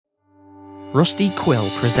Rusty Quill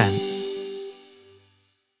presents.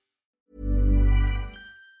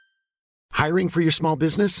 Hiring for your small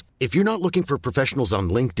business? If you're not looking for professionals on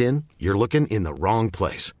LinkedIn, you're looking in the wrong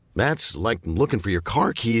place. That's like looking for your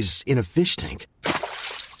car keys in a fish tank.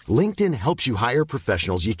 LinkedIn helps you hire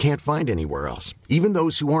professionals you can't find anywhere else, even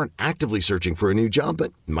those who aren't actively searching for a new job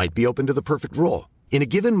but might be open to the perfect role. In a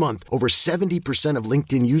given month, over 70% of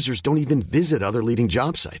LinkedIn users don't even visit other leading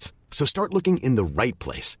job sites. So start looking in the right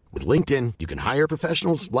place. With LinkedIn, you can hire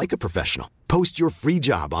professionals like a professional. Post your free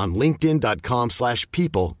job on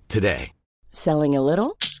linkedin.com/people today. Selling a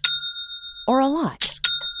little or a lot?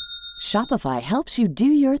 Shopify helps you do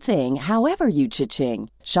your thing however you cha-ching.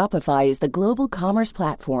 Shopify is the global commerce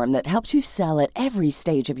platform that helps you sell at every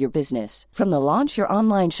stage of your business. From the launch your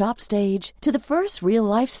online shop stage to the first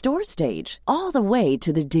real-life store stage, all the way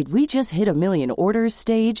to the did we just hit a million orders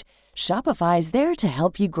stage. Shopify is there to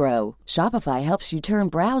help you grow. Shopify helps you turn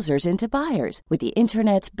browsers into buyers with the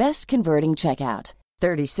internet's best converting checkout.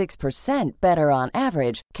 36% better on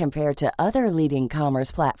average compared to other leading commerce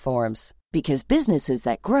platforms. Because businesses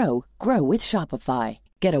that grow, grow with Shopify.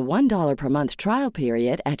 Get a $1 per month trial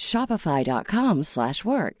period at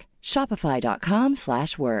shopify.com/work.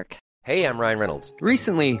 Shopify.com/work. Hey, I'm Ryan Reynolds.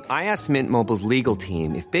 Recently, I asked Mint Mobile's legal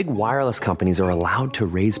team if big wireless companies are allowed to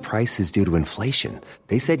raise prices due to inflation.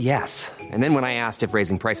 They said yes. And then when I asked if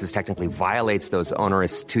raising prices technically violates those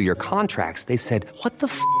onerous two-year contracts, they said, "What the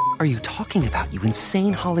f*** are you talking about, you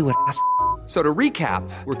insane Hollywood ass?" So to recap,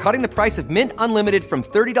 we're cutting the price of Mint Unlimited from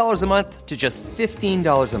 $30 a month to just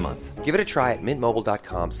 $15 a month. Give it a try at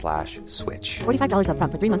mintmobile.com/switch. $45 up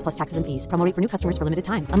front for 3 months plus taxes and fees. Promo rate for new customers for limited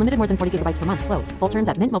time. Unlimited more than 40 gigabytes per month. Slows full terms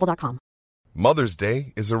at mintmobile.com. Mother's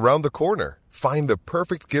Day is around the corner. Find the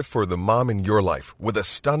perfect gift for the mom in your life with a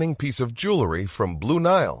stunning piece of jewelry from Blue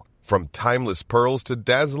Nile. From timeless pearls to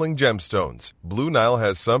dazzling gemstones, Blue Nile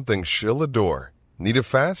has something she'll adore. Need it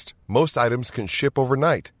fast? Most items can ship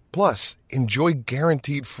overnight. Plus, enjoy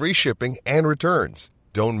guaranteed free shipping and returns.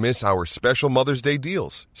 Don't miss our special Mother's Day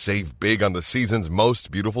deals. Save big on the season's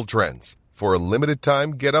most beautiful trends. For a limited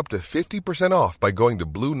time, get up to 50% off by going to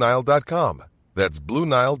BlueNile.com. That's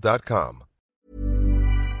BlueNile.com.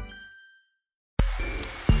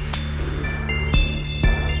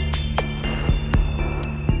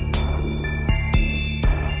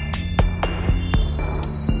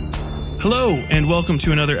 Hello, and welcome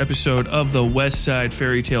to another episode of the West Side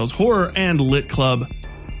Fairy Tales Horror and Lit Club.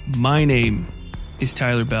 My name is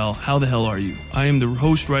Tyler Bell. How the hell are you? I am the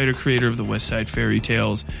host, writer, creator of the West Side Fairy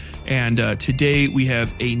Tales, and today we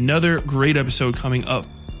have another great episode coming up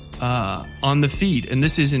on the feed, and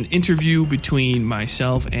this is an interview between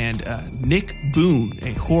myself and Nic Boone,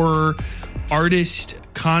 a horror artist,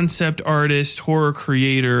 concept artist, horror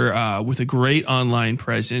creator with a great online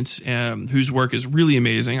presence, whose work is really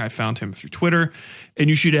amazing. I found him through Twitter, and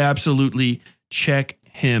you should absolutely check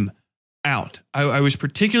him out. I was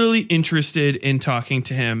particularly interested in talking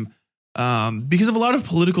to him because of a lot of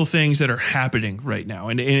political things that are happening right now.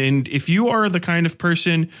 And if you are the kind of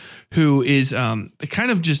person who is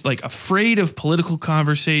kind of just like afraid of political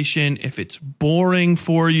conversation, if it's boring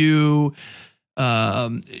for you,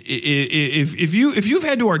 if you've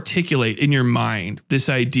had to articulate in your mind this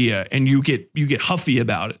idea and you get huffy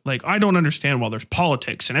about it, like, I don't understand why there's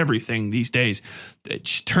politics and everything these days,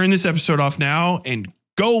 just turn this episode off now and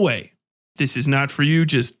go away. This is not for you.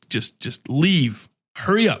 Just leave.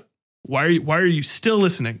 Hurry up. Why are you still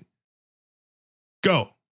listening? Go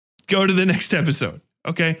to the next episode.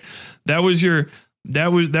 Okay. That was your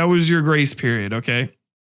grace period. Okay.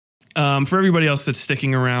 For everybody else that's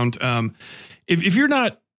sticking around, if you're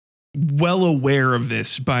not well aware of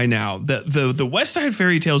this by now, the West Side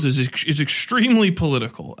Fairy Tales is extremely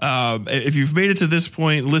political. If you've made it to this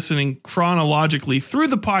point, listening chronologically through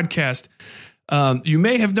the podcast, you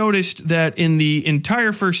may have noticed that in the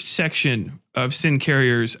entire first section of Sin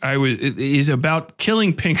Carriers, is about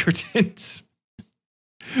killing Pinkertons.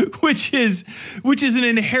 Which is an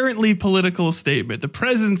inherently political statement. The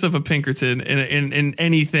presence of a Pinkerton in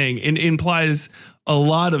anything implies a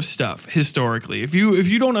lot of stuff historically. If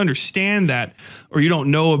you don't understand that, or you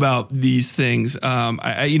don't know about these things,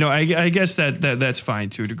 I guess that's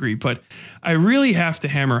fine to a degree. But I really have to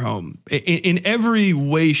hammer home in every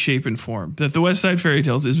way, shape, and form that the West Side Fairy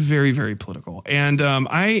Tales is very, very political. And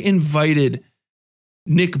I invited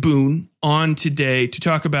Nic Boone on today to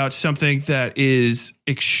talk about something that is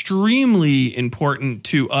extremely important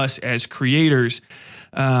to us as creators.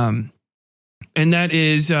 And that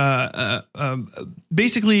is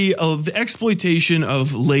basically the exploitation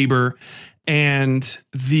of labor and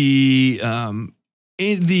the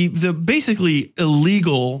basically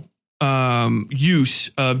illegal use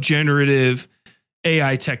of generative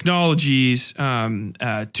AI technologies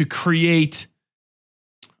to create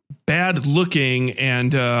bad looking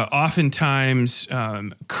and oftentimes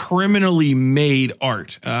criminally made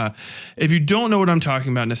art. If you don't know what I'm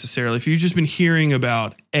talking about necessarily, if you've just been hearing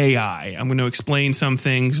about AI, I'm going to explain some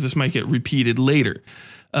things. This might get repeated later.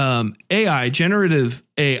 AI, generative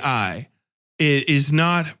AI, is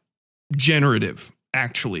not generative.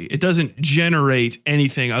 Actually, it doesn't generate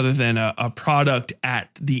anything other than a product at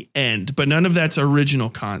the end, but none of that's original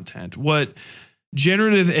content. What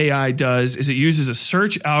generative AI does is it uses a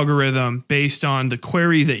search algorithm based on the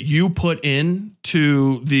query that you put in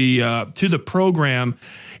to the program.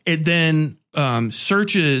 It then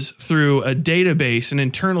searches through a database, an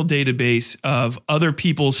internal database of other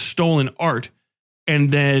people's stolen art,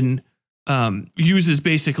 and then uses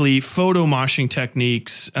basically photo moshing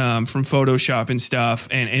techniques from Photoshop and stuff,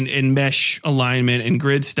 and mesh alignment and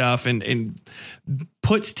grid stuff, and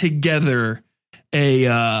puts together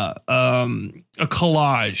a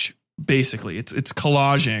collage. Basically, it's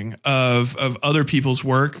collaging of other people's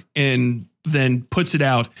work, and then puts it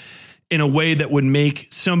out in a way that would make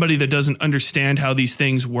somebody that doesn't understand how these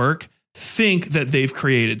things work think that they've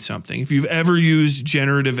created something. If you've ever used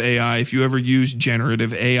generative AI, if you ever use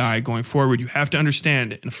generative AI going forward, you have to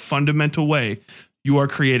understand in a fundamental way, you are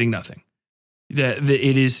creating nothing. That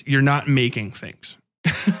it is, you're not making things.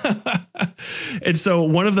 And so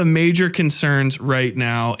one of the major concerns right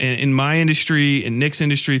now in my industry, in Nic's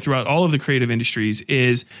industry, throughout all of the creative industries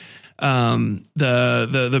is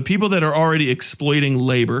the people that are already exploiting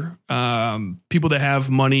labor, people that have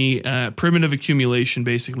money, primitive accumulation.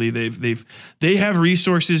 Basically, they have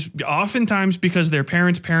resources oftentimes because their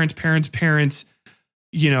parents,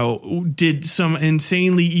 did some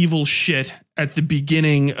insanely evil shit at the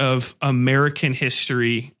beginning of American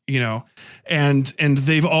history, and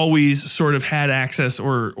they've always sort of had access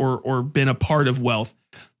or been a part of wealth.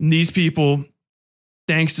 And these people,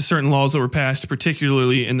 thanks to certain laws that were passed,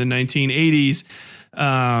 particularly in the 1980s,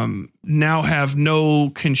 now have no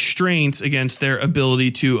constraints against their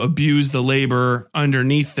ability to abuse the labor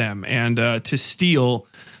underneath them and to steal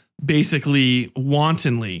basically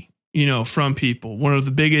wantonly, from people. One of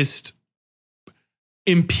the biggest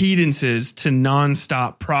impedances to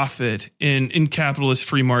nonstop profit in capitalist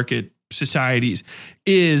free market societies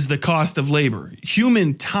is the cost of labor.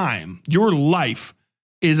 Human time, your life,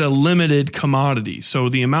 is a limited commodity. So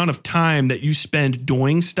the amount of time that you spend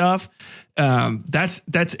doing stuff, that's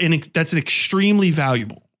extremely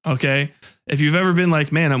valuable. Okay. If you've ever been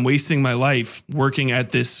like, man, I'm wasting my life working at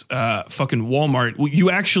this fucking Walmart, well, you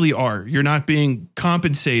actually are. You're not being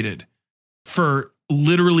compensated for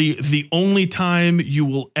literally the only time you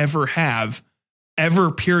will ever have, ever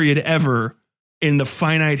in the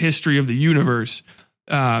finite history of the universe,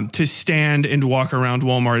 to stand and walk around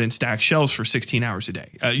Walmart and stack shelves for 16 hours a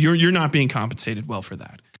day. You're not being compensated well for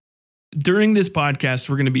that. During this podcast,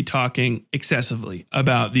 we're going to be talking excessively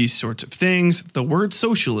about these sorts of things. The word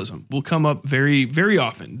socialism will come up very, very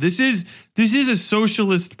often. This is a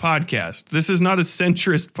socialist podcast. This is not a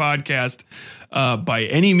centrist podcast by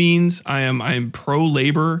any means. I am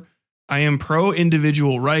pro-labor. I am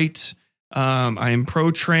pro-individual rights. I am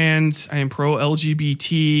pro-trans. I am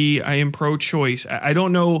pro-LGBT. I am pro-choice. I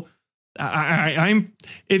don't know. I'm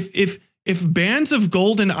if Bands of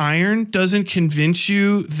Golden Iron doesn't convince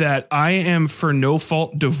you that I am for no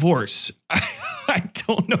fault divorce, I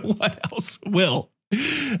don't know what else will.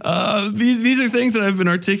 These are things that I've been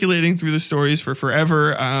articulating through the stories for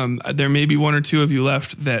forever. There may be one or two of you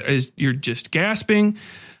left that you're just gasping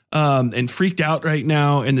and freaked out right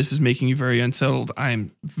now, and this is making you very unsettled.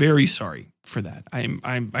 I'm very sorry for that.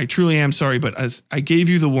 I truly am sorry, but as I gave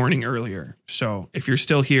you the warning earlier, so if you're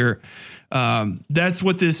still here, that's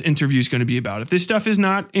what this interview is going to be about. If this stuff is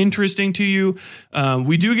not interesting to you,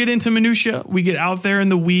 we do get into minutia. We get out there in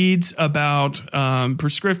the weeds about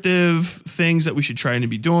prescriptive things that we should try to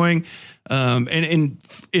be doing. And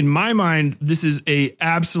in my mind, this is a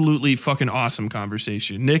absolutely fucking awesome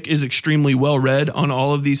conversation. Nic is extremely well read on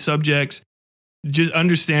all of these subjects. Just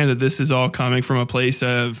understand that this is all coming from a place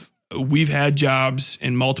of we've had jobs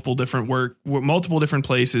in multiple different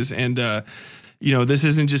places, and this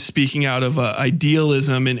isn't just speaking out of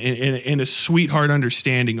idealism and a sweetheart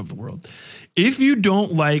understanding of the world. If you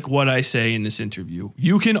don't like what I say in this interview,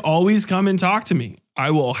 you can always come and talk to me.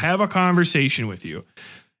 I will have a conversation with you.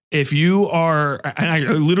 If you are, and I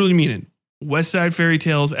literally mean it,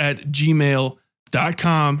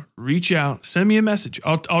 westsidefairytales@gmail.com, reach out, send me a message.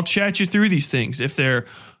 I'll chat you through these things. If they're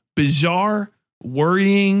bizarre,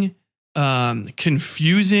 worrying,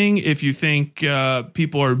 confusing, if you think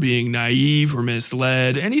people are being naive or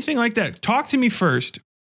misled, anything like that, talk to me first.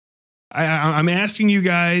 I'm asking you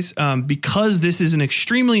guys because this is an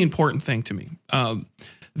extremely important thing to me.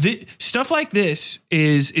 Stuff like this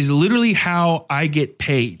is literally how I get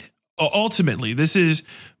paid. Ultimately, this is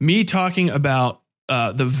me talking about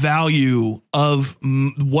the value of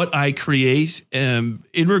what I create in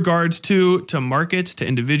regards to markets, to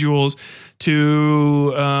individuals,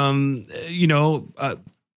 to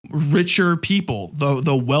richer people,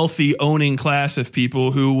 the wealthy owning class of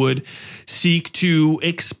people who would seek to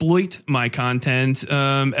exploit my content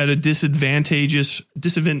at a disadvantageous. I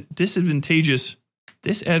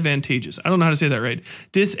don't know how to say that right.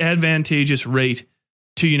 Disadvantageous rate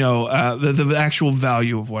to, the actual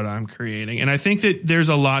value of what I'm creating. And I think that there's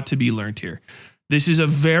a lot to be learned here. This is a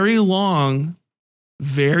very long,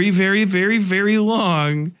 very, very, very, very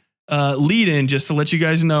long lead in, just to let you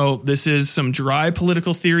guys know. This is some dry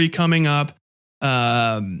political theory coming up,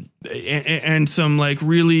 and some like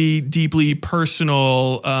really deeply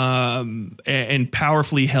personal and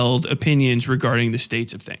powerfully held opinions regarding the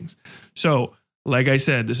states of things. So, like I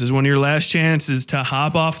said, this is one of your last chances to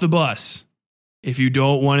hop off the bus if you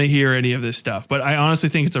don't want to hear any of this stuff. But I honestly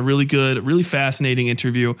think it's a really good, really fascinating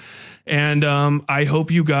interview. And I hope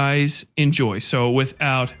you guys enjoy. So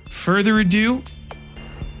without further ado,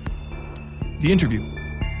 the interview.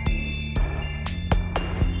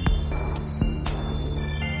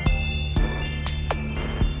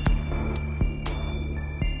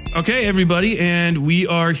 Okay, everybody. And we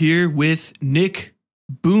are here with Nic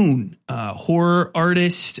Boone, horror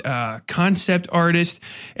artist, concept artist.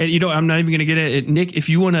 And, I'm not even going to get at it. Nick, if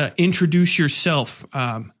you want to introduce yourself,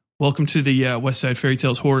 welcome to the West Side Fairy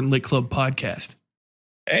Tales Horror and Lit Club podcast.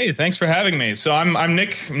 Hey, thanks for having me. So I'm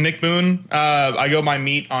Nic Boone. I go by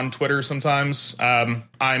Meat on Twitter sometimes. I'm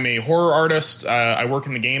a horror artist. I work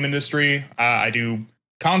in the game industry. I do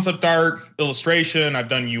concept art, illustration. I've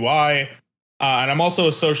done UI, and I'm also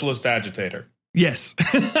a socialist agitator. Yes,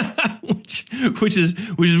 which is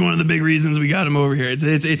one of the big reasons we got him over here. It's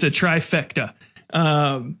a trifecta.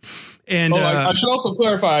 I should also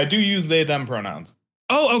clarify, I do use they them pronouns.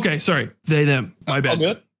 Oh, okay. Sorry, they them. My bad.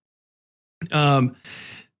 All good.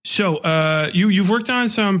 So you've worked on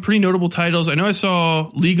some pretty notable titles. I know I saw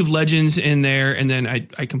League of Legends in there, and then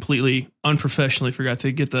I completely unprofessionally forgot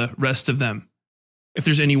to get the rest of them. If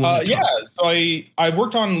there's anyone, so I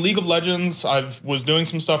worked on League of Legends. I was doing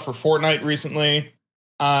some stuff for Fortnite recently.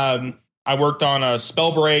 I worked on a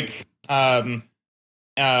Spellbreak,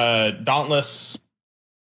 Dauntless.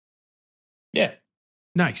 Yeah,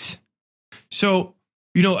 nice. So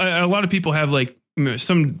a lot of people have like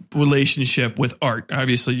some relationship with art.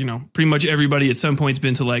 Obviously, pretty much everybody at some point has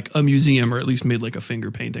been to like a museum or at least made like a finger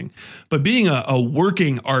painting. But being a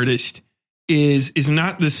working artist is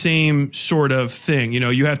not the same sort of thing.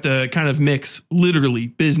 You have to kind of mix literally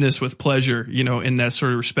business with pleasure, in that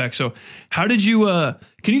sort of respect. So how did you,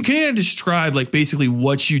 can you describe like basically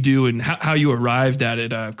what you do and how you arrived at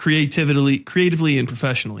it, creatively and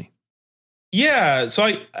professionally? Yeah.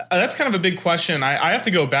 So that's kind of a big question. I have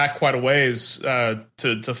to go back quite a ways,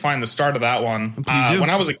 to find the start of that one. When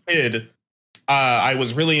I was a kid, I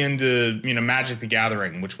was really into, Magic the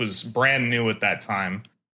Gathering, which was brand new at that time.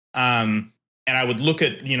 And I would look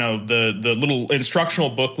at, the little instructional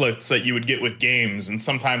booklets that you would get with games. And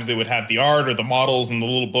sometimes they would have the art or the models in the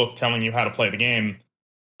little book telling you how to play the game.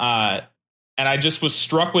 And I just was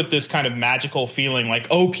struck with this kind of magical feeling like,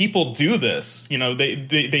 oh, people do this.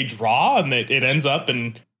 They draw and it ends up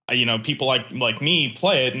and, people like me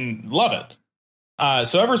play it and love it.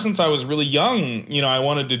 So ever since I was really young, I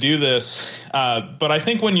wanted to do this. But I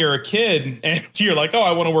think when you're a kid and you're like, oh,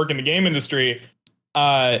 I want to work in the game industry,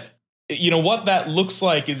 what that looks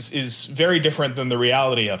like is very different than the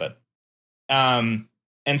reality of it. And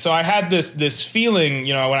so I had this feeling,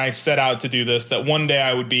 when I set out to do this, that one day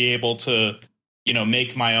I would be able to,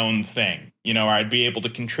 make my own thing, or I'd be able to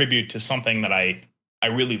contribute to something that I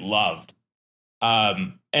really loved.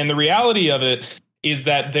 And the reality of it is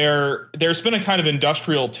that there's been a kind of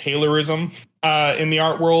industrial Taylorism in the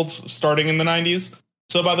art world starting in the 90s.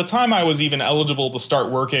 So by the time I was even eligible to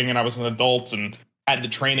start working and I was an adult and had the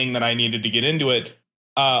training that I needed to get into it,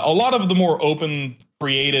 a lot of the more open,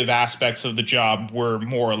 creative aspects of the job were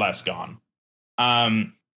more or less gone.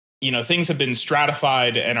 Things have been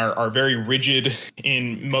stratified and are very rigid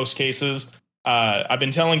in most cases. I've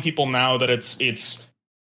been telling people now that it's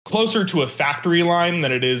closer to a factory line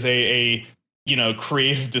than it is a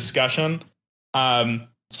creative discussion.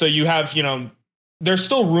 So you have, there's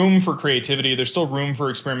still room for creativity. There's still room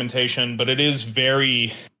for experimentation, but it is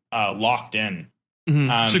very locked in.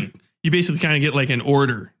 Mm-hmm. So you basically kind of get like an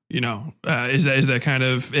order, is that kind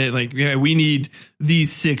of it? Like, yeah, we need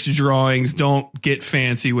these 6 drawings. Don't get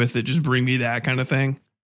fancy with it. Just bring me that kind of thing.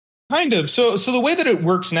 Kind of. So the way that it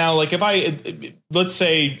works now, like if let's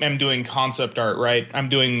say I'm doing concept art, right? I'm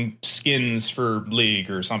doing skins for League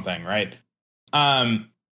or something, right?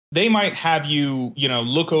 They might have you,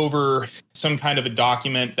 look over some kind of a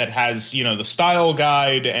document that has, the style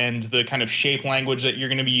guide and the kind of shape language that you're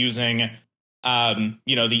going to be using,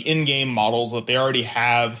 the in-game models that they already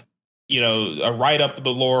have, a write-up of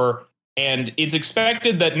the lore. And it's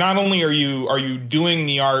expected that not only are you doing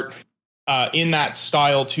the art in that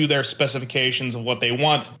style to their specifications of what they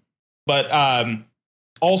want, but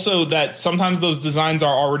also that sometimes those designs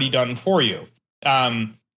are already done for you.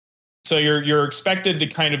 So you're expected to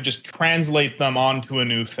kind of just translate them onto a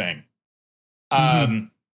new thing. And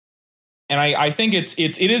I think it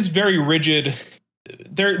is very rigid.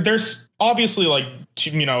 There's obviously like,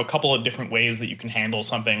 a couple of different ways that you can handle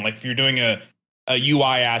something. Like if you're doing a UI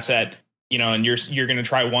asset, and you're going to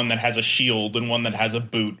try one that has a shield and one that has a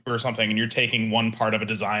boot or something, and you're taking one part of a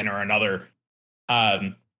design or another,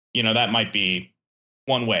 that might be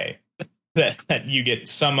one way that you get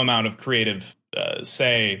some amount of creative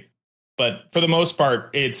say. But for the most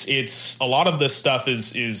part, it's a lot of this stuff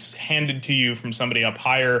is handed to you from somebody up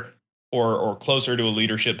higher or closer to a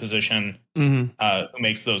leadership position who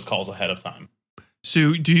makes those calls ahead of time.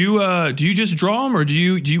 So do you just draw them, or do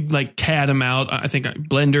you like CAD them out? I think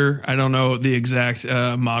Blender. I don't know the exact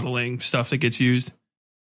modeling stuff that gets used.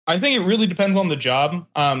 I think it really depends on the job.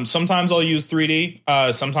 Sometimes I'll use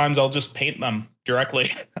 3D. Sometimes I'll just paint them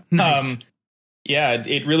directly. Nice. Yeah,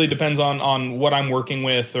 it really depends on what I'm working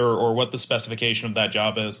with or what the specification of that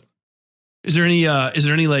job is. Is there any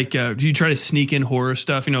like, do you try to sneak in horror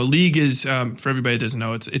stuff? League is, for everybody that doesn't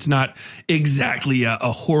know, it's not exactly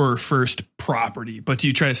a horror first property, but do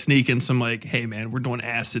you try to sneak in some like, hey man, we're doing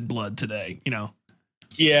acid blood today,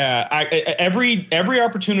 Yeah, every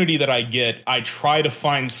opportunity that I get, I try to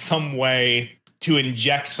find some way to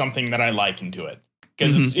inject something that I like into it.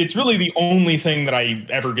 Because it's really the only thing that I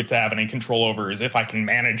ever get to have any control over is if I can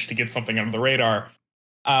manage to get something under the radar.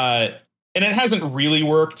 And it hasn't really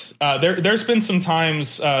worked. There's been some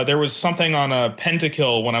times there was something on a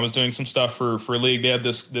Pentakill when I was doing some stuff for League. They had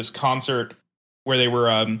this concert where they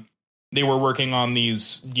were working on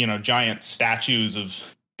these giant statues of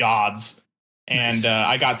gods, and nice.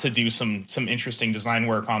 I got to do some interesting design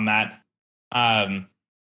work on that.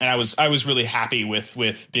 And I was really happy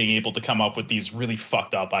with being able to come up with these really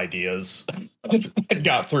fucked up ideas that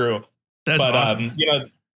got through. That's awesome.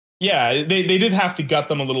 Yeah, they did have to gut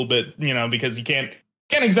them a little bit, because you can't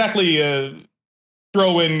exactly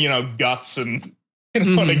throw in, guts and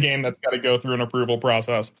on a game that's got to go through an approval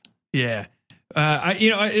process. Yeah.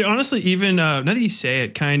 I honestly, even now that you say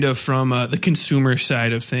it, kind of from the consumer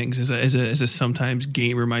side of things, as a sometimes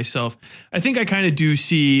gamer myself, I think I kind of do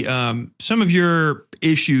see some of your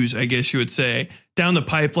issues, I guess you would say, down the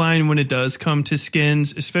pipeline when it does come to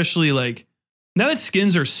skins, especially like now that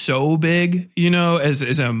skins are so big,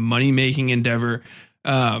 as a money making endeavor.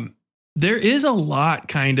 There is a lot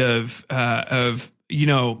kind of just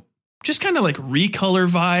kind of like recolor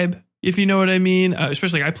vibe. If you know what I mean,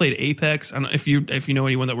 especially I played Apex. I don't know if you know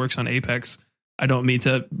anyone that works on Apex. I don't mean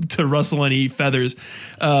to rustle any feathers,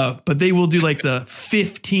 but they will do like the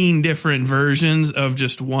 15 different versions of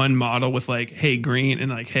just one model with like, hey, green, and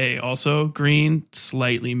like, hey, also green,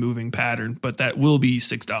 slightly moving pattern, but that will be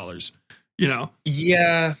 $6.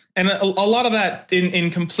 Yeah, and a lot of that, in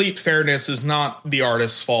complete fairness, is not the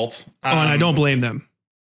artist's fault. And I don't blame them.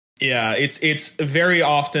 Yeah, it's very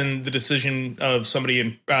often the decision of somebody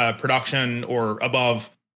in production or above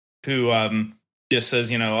who just says,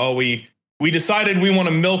 we decided we want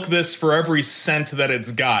to milk this for every cent that it's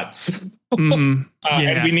got. And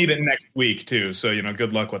we need it next week too. So,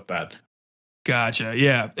 good luck with that. Gotcha.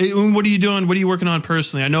 Yeah. What are you doing? What are you working on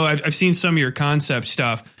personally? I know I've seen some of your concept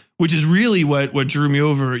stuff, which is really what drew me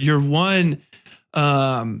over. You're one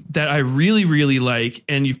that I really, really like,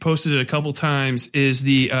 and you've posted it a couple times, is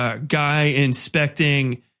the guy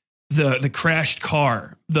inspecting the crashed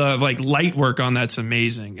car. The like light work on that's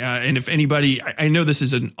amazing. And if anybody, I know this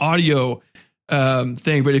is an audio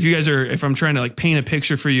thing, but if I'm trying to like paint a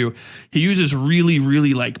picture for you, he uses really,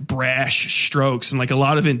 really like brash strokes and like a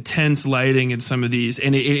lot of intense lighting in some of these,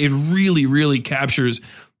 and it really, really captures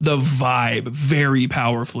the vibe very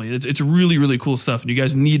powerfully. It's really, really cool stuff, and you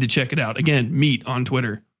guys need to check it out. Again, Meet on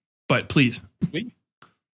Twitter, but please.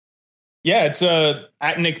 Yeah, it's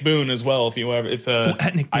at Nic Boone as well. If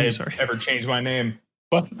at Nic Boone, I ever changed my name,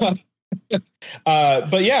 but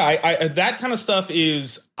But yeah, I that kind of stuff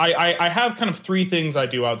is I have kind of three things I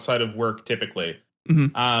do outside of work typically.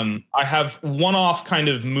 I have one-off kind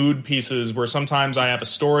of mood pieces where sometimes I have a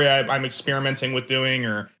story I'm experimenting with doing,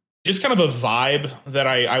 or just kind of a vibe that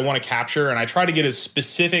I want to capture, and I try to get as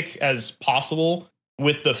specific as possible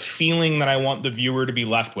with the feeling that I want the viewer to be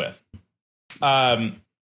left with.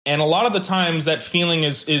 And a lot of the times that feeling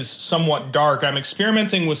is somewhat dark. I'm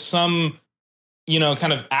experimenting with some,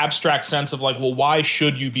 kind of abstract sense of like, well, why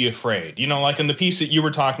should you be afraid? Like in the piece that you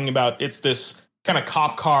were talking about, it's this kind of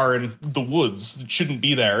cop car in the woods. It shouldn't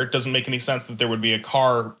be there. It doesn't make any sense that there would be a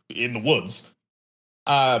car in the woods.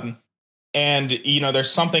 And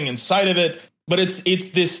there's something inside of it, but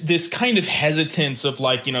it's this kind of hesitance of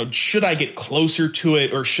like, should I get closer to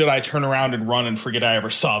it, or should I turn around and run and forget I ever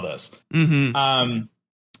saw this? And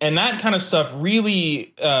that kind of stuff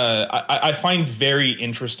really I find very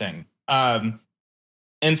interesting.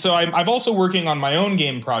 And so I'm also working on my own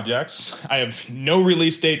game projects. I have no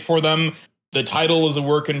release date for them. The title is a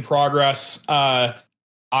work in progress. I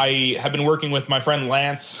have been working with my friend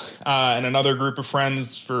Lance and another group of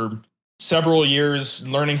friends for several years,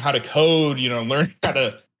 learning how to code, learning how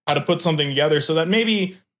to put something together so that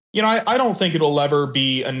maybe, I don't think it'll ever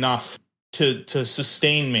be enough to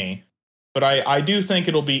sustain me. But I do think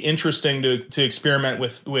it'll be interesting to experiment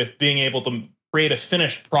with being able to create a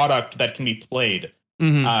finished product that can be played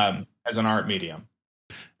as an art medium.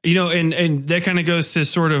 And that kind of goes to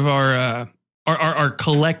sort of our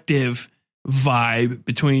collective vibe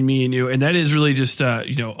between me and you. And that is really just,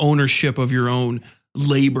 ownership of your own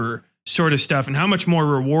labor sort of stuff, and how much more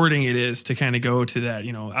rewarding it is to kind of go to that.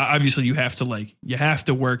 Obviously you have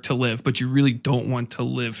to work to live, but you really don't want to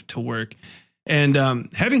live to work. And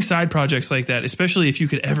having side projects like that, especially if you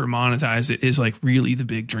could ever monetize it, is like really the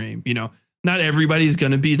big dream. Not everybody's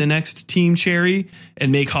going to be the next Team Cherry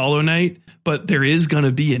and make Hollow Knight, but there is going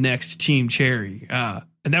to be a next Team Cherry.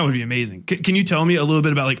 And that would be amazing. Can you tell me a little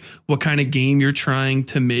bit about like what kind of game you're trying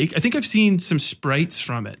to make? I think I've seen some sprites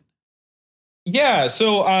from it. Yeah,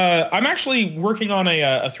 so I'm actually working on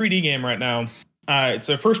a 3D game right now. It's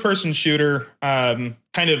a first-person shooter, kind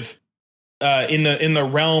of in the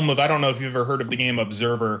realm of, I don't know if you've ever heard of the game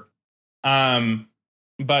Observer, but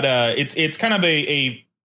it's kind of a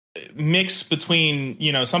mix between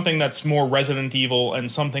something that's more Resident Evil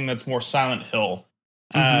and something that's more Silent Hill.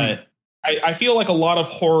 I feel like a lot of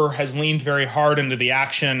horror has leaned very hard into the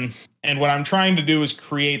action, and what I'm trying to do is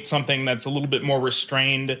create something that's a little bit more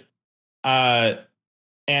restrained. And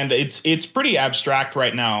it's pretty abstract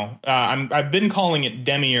right now. I've been calling it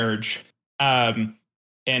Demiurge, and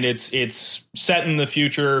it's set in the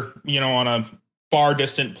future, on a far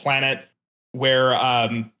distant planet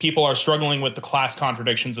where people are struggling with the class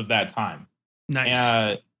contradictions of that time.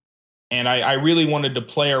 Nice. And I really wanted to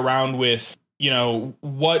play around with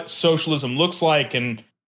what socialism looks like and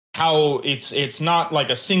how it's not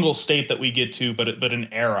like a single state that we get to, but an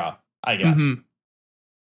era, I guess.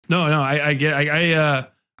 No, I get.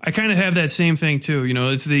 I kind of have that same thing too.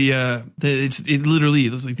 It's it literally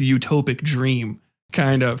is like the utopic dream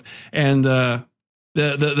kind of, and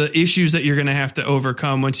the issues that you're going to have to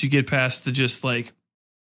overcome once you get past the just like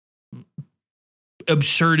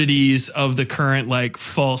absurdities of the current like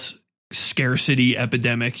false scarcity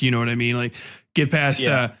epidemic. You know what I mean? Like get past.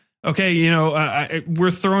 Yeah.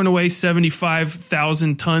 We're throwing away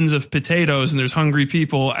 75,000 tons of potatoes and there's hungry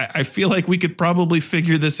people. I feel like we could probably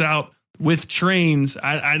figure this out with trains.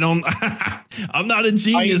 I don't, I'm not a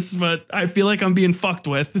genius, but I feel like I'm being fucked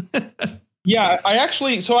with. Yeah, I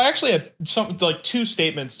actually have something like two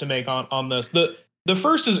statements to make on this. The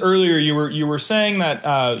first is earlier you were saying that,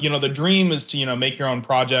 the dream is to, make your own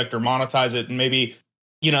project or monetize it and maybe,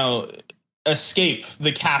 escape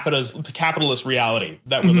the capitalist reality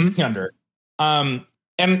that we're living under. And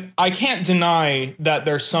I can't deny that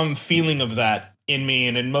there's some feeling of that in me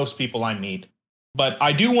and in most people I meet. But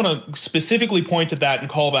I do want to specifically point at that and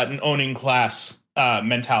call that an owning class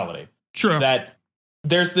mentality. True. That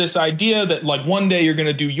there's this idea that like one day you're going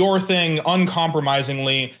to do your thing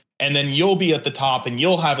uncompromisingly, and then you'll be at the top and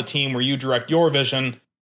you'll have a team where you direct your vision.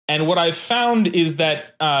 And what I've found is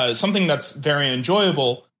that something that's very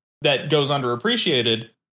enjoyable that goes underappreciated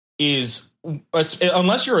is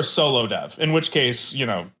unless you're a solo dev, in which case,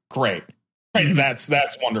 great. Right?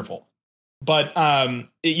 That's wonderful. But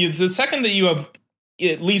it's the second that you have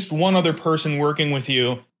at least one other person working with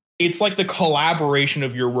you, it's like the collaboration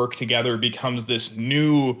of your work together becomes this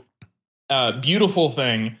new, beautiful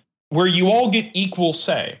thing where you all get equal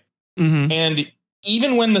say. And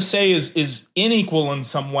even when the say is unequal in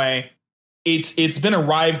some way, it's been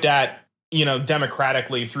arrived at,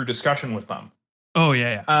 democratically through discussion with them. Oh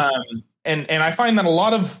yeah. And I find that a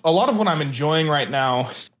lot of what I'm enjoying right now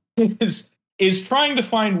is trying to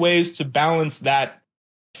find ways to balance that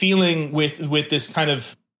feeling with this kind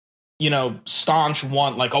of, staunch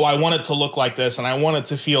want, like, oh, I want it to look like this and I want it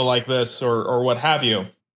to feel like this or what have you.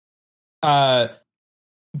 But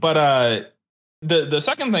the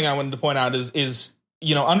second thing I wanted to point out is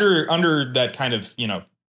under that kind of,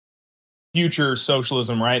 future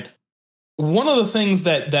socialism, right? One of the things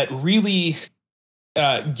that really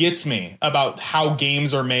gets me about how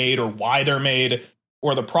games are made or why they're made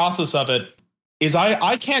or the process of it is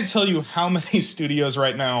I can't tell you how many studios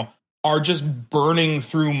right now are just burning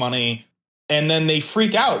through money and then they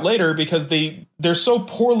freak out later because they're so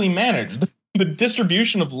poorly managed. The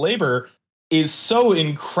distribution of labor is so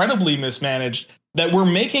incredibly mismanaged that we're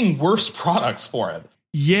making worse products for it.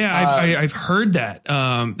 Yeah, I've heard that.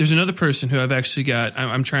 There's another person who I've actually got,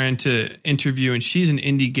 I'm trying to interview, and she's an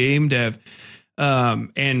indie game dev.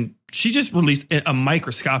 And she just released a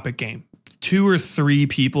microscopic game. 2 or 3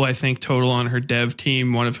 people, I think, total on her dev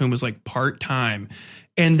team, one of whom was like part-time.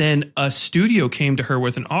 And then a studio came to her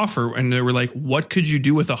with an offer and they were like, what could you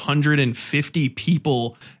do with 150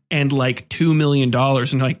 people and like $2 million?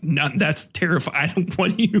 And like, no, that's terrifying.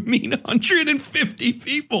 What do you mean 150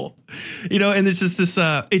 people? And it's just this,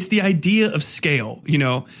 it's the idea of scale,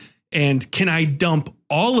 and can I dump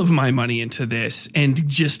all of my money into this and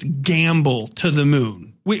just gamble to the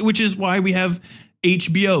moon, which is why we have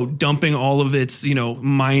HBO dumping all of its,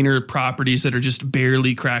 minor properties that are just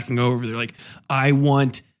barely cracking over. They're like, I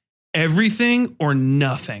want everything or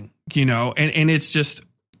nothing, and it's just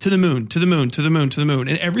to the moon, to the moon, to the moon, to the moon.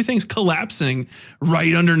 And everything's collapsing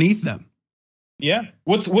right underneath them. Yeah.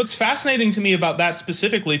 What's fascinating to me about that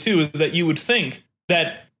specifically, too, is that you would think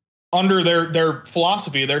that under their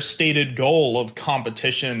philosophy, their stated goal of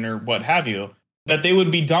competition or what have you, that they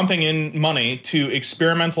would be dumping in money to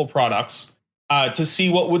experimental products to see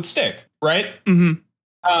what would stick, right? Mm-hmm.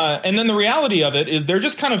 And then the reality of it is they're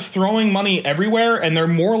just kind of throwing money everywhere, and they're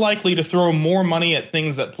more likely to throw more money at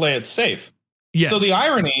things that play it safe. Yes. So the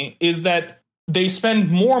irony is that they spend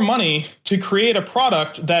more money to create a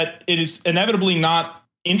product that it is inevitably not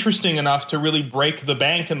interesting enough to really break the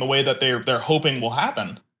bank in the way that they're hoping will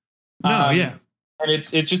happen. Yeah. And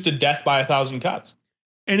it's just a death by 1,000 cuts.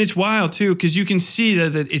 And it's wild, too, because you can see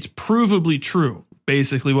that it's provably true.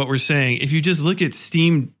 Basically what we're saying, if you just look at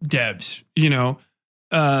Steam devs,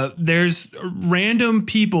 there's random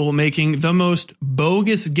people making the most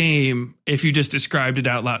bogus game. If you just described it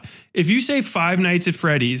out loud, if you say Five Nights at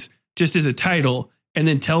Freddy's just as a title and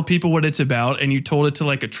then tell people what it's about, and you told it to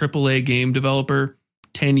like a AAA game developer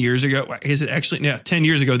 10 years ago, is it actually 10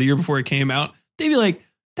 years ago, the year before it came out, they'd be like,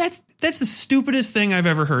 that's the stupidest thing I've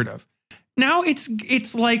ever heard of. Now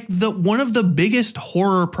it's like one of the biggest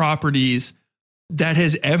horror properties that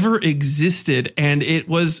has ever existed, and it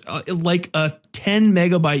was like a 10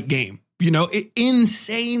 megabyte game,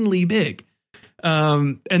 insanely big.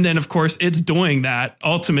 And then, of course, it's doing that.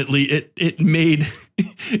 Ultimately,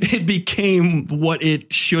 it became what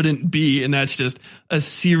it shouldn't be, and that's just a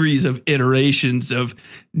series of iterations of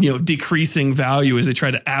decreasing value as they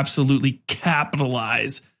try to absolutely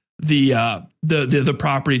capitalize the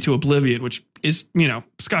property to oblivion, which is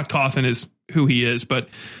Scott Cawthon is who he is, but.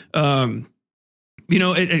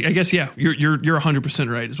 I guess, yeah, you're 100%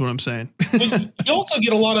 right is what I'm saying. You also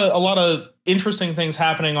get a lot of interesting things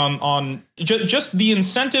happening on just the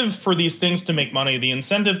incentive for these things to make money, the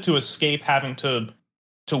incentive to escape having to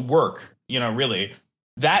work, really.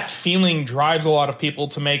 That feeling drives a lot of people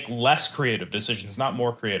to make less creative decisions, not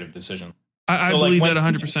more creative decisions. I believe that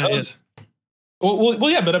 100% is. Well,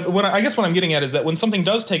 yeah, but I guess what I'm getting at is that when something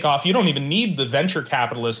does take off, you don't even need the venture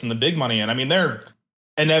capitalists and the big money. And I mean, they're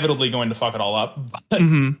inevitably going to fuck it all up. But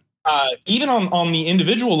even on the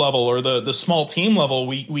individual level or the small team level,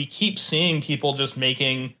 we keep seeing people just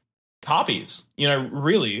making copies,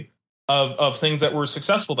 really of things that were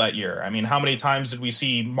successful that year. I mean, how many times did we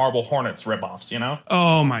see Marble Hornets ripoffs,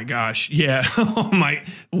 Oh my gosh. Yeah.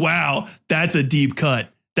 Wow. That's a deep cut.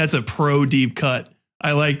 That's a pro deep cut.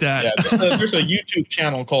 I like that. Yeah, there's a YouTube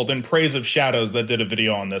channel called In Praise of Shadows that did a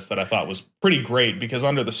video on this that I thought was pretty great, because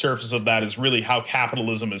under the surface of that is really how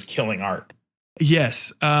capitalism is killing art.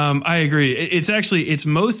 Yes, I agree. It's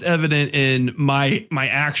most evident in my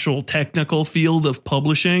actual technical field of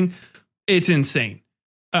publishing. It's insane.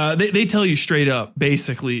 They tell you straight up,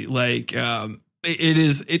 basically, like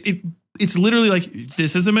it's literally like,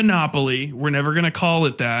 this is a monopoly. We're never going to call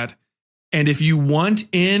it that. And if you want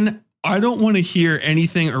in, I don't want to hear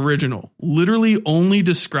anything original. Literally only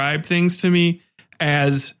describe things to me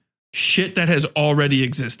as shit that has already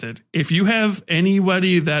existed. If you have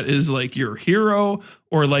anybody that is like your hero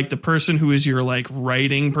or like the person who is your like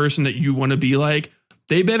writing person that you want to be like,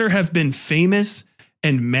 they better have been famous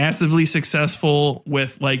and massively successful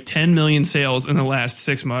with like 10 million sales in the last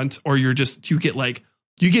 6 months, or you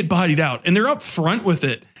get bodied out, and they're up front with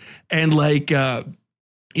it. And like,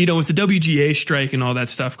 with the WGA strike and all that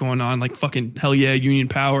stuff going on, like fucking hell yeah, union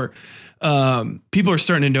power. People are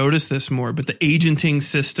starting to notice this more, but the agenting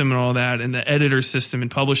system and all that, and the editor system in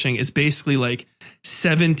publishing is basically like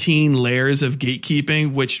 17 layers of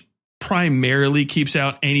gatekeeping, which primarily keeps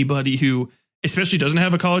out anybody who especially doesn't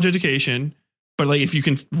have a college education, but like if you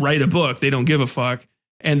can write a book, they don't give a fuck.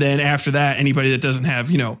 And then after that, anybody that doesn't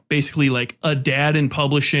have, basically like a dad in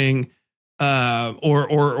publishing,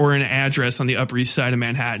 or an address on the Upper East Side of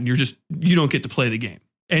Manhattan, you don't get to play the game.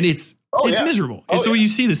 And it's miserable. And so you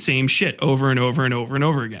see the same shit over and over and over and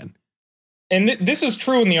over again. And this is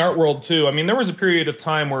true in the art world too. I mean, there was a period of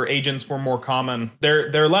time where agents were more common.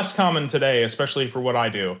 They're less common today, especially for what I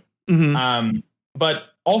do. Mm-hmm. But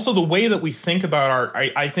also the way that we think about art,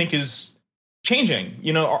 I think is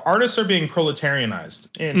changing. Artists are being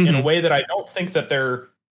proletarianized in a way that I don't think that they're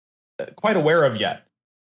quite aware of yet.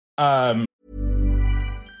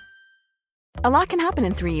 A lot can happen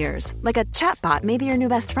in 3 years, like a chatbot may be your new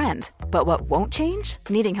best friend. But what won't change?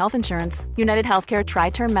 Needing health insurance. United Healthcare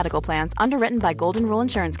Tri-Term Medical Plans, underwritten by Golden Rule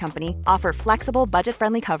Insurance Company, offer flexible,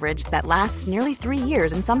 budget-friendly coverage that lasts nearly 3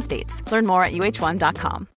 years in some states. Learn more at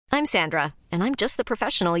uh1.com. I'm Sandra, and I'm just the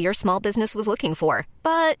professional your small business was looking for.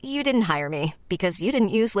 But you didn't hire me because you didn't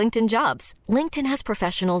use LinkedIn Jobs. LinkedIn has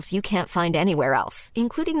professionals you can't find anywhere else,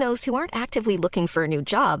 including those who aren't actively looking for a new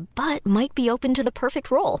job, but might be open to the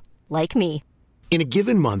perfect role, like me. In a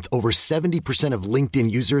given month, over 70% of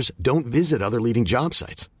LinkedIn users don't visit other leading job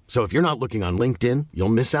sites. So if you're not looking on LinkedIn, you'll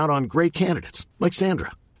miss out on great candidates like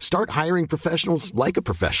Sandra. Start hiring professionals like a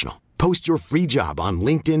professional. Post your free job on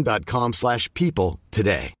linkedin.com/people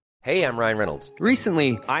today. Hey, I'm Ryan Reynolds.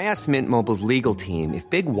 Recently, I asked Mint Mobile's legal team if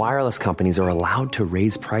big wireless companies are allowed to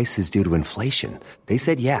raise prices due to inflation. They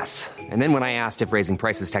said yes. And then when I asked if raising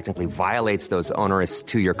prices technically violates those onerous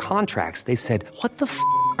 2-year contracts, they said, "What the f***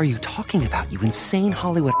 are you talking about, you insane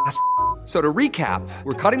Hollywood ass?" So to recap,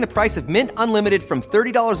 we're cutting the price of Mint Unlimited from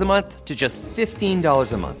 $30 a month to just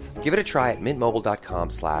 $15 a month. Give it a try at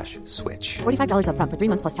mintmobile.com/switch. $45 up front for 3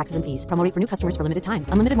 months plus taxes and fees. Promo rate for new customers for limited time.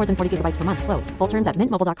 Unlimited more than 40 gigabytes per month. Slows full terms at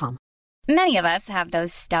mintmobile.com. Many of us have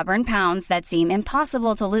those stubborn pounds that seem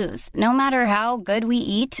impossible to lose, no matter how good we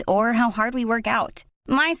eat or how hard we work out.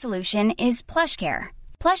 My solution is PlushCare.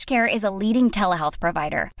 PlushCare is a leading telehealth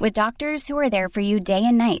provider with doctors who are there for you day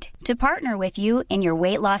and night to partner with you in your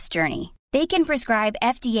weight loss journey. They can prescribe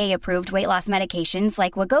FDA-approved weight loss medications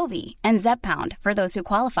like Wegovy and Zepbound for those who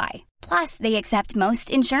qualify. Plus, they accept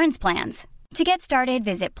most insurance plans. To get started,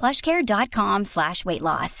 visit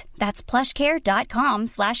plushcare.com/weightloss. That's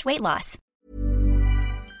plushcare.com/weightloss.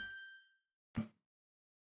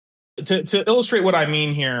 To illustrate what I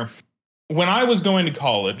mean here, when I was going to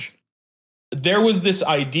college, there was this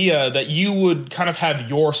idea that you would kind of have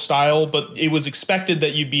your style, but it was expected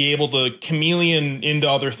that you'd be able to chameleon into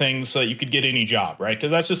other things so that you could get any job, right?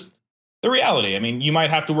 Because that's just the reality. I mean, you might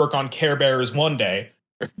have to work on Care Bears one day,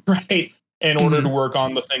 right, in order to work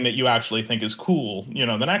on the thing that you actually think is cool,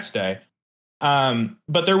 the next day.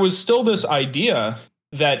 But there was still this idea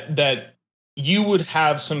that you would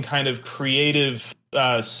have some kind of creative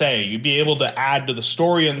say. You'd be able to add to the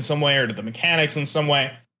story in some way or to the mechanics in some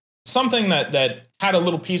way. Something that had a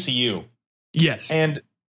little piece of you. Yes. And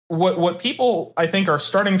what people, I think, are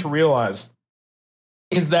starting to realize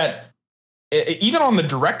is that even on the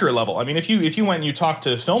director level, I mean, if you went and you talk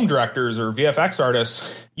to film directors or VFX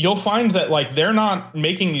artists, you'll find that like they're not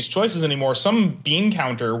making these choices anymore. Some bean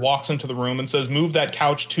counter walks into the room and says, "Move that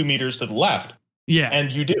couch 2 meters to the left." Yeah.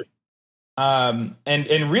 And you do.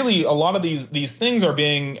 And really a lot of these things are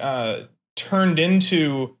being turned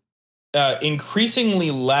into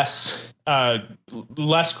increasingly less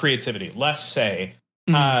creativity, less say,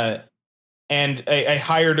 and a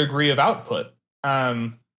higher degree of output.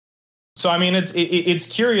 So I mean, it's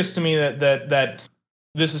curious to me that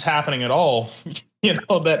this is happening at all.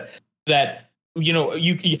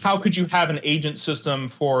 How could you have an agent system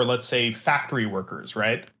for, let's say, factory workers,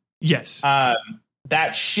 right? Yes.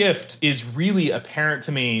 That shift is really apparent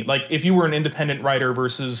to me. Like if you were an independent writer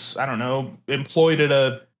versus, I don't know, employed at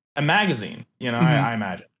a magazine, I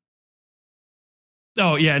imagine.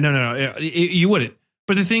 Oh yeah, no. You wouldn't.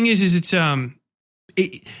 But the thing is it's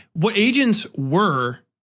what agents were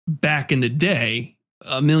back in the day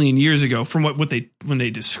a million years ago from when they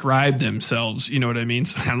described themselves, you know what I mean?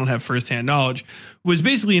 So I don't have firsthand knowledge, was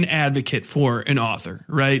basically an advocate for an author,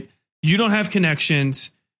 right? You don't have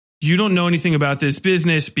connections. You don't know anything about this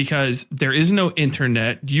business because there is no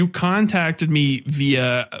internet. You contacted me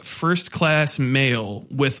via first class mail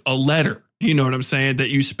with a letter. You know what I'm saying? That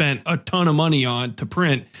you spent a ton of money on to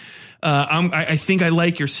print. I think I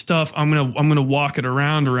like your stuff. I'm gonna walk it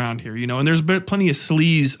around here, you know. And there's been plenty of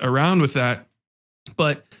sleaze around with that,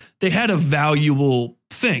 but they had a valuable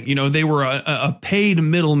thing. You know, they were a paid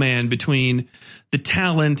middleman between the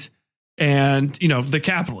talent and, you know, the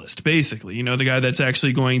capitalist, basically, you know, the guy that's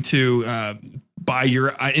actually going to buy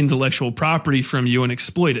your intellectual property from you and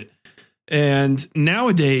exploit it. And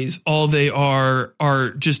nowadays, all they are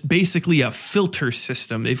just basically a filter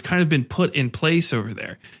system. They've kind of been put in place over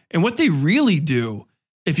there. And what they really do,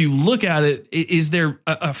 if you look at it, is they're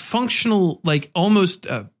a functional, like almost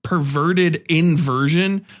a perverted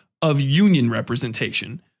inversion of union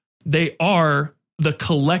representation. They are the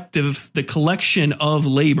collection of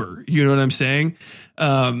labor, you know what I'm saying?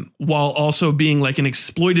 While also being like an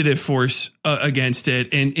exploitative force against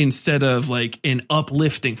it, and instead of like an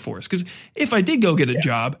uplifting force. Because if I did go get a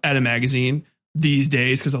job at a magazine these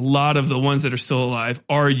days, because a lot of the ones that are still alive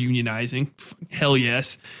are unionizing, hell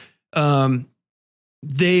yes.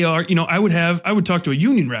 They are, you know, I would talk to a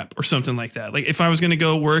union rep or something like that. Like if I was going to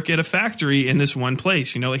go work at a factory in this one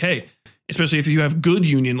place, you know, like, hey, especially if you have good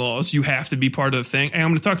union laws, you have to be part of the thing. And I'm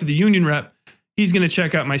going to talk to the union rep. He's going to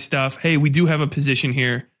check out my stuff. Hey, we do have a position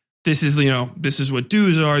here. This is, you know, this is what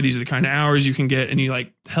dues are. These are the kind of hours you can get. And you're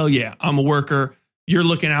like, hell yeah, I'm a worker. You're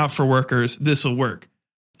looking out for workers. This will work.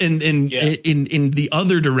 And in the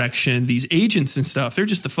other direction, these agents and stuff, they're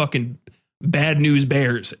just the fucking bad news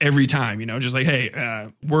bears every time, you know, just like, hey,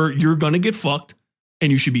 you're going to get fucked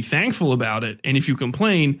and you should be thankful about it. And if you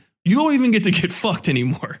complain, you don't even get to get fucked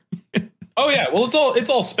anymore. Oh, yeah. Well, it's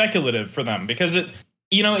all speculative for them because,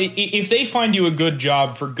 if they find you a good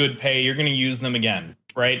job for good pay, you're going to use them again.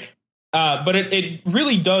 Right. But it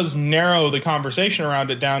really does narrow the conversation around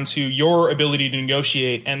it down to your ability to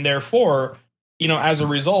negotiate. And therefore, you know, as a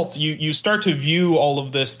result, you start to view all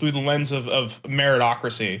of this through the lens of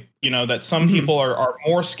meritocracy, you know, that some people are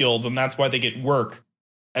more skilled and that's why they get work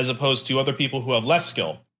as opposed to other people who have less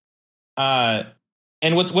skill. And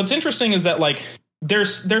what's interesting is that, like,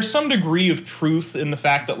 there's some degree of truth in the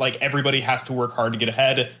fact that, like, everybody has to work hard to get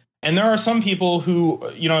ahead. And there are some people who,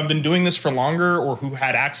 you know, have been doing this for longer or who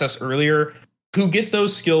had access earlier who get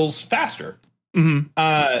those skills faster.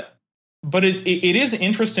 But it is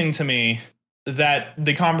interesting to me that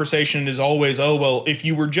the conversation is always, oh, well, if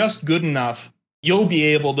you were just good enough, you'll be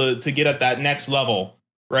able to get at that next level.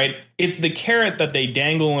 Right. It's the carrot that they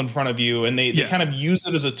dangle in front of you and they kind of use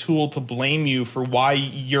it as a tool to blame you for why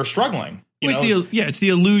you're struggling. It's the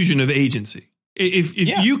illusion of agency. If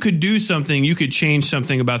you could do something, you could change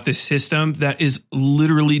something about this system that is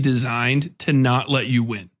literally designed to not let you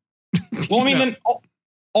win. Well, I mean,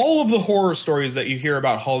 all of the horror stories that you hear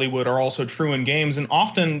about Hollywood are also true in games, and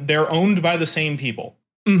often they're owned by the same people.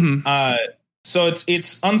 So it's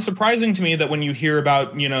unsurprising to me that when you hear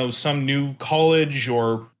about, you know, some new college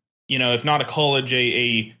or, you know, if not a college,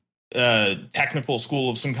 a technical school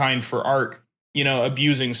of some kind for art, you know,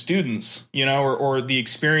 abusing students, you know, or the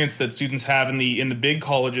experience that students have in the big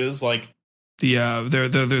colleges, like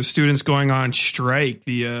the students going on strike,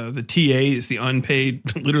 the TAs, the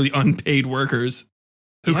literally unpaid workers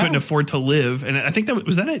who couldn't afford to live. And I think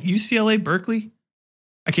was that at UCLA, Berkeley?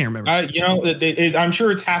 I can't remember. You know, I'm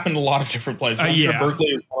sure it's happened a lot of different places. I'm sure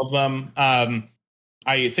Berkeley is one of them.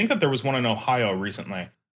 I think that there was one in Ohio recently.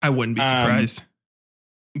 I wouldn't be surprised.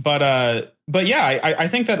 But yeah, I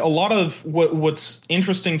think that a lot of what's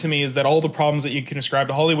interesting to me is that all the problems that you can ascribe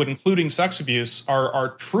to Hollywood, including sex abuse, are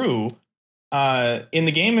true. In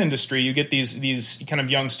the game industry, you get these kind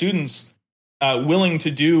of young students willing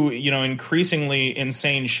to do, you know, increasingly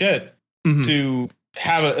insane shit to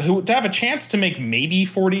have a chance to make maybe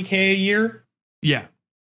 $40K a year. Yeah.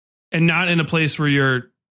 And not in a place where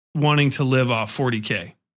you're wanting to live off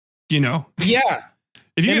 $40K, you know? Yeah.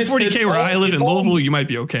 If you get $40K where I live in Louisville, you might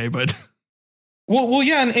be okay, but. Well,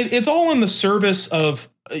 yeah. And it's all in the service of,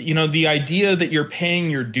 you know, the idea that you're paying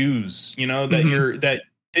your dues, you know, that that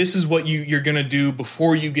this is what you're going to do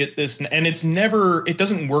before you get this. And it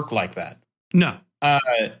doesn't work like that. No.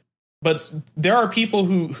 But there are people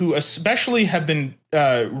who especially have been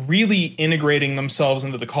really integrating themselves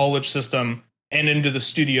into the college system and into the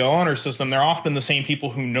studio honor system. They're often the same people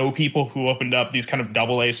who know people who opened up these kind of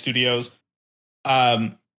AA studios.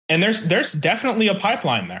 And there's definitely a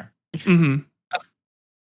pipeline there.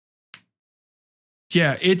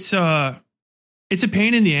 Yeah, it's It's a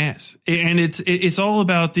pain in the ass. And it's all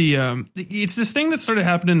about it's this thing that started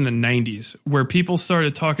happening in the 90s where people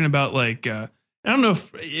started talking about like, I don't know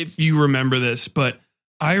if you remember this, but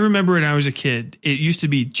I remember when I was a kid, it used to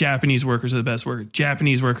be Japanese workers are the best workers.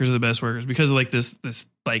 Japanese workers are the best workers because of like this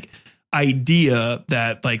like idea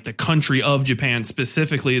that like the country of Japan,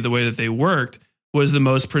 specifically the way that they worked, was the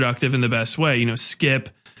most productive and the best way. You know, skip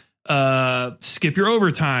your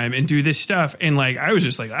overtime and do this stuff. And like, I was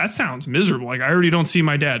just like, that sounds miserable. Like, I already don't see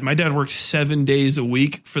my dad. My dad worked 7 days a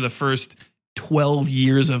week for the first 12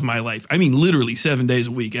 years of my life. I mean, literally 7 days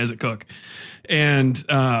a week as a cook. And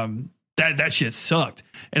that shit sucked.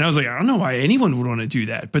 And I was like, I don't know why anyone would want to do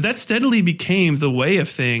that. But that steadily became the way of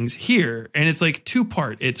things here. And it's like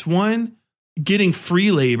two-part. It's one, getting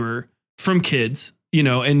free labor from kids, you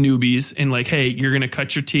know, and newbies, and like, hey, you're going to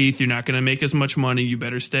cut your teeth. You're not going to make as much money. You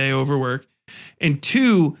better stay overwork. And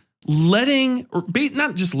two,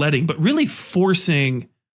 not just letting, but really forcing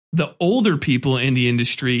the older people in the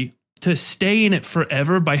industry to stay in it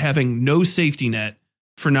forever by having no safety net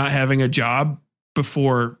for not having a job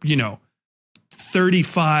before, you know,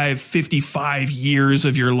 35, 55 years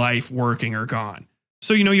of your life working are gone.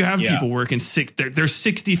 So, you know, you have people working they're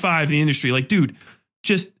 65 in the industry. Like, dude,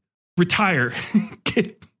 just retire.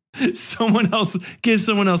 Give someone else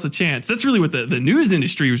a chance. That's really what the news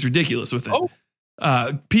industry was ridiculous with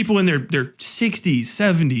it. People in their 60s,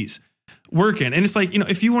 70s working. And it's like, you know,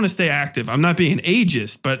 if you want to stay active, I'm not being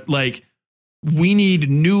ageist, but like, we need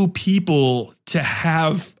new people to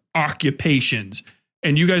have occupations.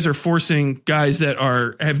 And you guys are forcing guys that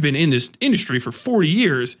have been in this industry for 40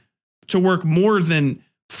 years to work more than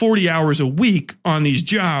 40 hours a week on these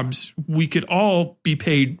jobs. We could all be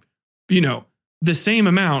paid, you know, the same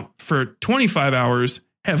amount for 25 hours,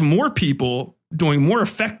 have more people doing more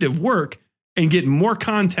effective work and get more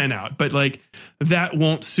content out. But like, that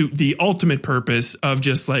won't suit the ultimate purpose of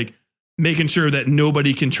just like making sure that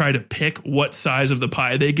nobody can try to pick what size of the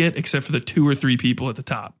pie they get, except for the 2 or 3 people at the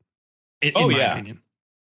top. In my opinion.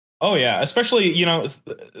 Oh, yeah. Especially, you know,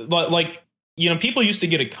 like, you know, people used to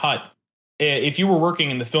get a cut. If you were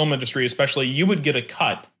working in the film industry, especially, you would get a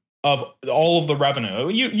cut of all of the revenue.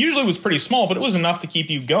 Usually it was pretty small, but it was enough to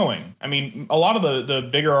keep you going. I mean, a lot of the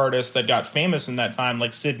bigger artists that got famous in that time,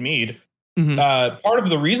 like Sid Mead, part of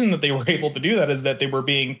the reason that they were able to do that is that they were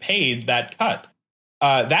being paid that cut.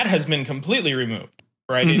 That has been completely removed,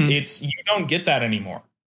 right? You don't get that anymore.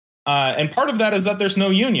 And part of that is that there's no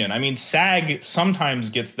union. I mean, SAG sometimes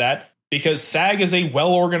gets that because SAG is a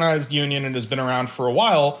well-organized union and has been around for a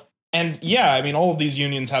while. And yeah, I mean, all of these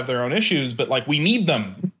unions have their own issues, but like, we need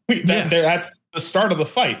them. That's the start of the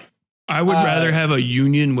fight. I would rather have a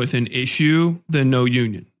union with an issue than no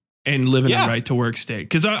union and live in a right to work state.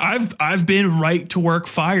 Because I've been right to work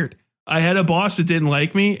fired. I had a boss that didn't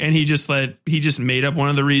like me, and he just made up one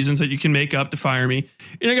of the reasons that you can make up to fire me,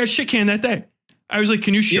 and I got shit canned that day. I was like,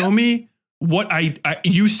 can you show me what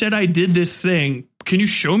you said I did this thing? Can you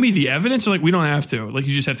show me the evidence? They're like, we don't have to. Like,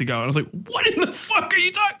 you just have to go. And I was like, what in the fuck are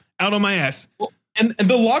you talking? Out on my ass. Well, and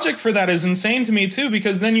the logic for that is insane to me too,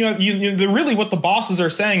 because then really what the bosses are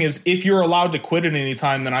saying is, if you're allowed to quit at any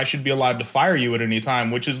time, then I should be allowed to fire you at any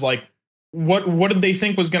time, which is like, what did they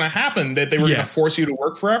think was going to happen? That they were going to force you to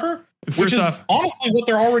work forever? Which is honestly what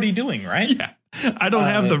they're already doing, right? Yeah. I don't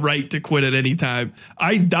have the right to quit at any time.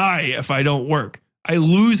 I die if I don't work. I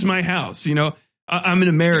lose my house. You know, I'm an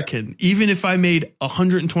American. Yeah. Even if I made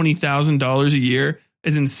 $120,000 a year,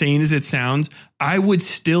 as insane as it sounds, I would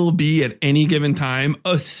still be at any given time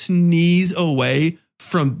a sneeze away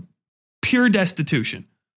from pure destitution.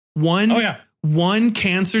 One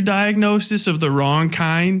cancer diagnosis of the wrong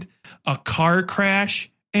kind, a car crash,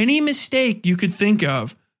 any mistake you could think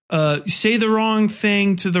of, say the wrong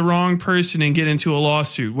thing to the wrong person and get into a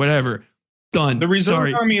lawsuit, whatever. Done. The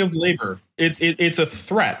Reserve Army of Labor. It's a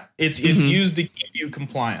threat. It's used to keep you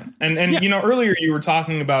compliant. And you know, earlier you were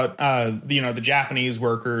talking about the Japanese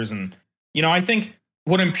workers, and you know, I think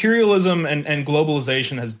what imperialism and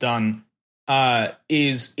globalization has done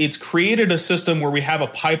is it's created a system where we have a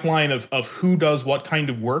pipeline of who does what kind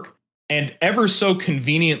of work, and ever so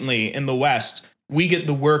conveniently in the West, we get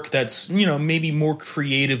the work that's, you know, maybe more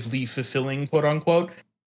creatively fulfilling, quote unquote.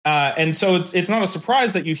 And so it's not a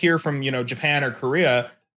surprise that you hear from, you know, Japan or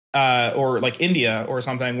Korea or like India or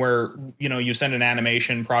something where, you know, you send an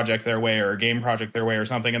animation project their way or a game project their way or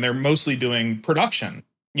something, and they're mostly doing production,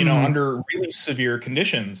 you know, under really severe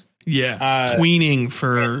conditions. Yeah. Tweening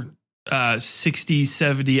for 60,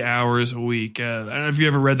 70 hours a week. I don't know if you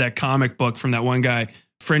ever read that comic book from that one guy,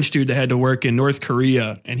 French dude that had to work in North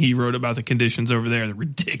Korea, and he wrote about the conditions over there. They're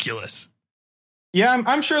ridiculous. Yeah,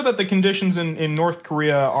 I'm sure that the conditions in North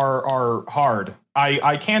Korea are hard.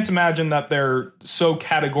 I can't imagine that they're so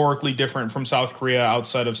categorically different from South Korea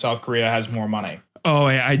outside of South Korea has more money. Oh,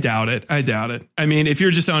 I doubt it. I mean, if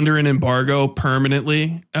you're just under an embargo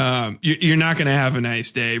permanently, you're not going to have a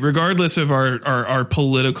nice day, regardless of our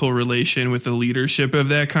political relation with the leadership of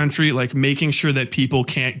that country. Like making sure that people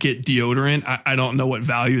can't get deodorant. I don't know what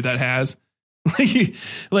value that has. I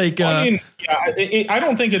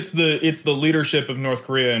don't think it's the leadership of North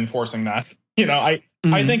Korea enforcing that. I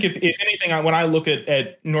think if anything, when I look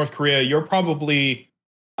at North Korea, you're probably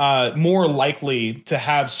more likely to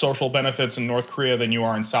have social benefits in North Korea than you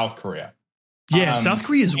are in South Korea. Yeah, South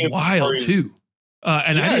Korea is wild too,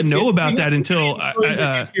 and I didn't know about that until.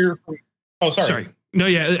 Sorry. No,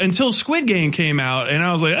 yeah, until Squid Game came out, and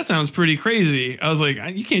I was like, that sounds pretty crazy. I was like,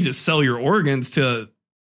 you can't just sell your organs to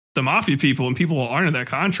the mafia people and people will honor that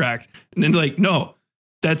contract. And then like, no,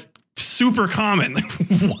 that's super common. Like,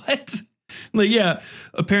 what? Like, yeah,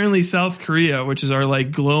 apparently South Korea, which is our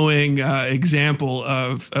like glowing example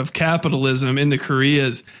of capitalism in the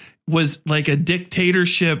Koreas, was like a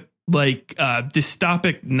dictatorship, like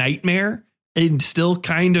dystopic nightmare, and still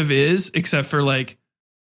kind of is, except for like,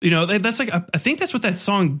 that's like, I think that's what that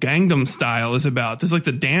song Gangnam Style is about. There's like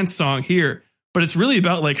the dance song here. But it's really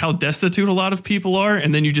about like how destitute a lot of people are.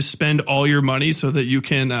 And then you just spend all your money so that you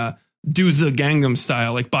can do the Gangnam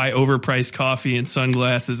Style, like buy overpriced coffee and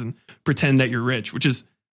sunglasses and pretend that you're rich, which is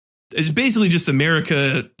it's basically just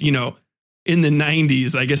America, in the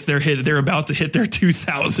 90s. I guess they're about to hit their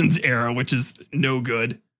 2000s era, which is no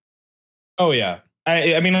good. Oh, yeah.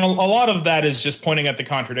 I mean, a lot of that is just pointing at the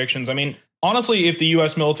contradictions. I mean, honestly, if the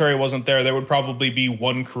U.S. military wasn't there would probably be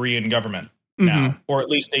one Korean government. Now, or at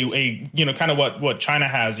least a kind of what China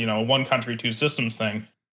has, one country, two systems thing.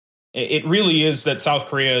 It really is that South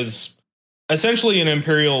Korea is essentially an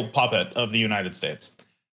imperial puppet of the United States.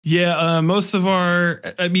 Yeah,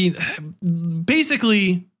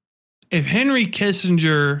 basically, if Henry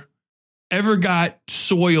Kissinger ever got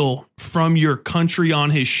soil from your country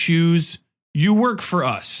on his shoes, you work for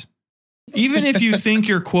us. Even if you think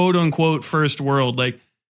you're quote unquote first world, like,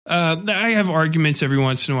 I have arguments every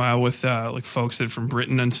once in a while with like folks that are from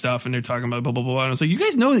Britain and stuff, and they're talking about blah, blah, blah. And I was like, you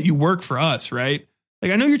guys know that you work for us, right?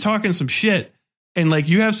 Like, I know you're talking some shit and like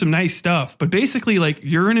you have some nice stuff, but basically like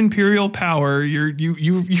you're an imperial power.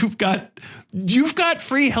 You've got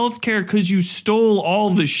free healthcare because you stole all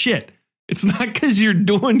the shit. It's not because you're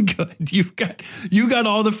doing good. You got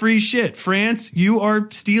all the free shit. France, you are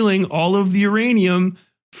stealing all of the uranium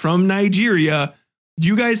from Nigeria.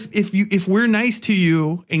 You guys, if we're nice to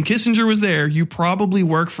you and Kissinger was there, you probably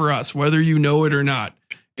work for us, whether you know it or not.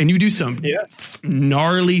 And you do some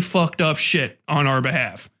gnarly fucked up shit on our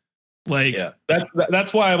behalf. Like,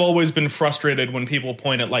 that's why I've always been frustrated when people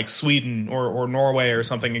point at like Sweden or Norway or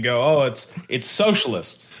something and go, oh, it's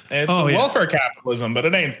socialist. It's welfare capitalism, but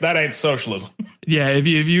that ain't socialism. Yeah, if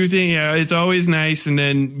you think it's always nice. And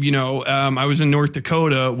then, I was in North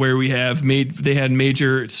Dakota where they had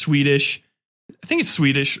major Swedish, I think it's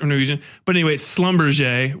Swedish or Norwegian, but anyway, it's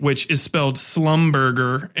Schlumberger, which is spelled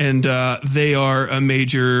Slumberger, and they are a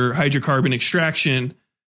major hydrocarbon extraction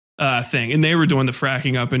thing, and they were doing the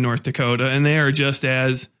fracking up in North Dakota, and they are just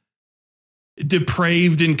as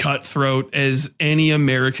depraved and cutthroat as any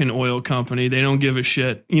American oil company. They don't give a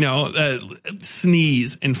shit.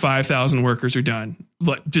 Sneeze and 5,000 workers are done.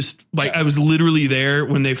 I was literally there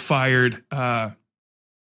when they fired, I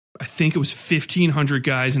think it was 1,500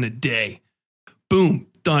 guys in a day. Boom,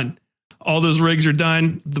 done. All those rigs are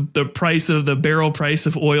done. The barrel price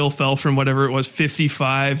of oil fell from whatever it was,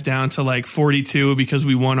 55 down to like 42 because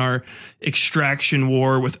we won our extraction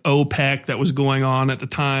war with OPEC that was going on at the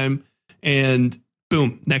time. And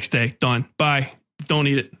boom, next day, done. Bye. Don't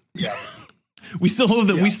eat it. Yeah. We still hold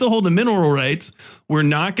the mineral rights. We're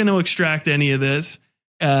not going to extract any of this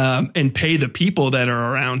and pay the people that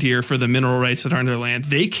are around here for the mineral rights that are on their land.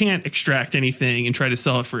 They can't extract anything and try to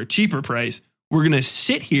sell it for a cheaper price. We're going to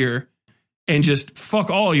sit here and just fuck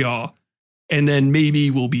all y'all. And then maybe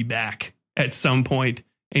we'll be back at some point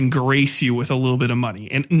and grace you with a little bit of money.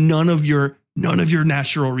 And none of your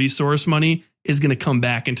natural resource money is going to come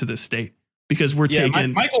back into the state because we're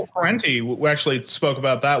taking. Michael Parenti actually spoke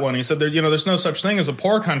about that one. He said there's no such thing as a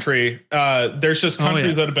poor country. There's just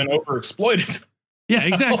countries that have been overexploited. Yeah,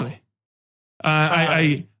 exactly.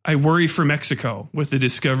 I worry for Mexico with the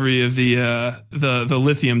discovery of the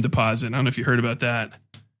lithium deposit. I don't know if you heard about that.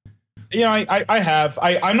 I have.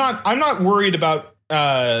 I'm not worried about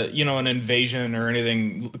an invasion or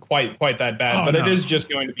anything quite that bad, but no. It is just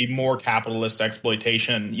going to be more capitalist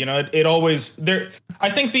exploitation. It always there. I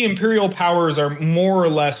think the imperial powers are more or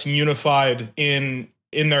less unified in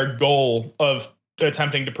their goal of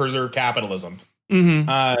attempting to preserve capitalism.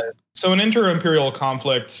 Mm-hmm. So an inter-imperial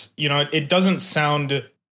conflict, it doesn't sound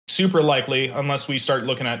super likely unless we start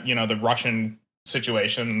looking at, the Russian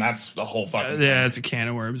situation, and that's the whole fucking thing. Yeah, it's a can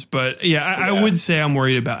of worms. But I would say I'm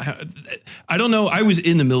worried about how, I don't know. I was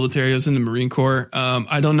in the military. I was in the Marine Corps.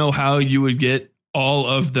 I don't know how you would get all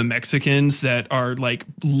of the Mexicans that are like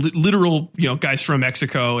literal, guys from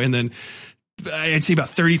Mexico. And then I'd say about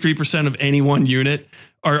 33% of any one unit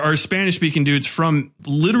are Spanish speaking dudes from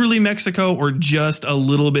literally Mexico or just a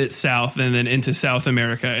little bit south and then into South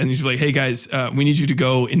America. And you're like, hey guys, we need you to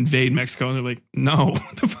go invade Mexico. And they're like, no,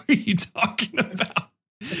 what the fuck are you talking about?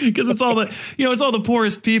 Because it's all it's all the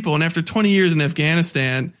poorest people. And after 20 years in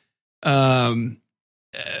Afghanistan,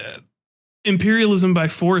 imperialism by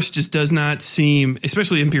force just does not seem,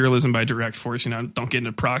 especially imperialism by direct force, don't get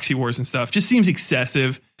into proxy wars and stuff, just seems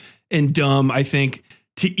excessive and dumb, I think,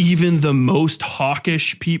 to even the most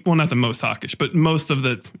hawkish people, not the most hawkish, but most of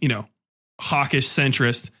the, hawkish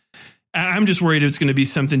centrists. I'm just worried it's going to be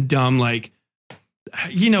something dumb like,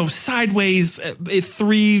 sideways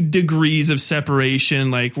 3 degrees of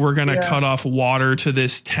separation. Like we're going to cut off water to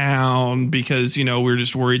this town because, we're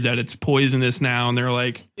just worried that it's poisonous now. And they're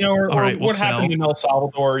like, all right, what happened in El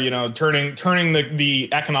Salvador, turning the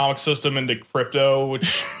economic system into crypto, which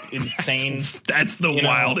is insane. That's the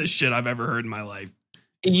wildest shit I've ever heard in my life.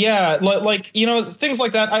 Yeah, things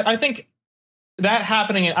like that. I think that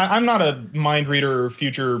happening. I'm not a mind reader or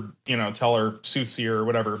future, teller, soothsayer or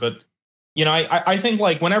whatever. But, I think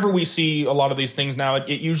like whenever we see a lot of these things now,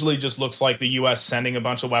 it usually just looks like the U.S. sending a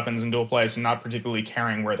bunch of weapons into a place and not particularly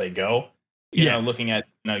caring where they go. Looking at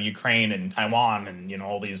Ukraine and Taiwan and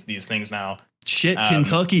all these things now. Shit,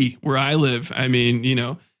 Kentucky, where I live. I mean,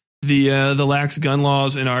 the lax gun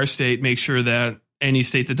laws in our state make sure that any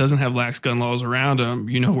state that doesn't have lax gun laws around them,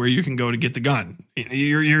 where you can go to get the gun.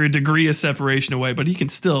 You're a degree of separation away, but you can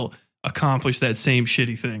still accomplish that same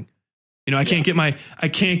shitty thing. I can't get my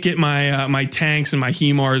tanks and my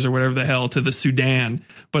HIMARS or whatever the hell to the Sudan,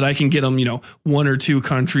 but I can get them, 1 or 2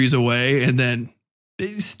 countries away, and then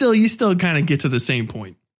you still kind of get to the same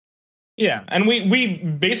point. Yeah, and we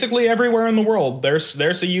basically everywhere in the world there's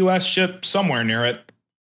a U.S. ship somewhere near it.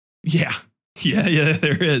 Yeah. Yeah,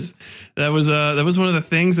 there is. That was one of the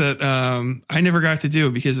things that I never got to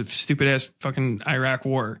do because of stupid ass fucking Iraq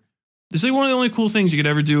war. It's like one of the only cool things you could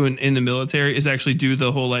ever do in the military is actually do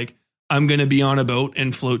the whole like I'm going to be on a boat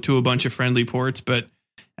and float to a bunch of friendly ports, but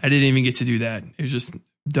I didn't even get to do that. It was just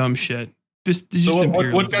dumb shit. So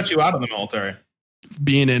what got you out of the military?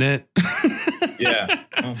 Being in it. Yeah.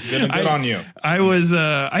 Well, good on you.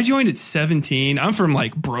 I joined at 17. I'm from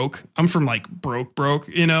broke,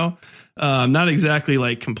 not exactly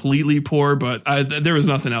like completely poor, but there was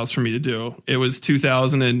nothing else for me to do. It was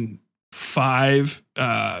 2005,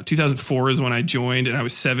 2004 is when I joined and I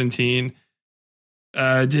was 17.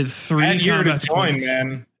 Did 3 combat deployments.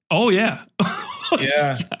 Man. Oh yeah.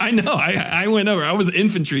 Yeah. I know. I went over. I was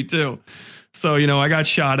infantry too. So, I got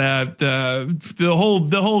shot at the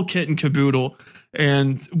whole kit and caboodle.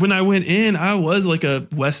 And when I went in, I was like a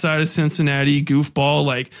West Side of Cincinnati goofball,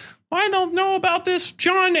 like, I don't know about this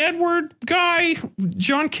John Edward guy,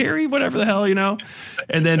 John Kerry, whatever the hell,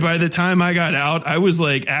 And then by the time I got out, I was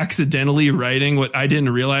like accidentally writing what I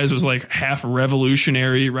didn't realize was like half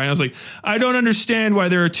revolutionary, right? I was like, I don't understand why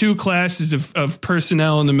there are 2 classes of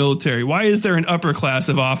personnel in the military. Why is there an upper class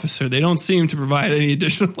of officer? They don't seem to provide any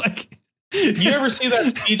additional like. You ever see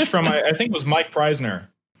that speech from, I think it was Mike Preisner?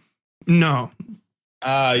 No.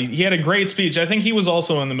 He had a great speech. I think he was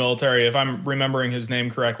also in the military, if I'm remembering his name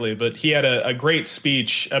correctly, but he had a great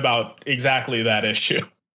speech about exactly that issue.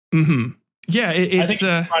 Mm-hmm. Yeah, I think you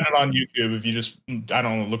can find it on YouTube if you just,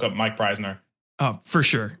 look up Mike Preisner. Oh, for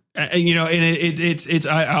sure. And it's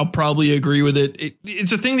I'll probably agree with it.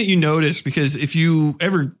 It's a thing that you notice because if you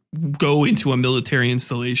ever go into a military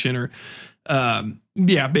installation or,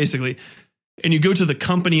 basically, and you go to the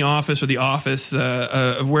company office or the office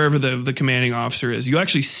of wherever the commanding officer is, you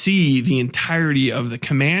actually see the entirety of the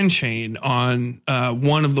command chain on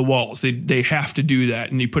one of the walls. They have to do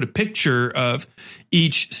that. And you put a picture of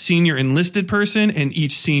each senior enlisted person and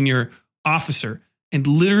each senior officer. And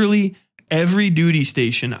literally every duty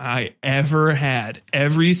station I ever had,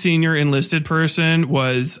 every senior enlisted person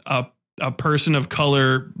was a person of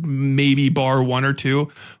color, maybe bar 1 or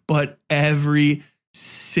 2, but every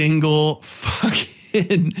single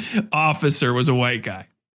fucking officer was a white guy.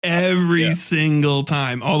 every single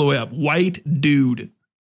time, all the way up. White dude.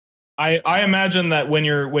 I imagine that when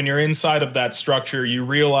you're inside of that structure, you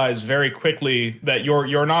realize very quickly that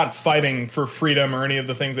you're not fighting for freedom or any of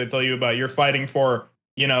the things they tell you about. You're fighting for,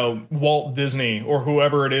 Walt Disney or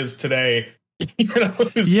whoever it is today, who's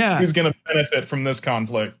going to benefit from this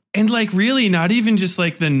conflict. And like really not even just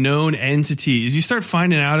like the known entities. You start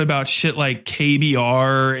finding out about shit like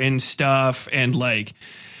KBR and stuff and like,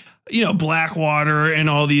 Blackwater and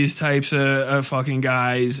all these types of fucking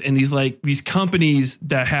guys and these companies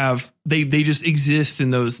that have they just exist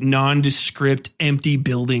in those nondescript empty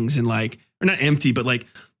buildings and or not empty, but like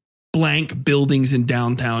blank buildings in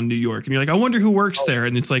downtown New York. And you're like, I wonder who works there.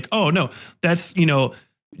 And it's like, oh, no, that's,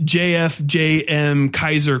 JFJM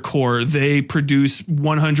Kaiser Corps. They produce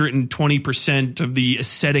 120% of the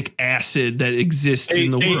acetic acid that exists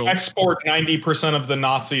in the world. They export 90% of the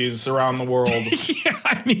Nazis around the world. Yeah,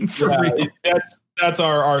 I mean, for real. That's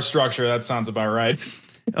our structure. That sounds about right.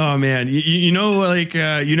 Oh man,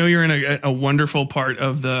 you're in a wonderful part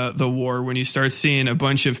of the war when you start seeing a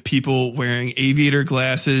bunch of people wearing aviator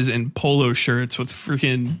glasses and polo shirts with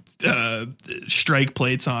freaking strike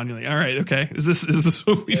plates on. You're like, all right, okay, is this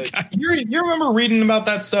what we've got? You remember reading about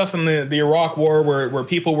that stuff in the Iraq War where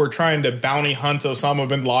people were trying to bounty hunt Osama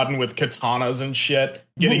bin Laden with katanas and shit,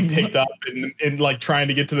 getting picked up and like trying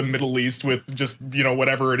to get to the Middle East with just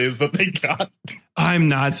whatever it is that they got. I'm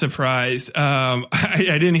not surprised.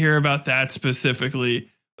 I didn't hear about that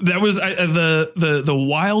specifically. That was the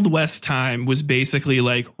Wild West time was basically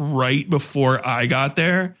like right before I got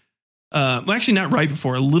there. Well, actually not right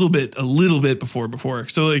before, a little bit before.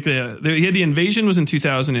 So like the invasion was in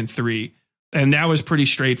 2003 and that was pretty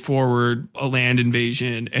straightforward, a land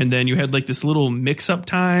invasion. And then you had like this little mix up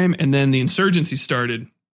time and then the insurgency started.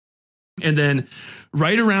 And then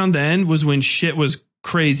right around then was when shit was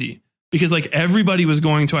crazy. Because like everybody was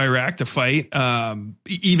going to Iraq to fight.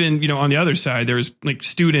 Even, on the other side, there was like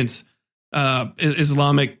students,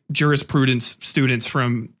 Islamic jurisprudence students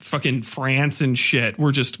from fucking France and shit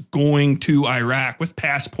were just going to Iraq with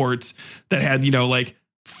passports that had, to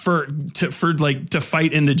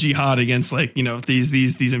fight in the jihad against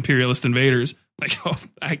these imperialist invaders. Like, oh,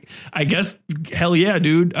 I guess, hell yeah,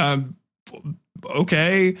 dude.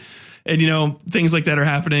 Okay. And, things like that are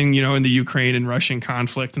happening, in the Ukraine and Russian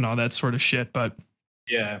conflict and all that sort of shit. But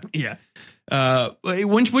yeah.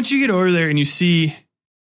 Once you get over there and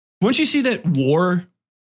once you see that war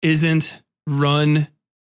isn't run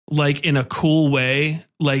like in a cool way,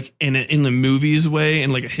 like in the movies way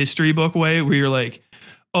and like a history book way where you're like,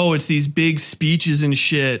 oh, it's these big speeches and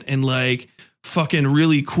shit and like fucking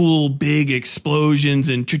really cool big explosions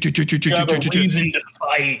and reason to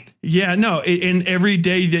fight. Yeah, no, and every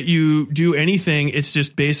day that you do anything, it's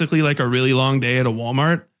just basically like a really long day at a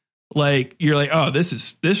Walmart. Like you're like, oh,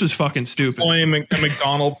 this was fucking stupid. Playing a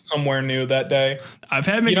McDonald's somewhere new that day. I've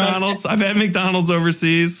had McDonald's. I've had McDonald's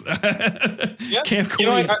overseas. Yeah. I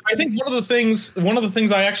think one of the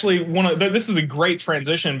things I actually want to. This is a great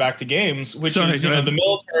transition back to games, which is the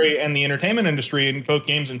military and the entertainment industry in both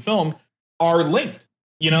games and film are linked.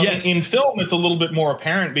 Yes. In film, it's a little bit more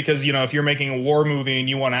apparent because, if you're making a war movie and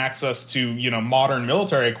you want access to, modern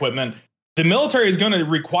military equipment, the military is going to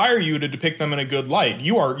require you to depict them in a good light.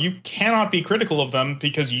 You cannot be critical of them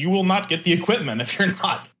because you will not get the equipment if you're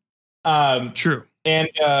not. True. And,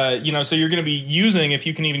 so you're going to be using, if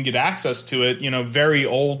you can even get access to it, very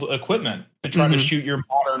old equipment to try to shoot your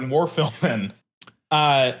modern war film in.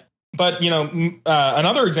 But,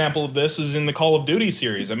 another example of this is in the Call of Duty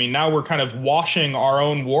series. I mean, now we're kind of washing our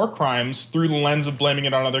own war crimes through the lens of blaming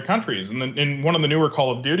it on other countries. And then in one of the newer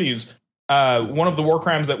Call of Duties, one of the war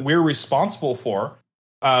crimes that we're responsible for,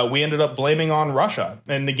 we ended up blaming on Russia.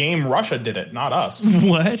 And the game Russia did it, not us.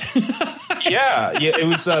 What? Yeah, it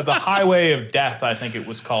was the Highway of Death, I think it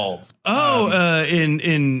was called. Oh,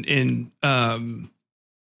 in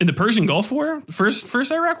the Persian Gulf War, first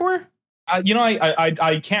Iraq War.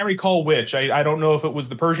 I can't recall which. I don't know if it was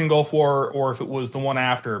the Persian Gulf War or if it was the one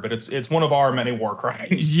after, but it's one of our many war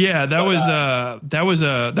crimes. Yeah, that was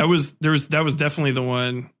definitely the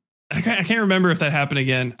one. I can't remember if that happened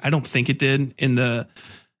again. I don't think it did in the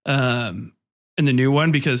new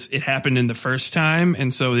one because it happened in the first time,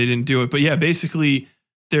 and so they didn't do it. But yeah, basically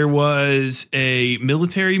there was a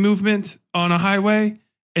military movement on a highway.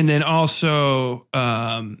 And then also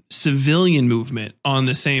civilian movement on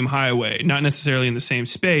the same highway, not necessarily in the same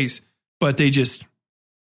space, but they just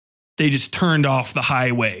turned off the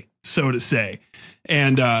highway, so to say.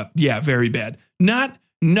 And very bad. Not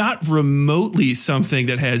remotely something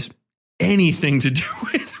that has anything to do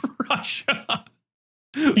with Russia.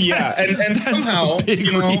 Yeah, and somehow big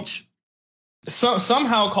reach.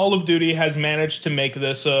 somehow Call of Duty has managed to make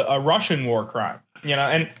this a Russian war crime,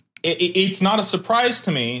 and it's not a surprise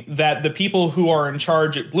to me that the people who are in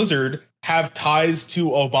charge at Blizzard have ties to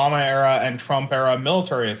Obama era and Trump era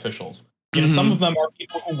military officials. Some of them are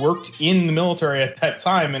people who worked in the military at that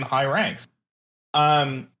time in high ranks.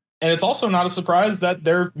 And it's also not a surprise that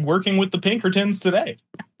they're working with the Pinkertons today.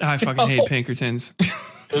 I fucking hate Pinkertons.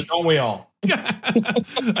 Don't we all?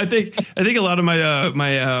 I think a lot of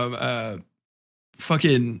my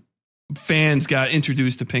fucking fans got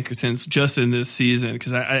introduced to Pinkertons just in this season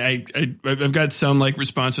because I've got some like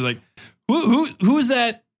responses like who is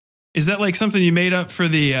that? Is that like something you made up for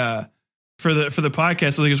the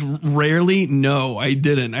podcast? Like it's rarely. No, I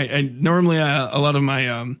didn't. I normally a lot of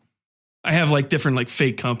my I have like different like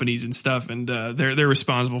fake companies and stuff, and they're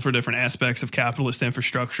responsible for different aspects of capitalist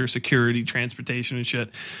infrastructure, security, transportation, and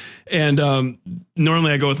shit. And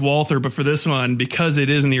normally I go with Walther, but for this one, because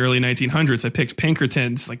it is in the early 1900s, I picked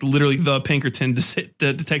Pinkertons, like literally the Pinkerton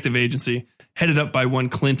detective agency, headed up by one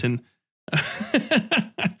Clinton.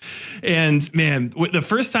 And man, the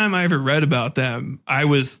first time I ever read about them, I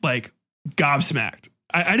was like gobsmacked.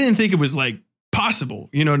 I didn't think it was like possible.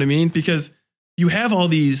 You know what I mean? Because you have all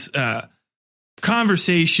these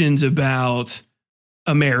conversations about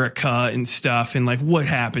America and stuff and like what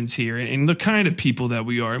happens here and the kind of people that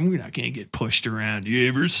we are. And we're not going to get pushed around. You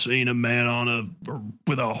ever seen a man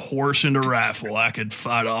with a horse and a rifle? I could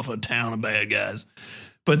fight off a town of bad guys.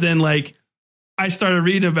 But then like I started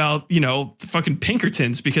reading about, the fucking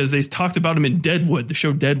Pinkertons because they talked about them in Deadwood, the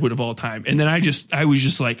show Deadwood of all time. And then I was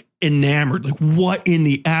just like enamored, like what in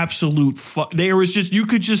the absolute fuck? You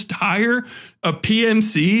could just hire a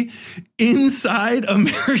PMC inside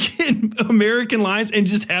American lines and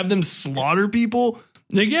just have them slaughter people.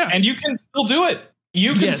 Like, yeah. And you can still do it.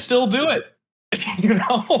 You can still do it.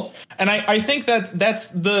 And I think that's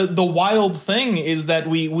the wild thing is that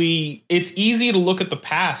we it's easy to look at the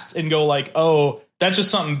past and go like, oh, that's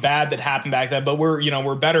just something bad that happened back then, but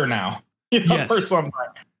we're better now, for something.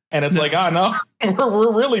 And it's like, oh no,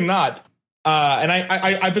 we're really not. And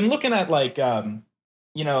I've been looking at like when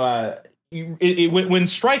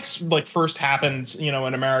strikes like first happened,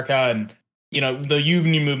 in America, and the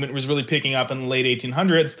union movement was really picking up in the late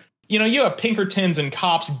 1800s. You have Pinkertons and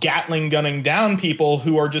cops Gatling gunning down people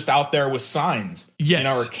who are just out there with signs,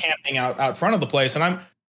 or camping out front of the place. And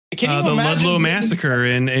can you the imagine Ludlow massacre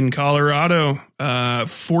in Colorado,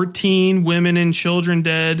 14 women and children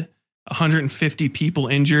dead, 150 people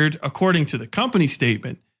injured, according to the company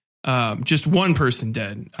statement. Just one person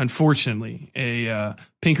dead, unfortunately, a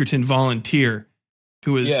Pinkerton volunteer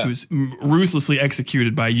who was ruthlessly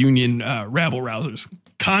executed by union rabble rousers,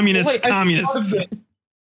 communists.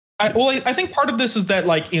 I think part of this is that,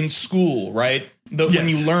 like, in school, right? When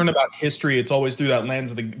you learn about history, it's always through that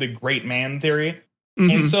lens of the great man theory.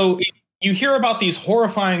 Mm-hmm. And so you hear about these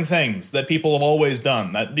horrifying things that people have always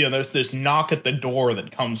done, that, there's this knock at the door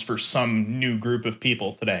that comes for some new group of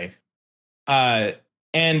people today. And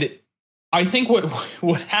I think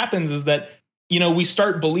what happens is that, we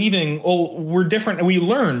start believing, oh, we're different.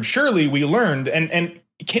 And surely we learned. And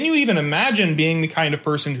can you even imagine being the kind of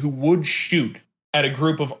person who would shoot at a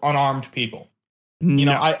group of unarmed people?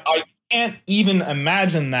 No. I can't even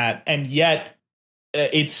imagine that. And yet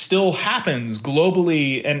it still happens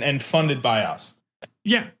globally and funded by us.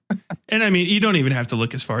 Yeah. And I mean, you don't even have to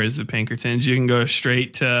look as far as the Pinkertons. You can go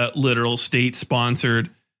straight to literal state sponsored,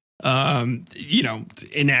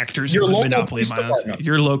 enactors of the monopoly violence.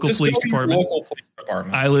 Your local police department.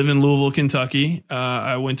 I live in Louisville, Kentucky.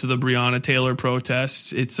 I went to the Breonna Taylor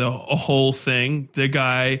protests. It's a whole thing.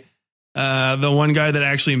 The one guy that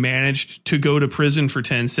actually managed to go to prison for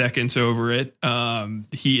 10 seconds over it,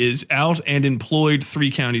 he is out and employed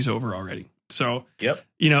 3 counties over already. So, yep.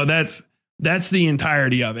 That's the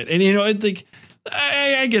entirety of it. And, it's like,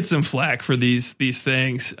 I get some flack for these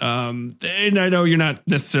things. And I know you're not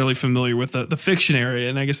necessarily familiar with the fiction area.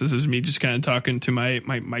 And I guess this is me just kind of talking to my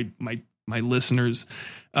listeners.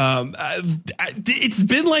 It's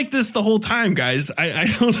been like this the whole time, guys.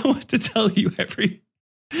 I don't know what to tell you. Every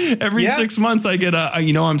 6 months I get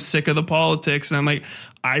I'm sick of the politics. And I'm like,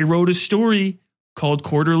 I wrote a story called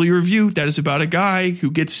Quarterly Review that is about a guy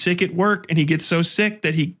who gets sick at work, and he gets so sick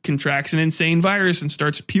that he contracts an insane virus and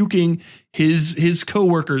starts puking his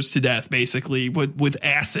coworkers to death, basically with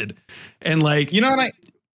acid. And like, and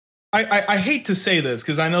I hate to say this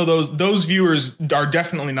because I know those viewers are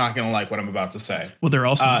definitely not going to like what I'm about to say. Well, they're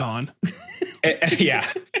also gone. Yeah,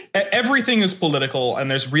 everything is political,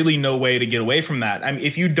 and there's really no way to get away from that. I mean,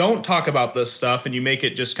 if you don't talk about this stuff and you make it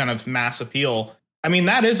just kind of mass appeal, I mean,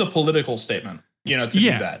 that is a political statement, to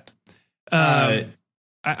do that.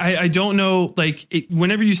 I don't know, like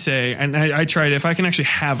whenever you say, and I try to, if I can actually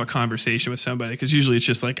have a conversation with somebody, because usually it's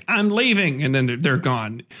just like, I'm leaving and then they're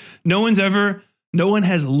gone. No one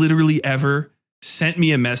has literally ever sent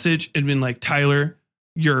me a message and been like, Tyler,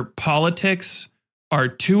 your politics are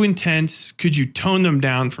too intense. Could you tone them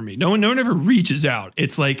down for me? No one ever reaches out.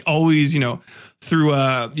 It's like always, through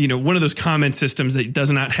one of those comment systems that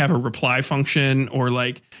does not have a reply function, or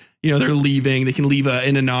like, they're leaving. They can leave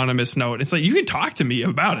an anonymous note. It's like, you can talk to me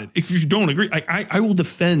about it. If you don't agree, I will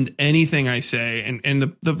defend anything I say and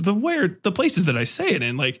the places that I say it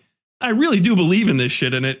in. Like, I really do believe in this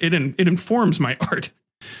shit, and it informs my art.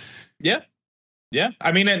 Yeah. Yeah.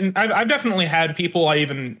 I mean, I've definitely had people I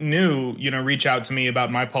even knew, reach out to me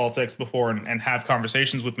about my politics before and have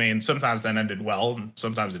conversations with me. And sometimes that ended well, and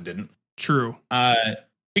sometimes it didn't. True.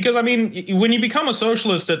 Because, I mean, when you become a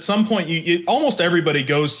socialist, at some point, almost everybody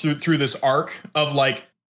goes through this arc of like,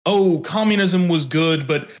 oh, communism was good,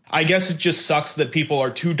 but I guess it just sucks that people are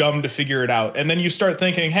too dumb to figure it out. And then you start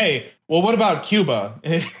thinking, hey, well, what about Cuba?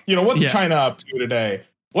 What's China up to today?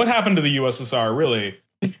 What happened to the USSR, really?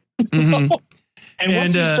 Mm-hmm. And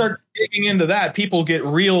once you start digging into that, people get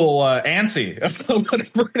real antsy about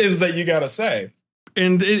whatever it is that you got to say.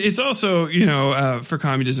 And it's also, for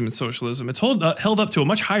communism and socialism, it's held up to a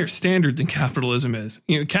much higher standard than capitalism is.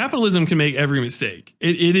 Capitalism can make every mistake.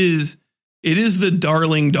 It is the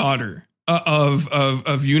darling daughter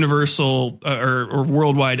of universal or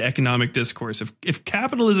worldwide economic discourse. If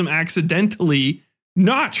capitalism accidentally,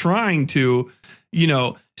 not trying to,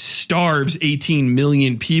 starves 18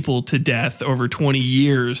 million people to death over 20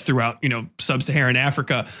 years throughout, sub-Saharan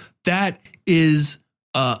Africa, that is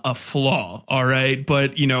a flaw. All right.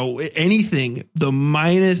 But, anything, the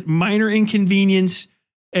minor inconvenience,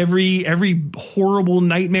 every horrible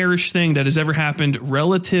nightmarish thing that has ever happened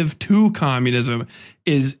relative to communism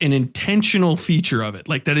is an intentional feature of it.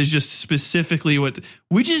 Like, that is just specifically what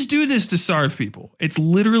we just do this to starve people. It's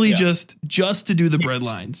literally just to do the bread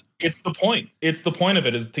lines. It's the point. It's the point of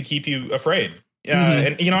it, is to keep you afraid.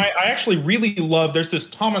 And, I actually really love, there's this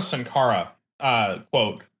Thomas Sankara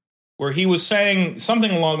quote where he was saying something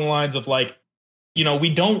along the lines of like, we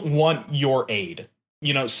don't want your aid.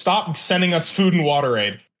 Stop sending us food and water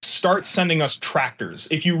aid. Start sending us tractors.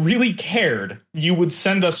 If you really cared, you would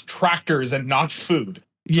send us tractors and not food,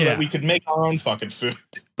 so that we could make our own fucking food.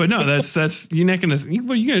 But no, that's you're not gonna. You're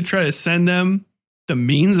gonna try to send them the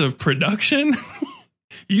means of production.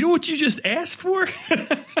 You know what you just asked for?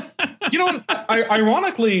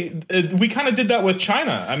 Ironically, we kind of did that with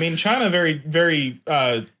China. I mean, China very, very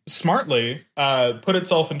smartly put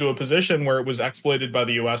itself into a position where it was exploited by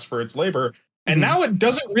the U.S. for its labor. And now it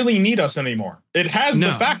doesn't really need us anymore. It has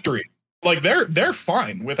the factory. Like, they're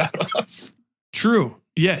fine without us. True.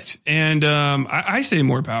 Yes. And I say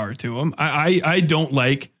more power to them. I don't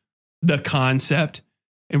like the concept,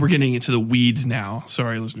 and we're getting into the weeds now,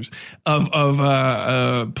 sorry, listeners,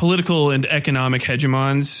 of political and economic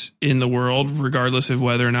hegemons in the world, regardless of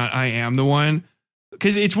whether or not I am the one.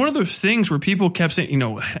 Because it's one of those things where people kept saying,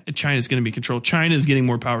 China's going to be controlled. China's getting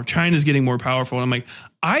more power. China's getting more powerful. And I'm like,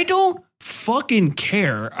 I don't fucking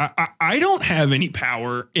care. I don't have any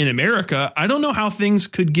power in America. I don't know how things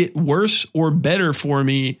could get worse or better for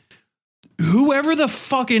me. Whoever the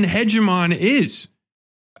fucking hegemon is,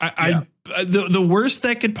 the worst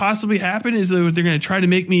that could possibly happen is that they're going to try to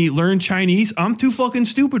make me learn Chinese. I'm too fucking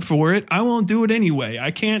stupid for it. I won't do it anyway.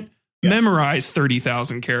 I can't memorize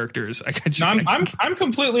 30,000 characters. I'm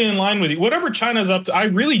completely in line with you. Whatever China's up to, I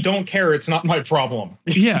really don't care. It's not my problem.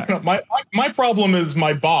 Yeah. My problem is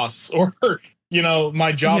my boss, or,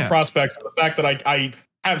 my job prospects, or the fact that I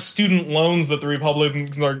have student loans that the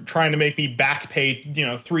Republicans are trying to make me back pay,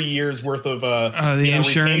 3 years worth of the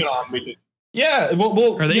insurance. Yeah. Well,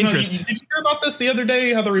 or the interest. Did you hear about this the other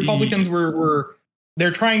day? How the Republicans they're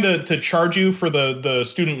trying to charge you for the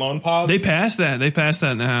student loan pause? They passed that. They passed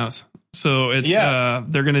that in the House. So it's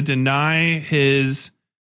they're going to deny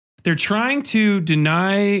they're trying to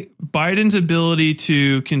deny Biden's ability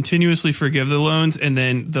to continuously forgive the loans, and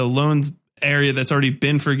then the loans area that's already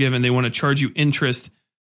been forgiven, they want to charge you interest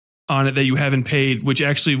on it that you haven't paid, which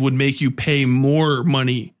actually would make you pay more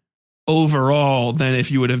money overall than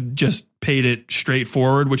if you would have just paid it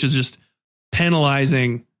straightforward, which is just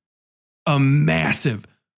penalizing a massive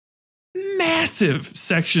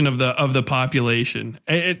section of the population.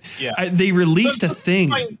 They released a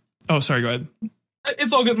thing. Sorry, go ahead.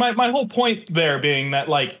 It's all good. My whole point there being that,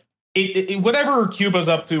 like, whatever Cuba's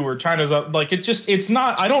up to or China's up, like, it's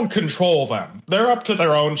not, I don't control them. They're up to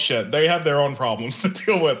their own shit. They have their own problems to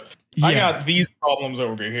deal with. Yeah. I got these problems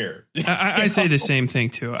over here. I say the same thing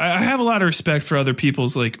too. I have a lot of respect for other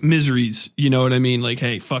people's like miseries. You know what I mean? Like,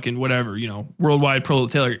 hey, fucking whatever, you know, worldwide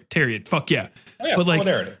proletariat. Fuck yeah. Oh, yeah, but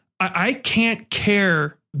like, I can't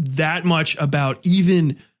care that much about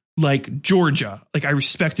even like Georgia. Like, I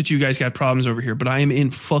respect that you guys got problems over here, but I am in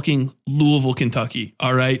fucking Louisville, Kentucky.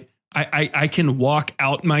 All right. I can walk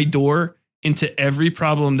out my door into every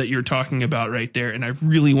problem that you're talking about right there. And I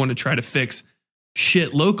really want to try to fix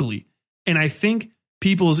shit locally. And I think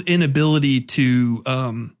people's inability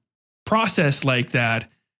to process like that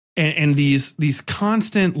and these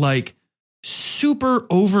constant like super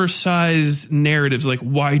oversized narratives, like,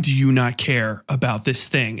 why do you not care about this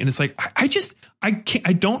thing? And it's like,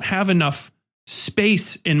 I don't have enough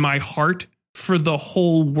space in my heart for the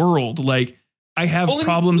whole world. Like, I have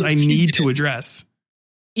problems I need to address.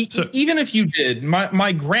 So even if you did,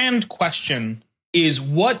 my grand question is,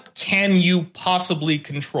 what can you possibly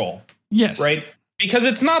control? Yes. Right. Because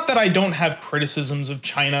it's not that I don't have criticisms of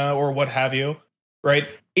China or what have you. Right.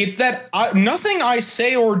 It's that nothing I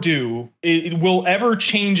say or do it will ever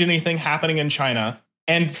change anything happening in China.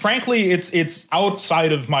 And frankly, it's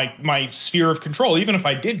outside of my sphere of control, even if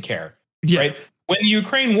I did care. Yeah. Right. When the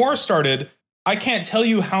Ukraine war started, I can't tell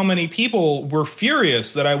you how many people were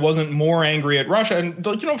furious that I wasn't more angry at Russia and,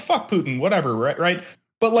 you know, fuck Putin, whatever. Right.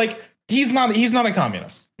 But like, he's not a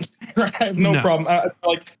communist. Right? I have no problem.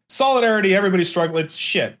 Like, solidarity, everybody's struggling. It's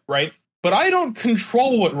shit. Right. But I don't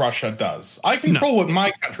control what Russia does. I control what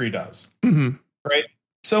my country does. Mm-hmm. Right.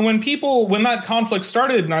 So when that conflict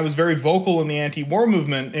started, and I was very vocal in the anti-war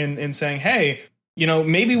movement in saying, hey, you know,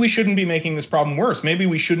 maybe we shouldn't be making this problem worse. Maybe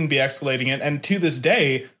we shouldn't be escalating it. And to this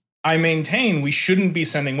day, I maintain we shouldn't be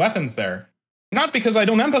sending weapons there. Not because I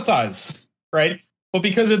don't empathize, right? But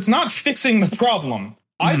because it's not fixing the problem.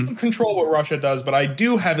 I don't control what Russia does, but I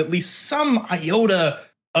do have at least some iota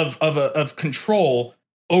of control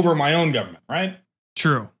over my own government, right?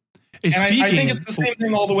 True. And I think it's the same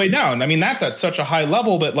thing all the way down. I mean, that's at such a high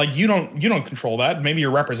level that like you don't control that. Maybe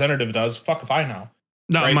your representative does. Fuck if I know.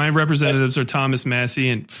 No, right? My representatives are Thomas Massey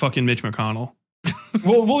and fucking Mitch McConnell.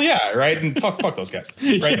 well, yeah, right. And fuck those guys.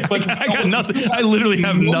 Right. Yeah, but I got nothing. I literally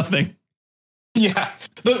have nothing. Yeah.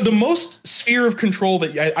 The most sphere of control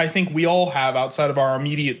that I think we all have outside of our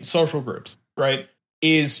immediate social groups, right,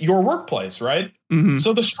 is your workplace, right? Mm-hmm.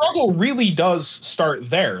 So the struggle really does start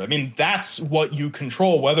there. I mean, that's what you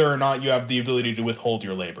control, whether or not you have the ability to withhold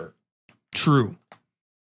your labor. True.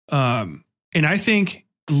 And I think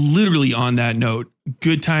literally on that note,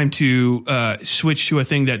 good time to switch to a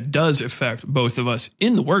thing that does affect both of us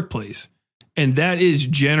in the workplace. And that is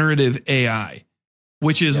generative AI,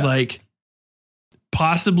 which is like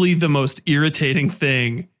possibly the most irritating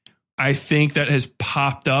thing I think that has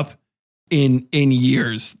popped up in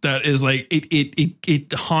years. That is like,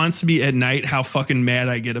 it haunts me at night how fucking mad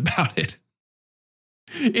I get about it.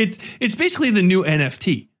 It's basically the new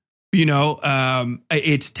NFT, you know,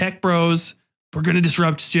 it's tech bros. We're going to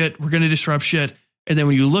disrupt shit. And then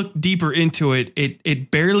when you look deeper into it, it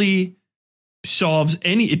barely solves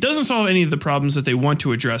it doesn't solve any of the problems that they want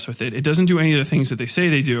to address with it. It doesn't do any of the things that they say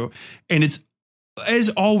they do. And it's, as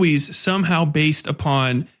always, somehow based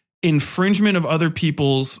upon infringement of other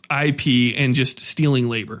people's IP and just stealing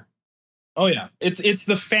labor. Oh, yeah. It's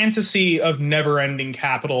the fantasy of never ending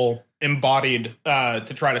capital embodied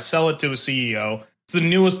to try to sell it to a CEO. It's the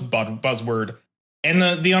newest buzzword.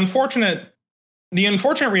 And the unfortunate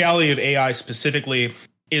reality of AI specifically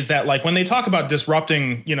is that, like, when they talk about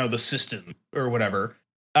disrupting, you know, the system or whatever,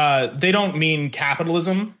 they don't mean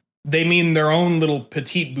capitalism. They mean their own little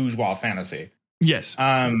petite bourgeois fantasy. Yes.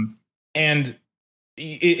 And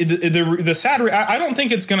the sad, I don't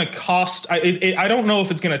think it's going to cost. I don't know if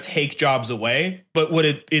it's going to take jobs away, but what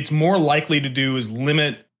it's more likely to do is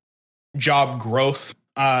limit job growth.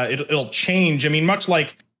 It'll change. I mean, much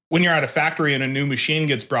like when you're at a factory and a new machine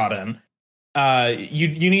gets brought in,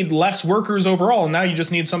 you need less workers overall, and now you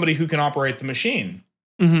just need somebody who can operate the machine.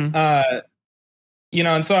 Mm-hmm. You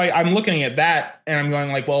know, and so I'm looking at that and I'm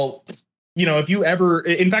going like, well, you know, if you ever,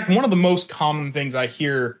 in fact, one of the most common things I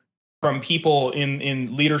hear from people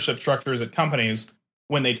in leadership structures at companies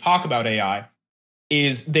when they talk about AI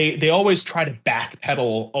is they always try to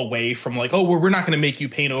backpedal away from like, oh, well, we're not going to make you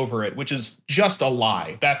paint over it, which is just a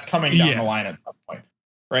lie. That's coming down the line at some point,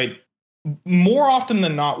 right? More often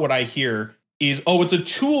than not, what I hear is, oh, it's a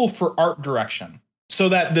tool for art direction, so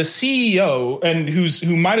that the CEO, and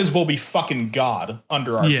who might as well be fucking God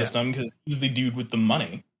under our system because he's the dude with the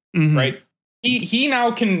money, right? he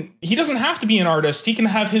now can, he doesn't have to be an artist. He can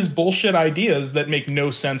have his bullshit ideas that make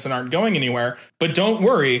no sense and aren't going anywhere. But don't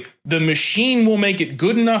worry, the machine will make it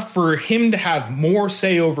good enough for him to have more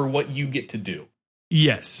say over what you get to do.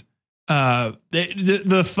 Yes.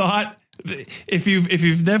 The thought, if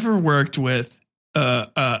you've never worked with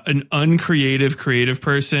an uncreative creative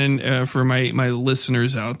person, for my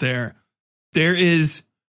listeners out there,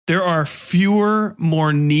 there are fewer,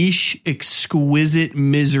 more niche, exquisite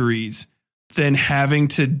miseries than having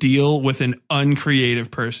to deal with an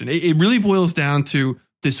uncreative person. It really boils down to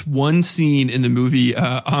this one scene in the movie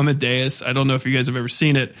Amadeus. I don't know if you guys have ever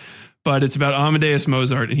seen it, but it's about Amadeus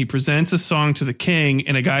Mozart, and he presents a song to the king,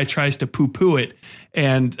 and a guy tries to poo-poo it.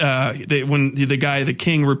 And when the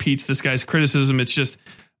king repeats this guy's criticism, it's just,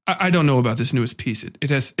 I don't know about this newest piece. It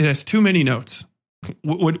has too many notes.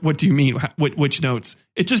 What do you mean? Which notes?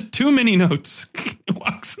 It's just too many notes. It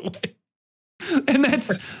walks away. And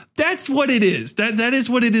that's what it is. That is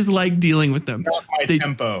what it is like dealing with them. Not my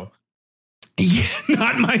tempo. Yeah,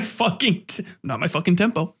 not my fucking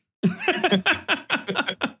tempo.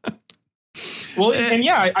 Well, and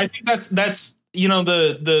yeah, I think that's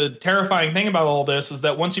the terrifying thing about all this is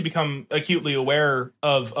that once you become acutely aware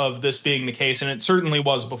of this being the case, and it certainly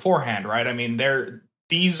was beforehand, right? I mean,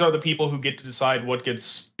 these are the people who get to decide what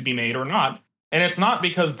gets to be made or not. And it's not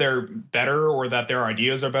because they're better or that their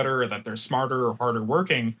ideas are better or that they're smarter or harder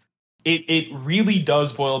working. It really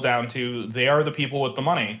does boil down to they are the people with the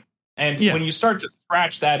money. And when you start to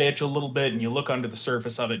scratch that itch a little bit and you look under the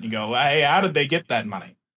surface of it and you go, hey, how did they get that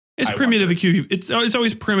money? It's it's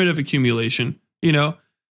always primitive accumulation. You know,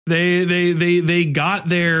 they got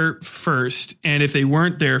there first. And if they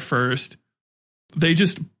weren't there first, they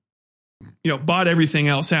just, bought everything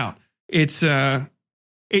else out. It's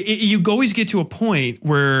you always get to a point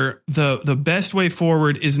where the best way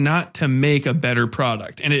forward is not to make a better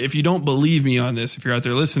product. And if you don't believe me on this, if you're out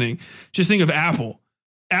there listening, just think of Apple.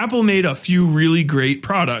 Apple made a few really great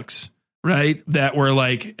products, right? That were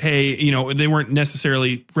like, hey, they weren't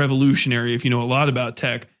necessarily revolutionary if you know a lot about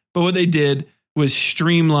tech, but what they did was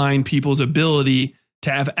streamline people's ability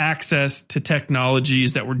to have access to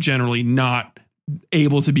technologies that were generally not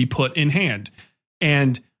able to be put in hand.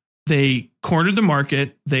 And they cornered the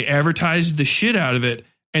market, they advertised the shit out of it,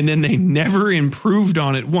 and then they never improved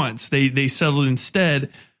on it once. They settled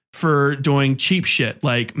instead for doing cheap shit,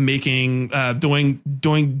 like making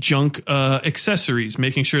doing junk accessories,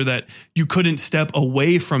 making sure that you couldn't step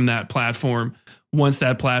away from that platform once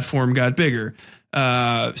that platform got bigger,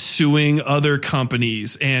 suing other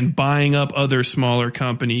companies and buying up other smaller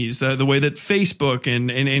companies, the way that Facebook and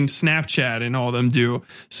Snapchat and all of them do,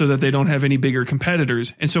 so that they don't have any bigger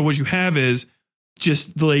competitors. And so what you have is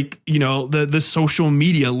just like, the social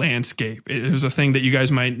media landscape. There's a thing that you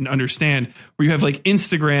guys might understand where you have like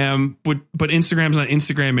Instagram, but Instagram's not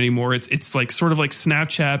Instagram anymore. It's like sort of like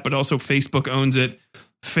Snapchat, but also Facebook owns it.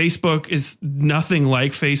 Facebook is nothing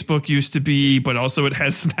like Facebook used to be, but also it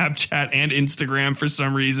has Snapchat and Instagram for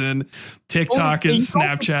some reason. TikTok is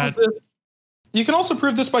Snapchat. You can also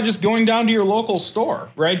prove this by just going down to your local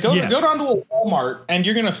store, right? Go down to a Walmart and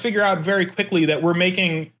you're going to figure out very quickly that we're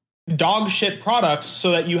making dog shit products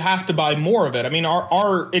so that you have to buy more of it. I mean,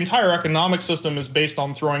 our entire economic system is based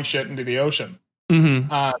on throwing shit into the ocean.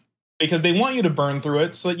 Mm-hmm. Because they want you to burn through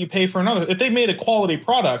it so that you pay for another. If they made a quality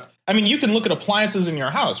product, I mean, you can look at appliances in your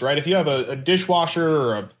house, right? If you have a dishwasher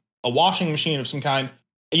or a washing machine of some kind,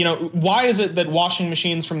 why is it that washing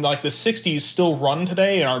machines from like the 60s still run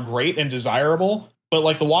today and are great and desirable, but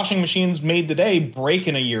like the washing machines made today break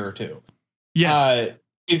in a year or two? Yeah.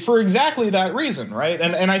 For exactly that reason, right?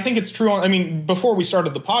 And I think it's true. I mean, before we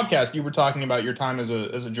started the podcast, you were talking about your time as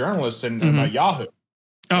a journalist and about Yahoo.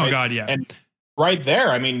 Oh, right? God, yeah. And right there,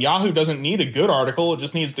 I mean, Yahoo doesn't need a good article. It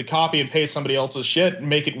just needs to copy and paste somebody else's shit and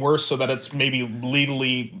make it worse so that it's maybe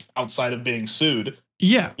legally outside of being sued.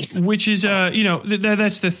 Yeah, which is,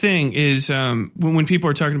 that's the thing is when people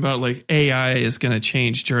are talking about like AI is going to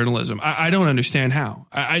change journalism, I don't understand how.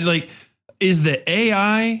 Is the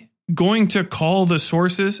AI going to call the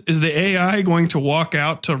sources? Is the AI going to walk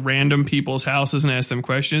out to random people's houses and ask them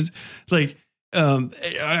questions? Like,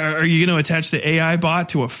 are you going to attach the AI bot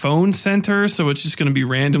to a phone center so it's just going to be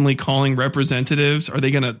randomly calling representatives?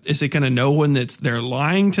 Is it going to know when they're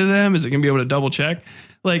lying to them? Is it going to be able to double check?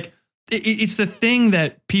 Like, it's the thing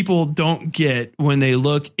that people don't get when they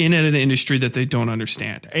look in at an industry that they don't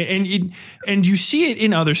understand. And you see it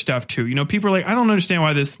in other stuff too. People are like, I don't understand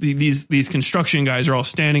why these construction guys are all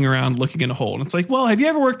standing around looking in a hole. And it's like, well, have you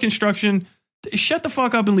ever worked construction? Shut the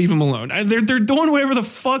fuck up and leave them alone. They're doing whatever the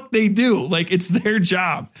fuck they do. Like, it's their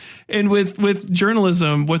job. And with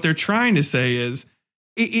journalism, what they're trying to say is,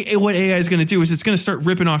 what AI is going to do is it's going to start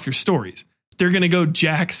ripping off your stories. They're going to go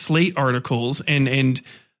jack Slate articles and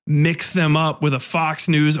mix them up with a Fox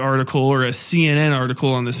News article or a CNN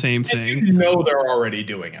article on the same thing. You know they're already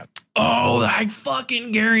doing it. Oh, I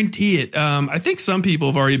fucking guarantee it. I think some people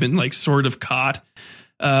have already been like sort of caught.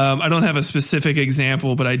 I don't have a specific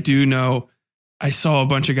example, but I do know I saw a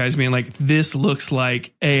bunch of guys being like, this looks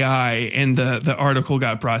like AI, and the article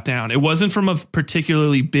got brought down. It wasn't from a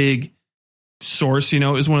particularly big source, it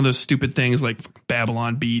was one of those stupid things like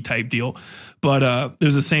Babylon Bee type deal. But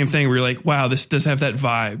there's the same thing where you're like, wow, this does have that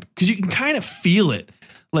vibe, because you can kind of feel it.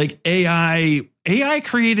 Like AI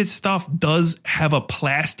created stuff does have a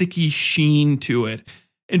plasticky sheen to it.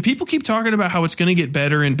 And people keep talking about how it's going to get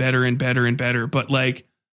better and better and better and better. But like,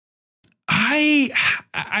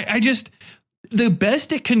 I just, the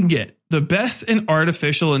best it can get, the best an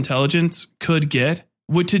artificial intelligence could get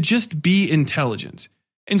would to just be intelligence.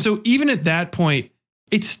 And so even at that point,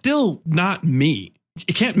 it's still not me.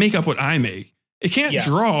 It can't make up what I make. It can't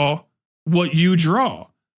draw what you draw.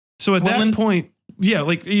 So at that point,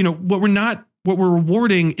 what we're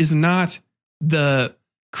rewarding is not the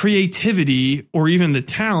creativity or even the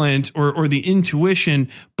talent or the intuition,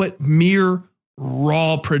 but mere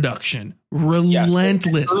raw production,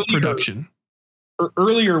 relentless production.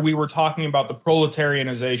 Earlier, we were talking about the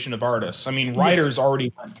proletarianization of artists. I mean, writers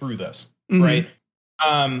already went through this, right?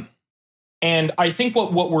 And I think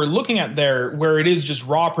what we're looking at there, where it is just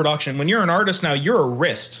raw production, when you're an artist now, you're a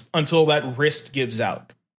wrist until that wrist gives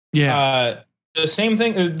out. Yeah. The same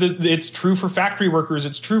thing. It's true for factory workers.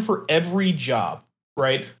 It's true for every job.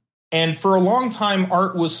 Right. And for a long time,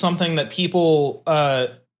 art was something that people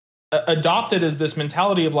adopted as this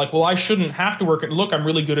mentality of like, well, I shouldn't have to work. Look, I'm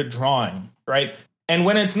really good at drawing. Right. And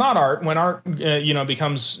when it's not art, when art,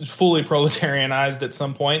 becomes fully proletarianized at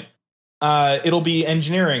some point, it'll be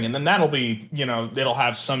engineering, and then that'll be, it'll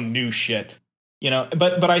have some new shit,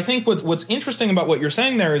 but I think what's interesting about what you're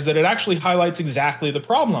saying there is that it actually highlights exactly the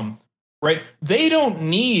problem, right? They don't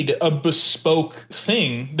need a bespoke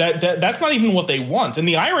thing that's not even what they want. And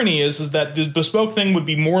the irony is that this bespoke thing would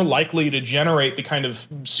be more likely to generate the kind of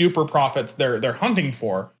super profits they're hunting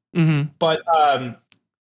for. Mm-hmm. But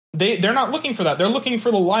they're not looking for that. They're looking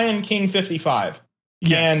for the Lion King 55.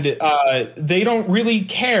 Yes. And they don't really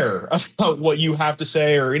care about what you have to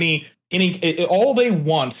say or any. All they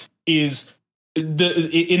want is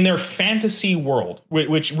in their fantasy world,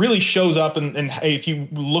 which really shows up. And if you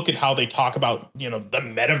look at how they talk about, the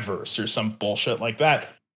metaverse or some bullshit like that,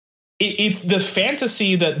 it's the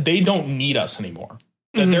fantasy that they don't need us anymore.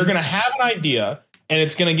 That they're going to have an idea and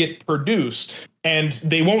it's going to get produced and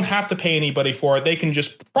they won't have to pay anybody for it. They can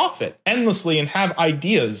just profit endlessly and have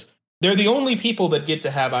ideas. They're the only people that get to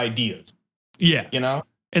have ideas. Yeah.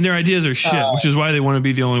 And their ideas are shit, which is why they want to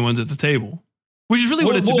be the only ones at the table, which is really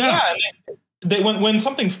what it's about. Yeah. When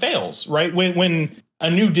something fails, right? When a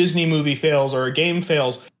new Disney movie fails or a game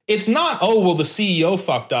fails, it's not, the CEO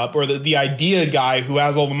fucked up or the idea guy who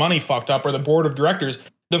has all the money fucked up or the board of directors.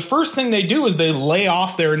 The first thing they do is they lay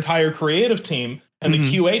off their entire creative team and the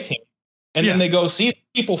QA team. And then they go, see,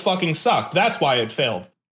 people fucking suck. That's why it failed.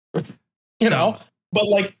 But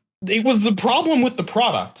like, it was the problem with the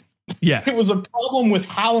product. Yeah. It was a problem with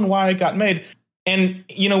how and why it got made. And,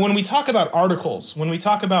 when we talk about articles, when we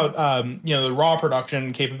talk about, the raw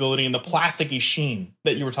production capability and the plasticky sheen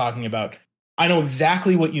that you were talking about, I know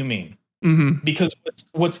exactly what you mean. Mm-hmm. Because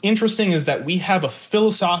what's interesting is that we have a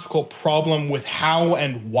philosophical problem with how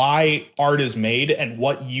and why art is made and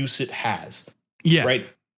what use it has. Yeah. Right.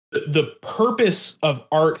 The purpose of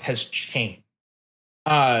art has changed.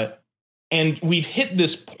 And we've hit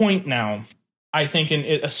this point now, I think,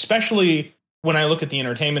 especially when I look at the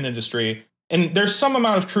entertainment industry, and there's some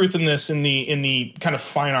amount of truth in this in the kind of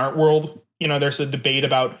fine art world. There's a debate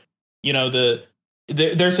about,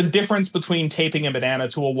 there's a difference between taping a banana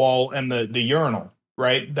to a wall and the urinal,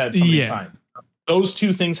 right? That somebody signed. Those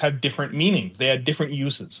two things have different meanings. They had different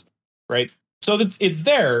uses, right? So it's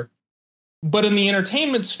there. But in the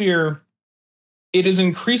entertainment sphere, it has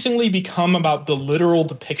increasingly become about the literal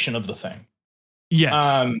depiction of the thing.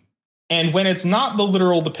 Yes. And when it's not the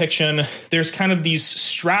literal depiction, there's kind of these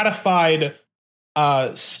stratified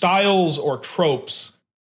styles or tropes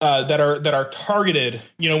that are targeted.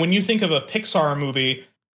 When you think of a Pixar movie,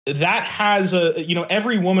 that has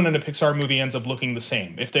every woman in a Pixar movie ends up looking the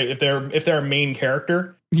same. If they're a main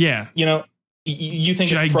character. Yeah. You think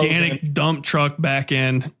gigantic dump truck back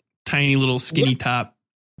end, tiny little skinny top,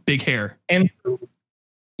 big hair. And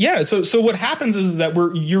so what happens is that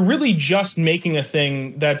you're really just making a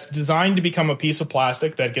thing that's designed to become a piece of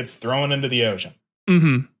plastic that gets thrown into the ocean.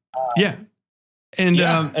 Mm-hmm. And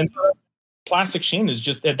so plastic sheen is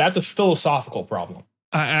just, that's a philosophical problem.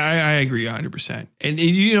 I agree 100%. And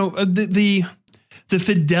the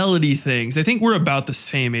fidelity things, I think we're about the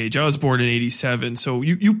same age. I was born in 87. So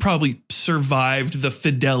you probably survived the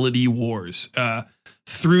fidelity wars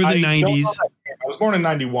through the 90s. I was born in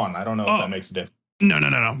 91. I don't know if that makes a difference.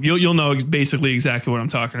 No. You'll know basically exactly what I'm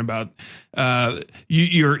talking about.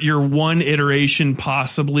 You're one iteration,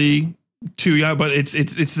 possibly two, but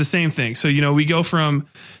it's the same thing. So,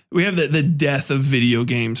 we have the death of video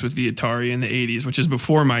games with the Atari in the 80s, which is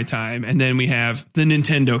before my time. And then we have the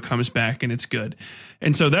Nintendo comes back and it's good.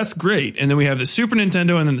 And so that's great. And then we have the Super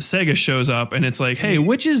Nintendo and then the Sega shows up and it's like, hey,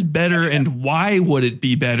 which is better and why would it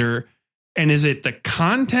be better? And is it the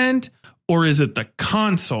content or is it the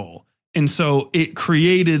console? And so it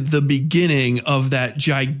created the beginning of that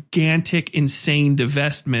gigantic, insane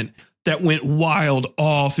divestment that went wild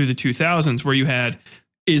all through the 2000s, where you had,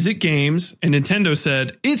 is it games? And Nintendo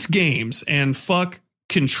said, it's games, and fuck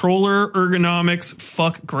controller ergonomics,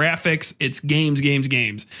 fuck graphics, it's games.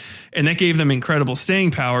 And that gave them incredible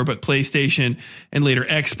staying power. But PlayStation and later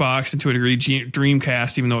Xbox, and to a degree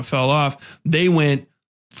Dreamcast, even though it fell off, they went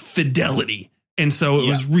fidelity. And so it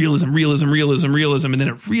was realism. And then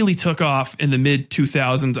it really took off in the mid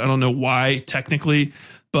 2000s. I don't know why technically,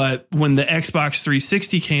 but when the Xbox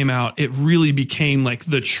 360 came out, it really became like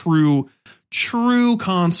the true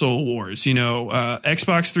console wars,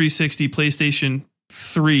 Xbox 360, PlayStation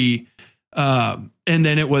 3. And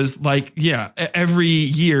then it was like, every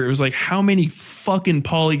year it was like, how many fucking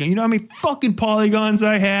polygons, how many fucking polygons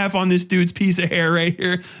I have on this dude's piece of hair right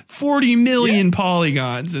here? 40 million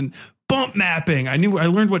polygons. And bump mapping. I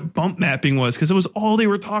learned what bump mapping was because it was all they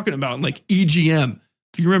were talking about in like EGM.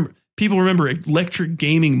 If you remember, people remember Electric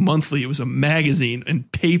Gaming Monthly. It was a magazine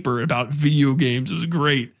and paper about video games. It was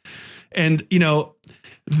great. And,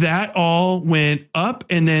 that all went up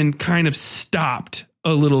and then kind of stopped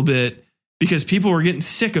a little bit because people were getting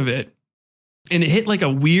sick of it. And it hit like a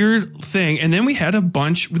weird thing. And then we had a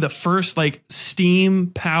bunch with the first like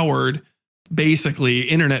Steam powered, basically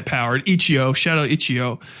internet powered Itch.io. Shout out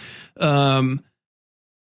Itch.io.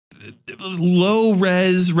 Low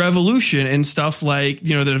res revolution and stuff like,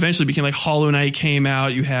 that eventually became like Hollow Knight came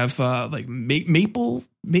out. You have like Maple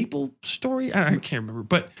Story. I can't remember,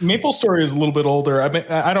 but Maple Story is a little bit older. I mean,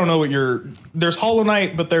 I don't know what there's Hollow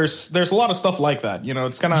Knight, but there's a lot of stuff like that.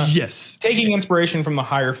 It's kind of taking inspiration from the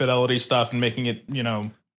higher fidelity stuff and making it,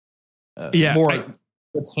 more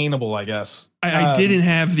attainable, I guess. I didn't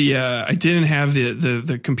have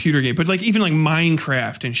the computer game, but like even like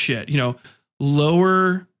Minecraft and shit,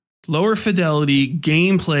 lower fidelity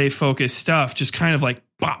gameplay focused stuff just kind of like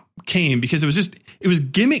came because it was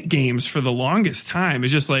gimmick games for the longest time.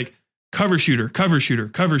 It's just like cover shooter. And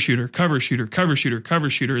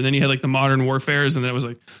then you had like the Modern Warfares, and then it was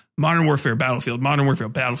like Modern Warfare, Battlefield.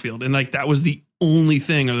 And like that was the only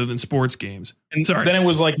thing other than sports games. And then it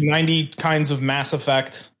was like 90 kinds of Mass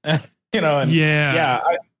Effect, I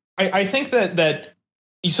think that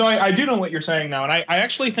so I do know what you're saying now. And I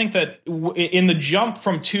actually think that in the jump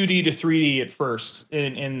from 2D to 3D at first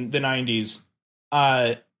in the 90s,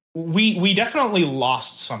 we definitely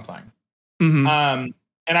lost something. Mm-hmm.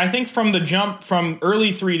 And I think from the jump from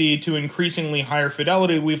early 3D to increasingly higher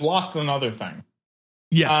fidelity, we've lost another thing.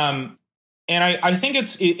 Yes. And I think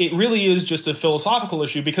it really is just a philosophical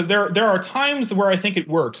issue because there are times where I think it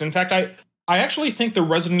works. In fact, I actually think the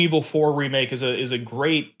Resident Evil 4 remake is a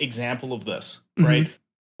great example of this, right? Mm-hmm.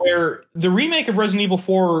 Where the remake of Resident Evil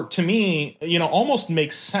 4 to me, almost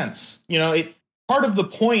makes sense. Part of the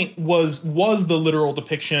point was the literal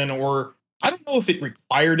depiction, or I don't know if it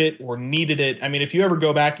required it or needed it. I mean, if you ever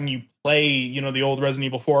go back and you play, the old Resident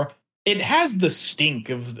Evil 4, it has the stink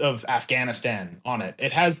of Afghanistan on it.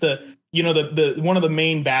 It has the one of the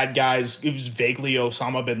main bad guys, it was vaguely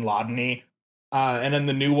Osama bin Laden-y. And then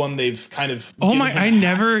the new one, they've kind of...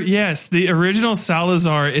 the original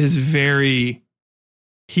Salazar is very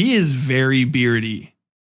beardy.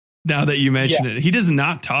 Now that you mention it, he does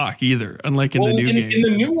not talk either, unlike in the new game. In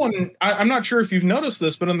the new one, I'm not sure if you've noticed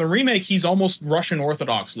this, but in the remake, he's almost Russian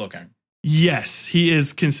Orthodox looking. Yes, he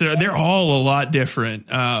is considered. They're all a lot different,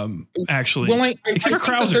 actually. Well, except for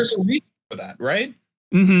Krauser. There's a reason for that, right?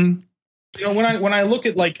 Mm-hmm. When I look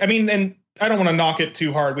at and I don't want to knock it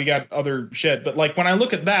too hard. We got other shit, but like when I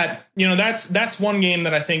look at that, that's one game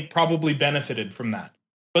that I think probably benefited from that.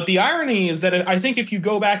 But the irony is that I think if you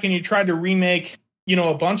go back and you try to remake,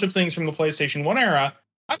 a bunch of things from the PlayStation 1 era,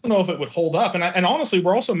 I don't know if it would hold up. And honestly,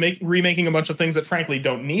 we're also remaking a bunch of things that frankly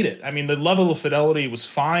don't need it. I mean, the level of fidelity was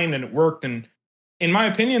fine and it worked. And in my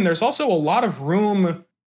opinion, there's also a lot of room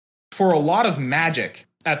for a lot of magic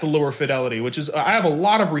at the lower fidelity, which is I have a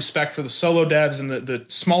lot of respect for the solo devs and the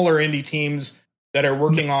smaller indie teams that are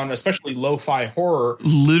working on especially lo-fi horror.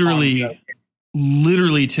 Literally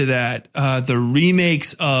to that. The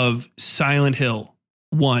remakes of Silent Hill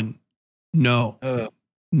 1. No.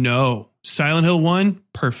 Silent Hill 1,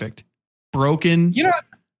 perfect. Broken. You know,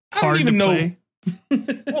 I don't even know. Play.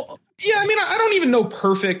 Well, yeah, I mean, I don't even know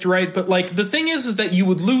perfect, right? But like the thing is that you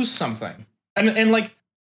would lose something. And like,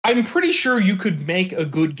 I'm pretty sure you could make a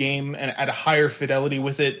good game and at a higher fidelity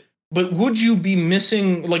with it. But would you be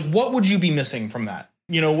missing, like, what would you be missing from that?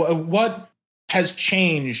 You know, what has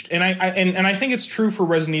changed? And I think it's true for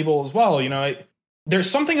Resident Evil as well. You know, there's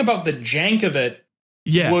something about the jank of it.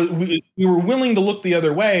 Yeah, we were willing to look the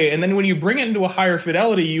other way, and then when you bring it into a higher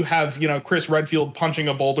fidelity, you have Chris Redfield punching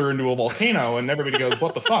a boulder into a volcano, and everybody goes,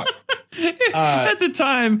 "What the fuck?" At the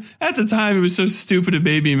time, it was so stupid it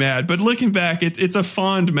made me mad. But looking back, it's a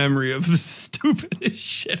fond memory of the stupidest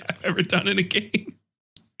shit I've ever done in a game.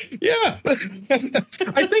 Yeah,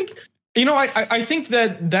 I think. I think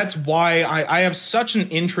that's why I have such an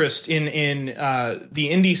interest in the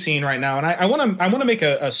indie scene right now, and I want to make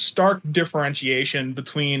a stark differentiation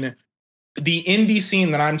between the indie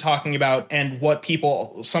scene that I'm talking about and what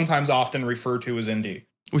people sometimes often refer to as indie,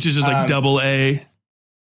 which is just like double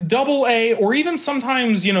A, or even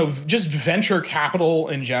sometimes just venture capital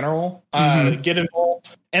in general get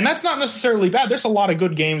involved, and that's not necessarily bad. There's a lot of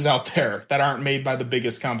good games out there that aren't made by the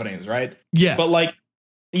biggest companies, right? Yeah, but like.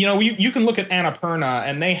 You can look at Annapurna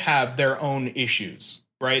and they have their own issues,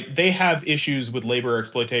 right? They have issues with labor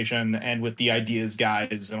exploitation and with the ideas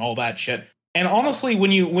guys and all that shit. And honestly,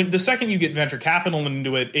 when the second you get venture capital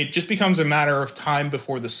into it, it just becomes a matter of time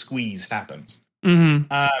before the squeeze happens.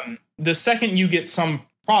 Mm-hmm. The second you get some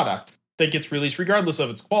product that gets released, regardless of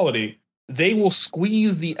its quality, they will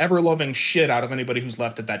squeeze the ever-loving shit out of anybody who's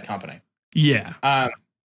left at that company. Yeah.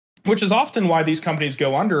 Which is often why these companies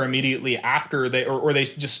go under immediately after they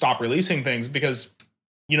just stop releasing things, because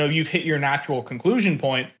you've hit your natural conclusion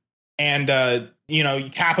point, and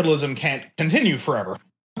capitalism can't continue forever.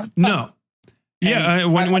 No. Yeah,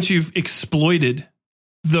 once you've exploited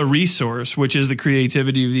the resource, which is the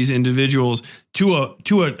creativity of these individuals, to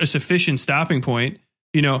a sufficient stopping point,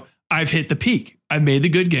 I've hit the peak. I've made the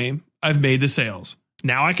good game. I've made the sales.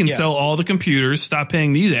 Now I can sell all the computers, stop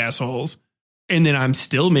paying these assholes. And then I'm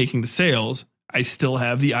still making the sales. I still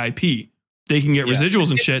have the IP. They can get residuals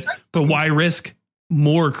and shit. But why risk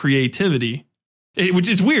more creativity? Which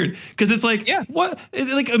is weird, because it's like, what?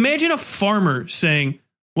 Like, imagine a farmer saying,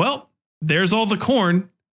 "Well, there's all the corn."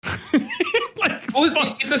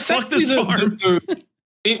 It's essentially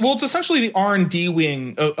it's essentially the R&D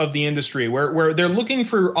wing of the industry, where they're looking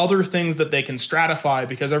for other things that they can stratify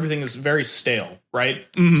because everything is very stale,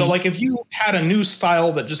 right? Mm-hmm. So like if you had a new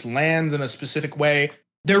style that just lands in a specific way,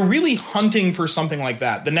 they're really hunting for something like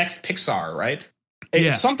that. The next Pixar, right?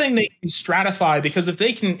 It's something they can stratify, because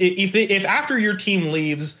if after your team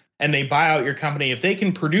leaves and they buy out your company, if they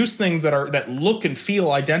can produce things that look and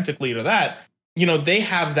feel identically to that, they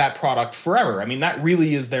have that product forever. I mean, that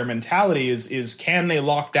really is their mentality is can they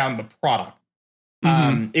lock down the product?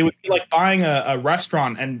 Mm-hmm. It would be like buying a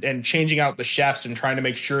restaurant and changing out the chefs and trying to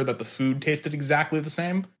make sure that the food tasted exactly the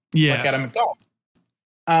same. Yeah. Like at a McDonald's.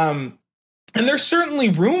 And there's certainly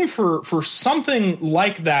room for something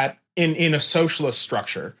like that in a socialist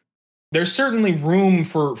structure. There's certainly room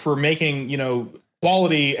for making,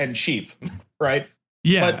 quality and cheap, right?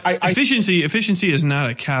 Yeah. But efficiency is not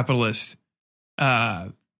a capitalist.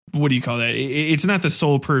 What do you call that? It's not the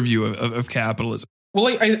sole purview of capitalism. Well,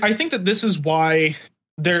 I think that this is why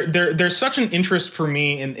there's such an interest for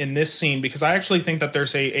me in this scene, because I actually think that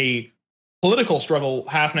there's a political struggle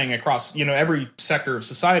happening across, every sector of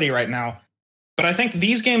society right now. But I think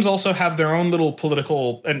these games also have their own little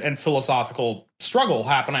political and philosophical struggle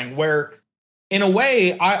happening, where in a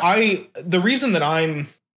way, the reason that I'm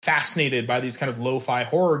fascinated by these kind of lo-fi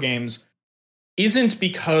horror games isn't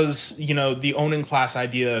because, the owning class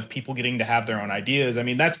idea of people getting to have their own ideas. I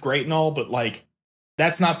mean, that's great and all, but like,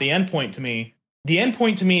 that's not the end point to me. The end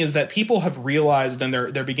point to me is that people have realized, and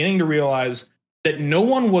they're beginning to realize, that no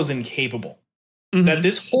one was incapable. Mm-hmm. That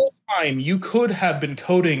this whole time you could have been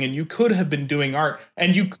coding and you could have been doing art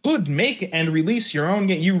and you could make and release your own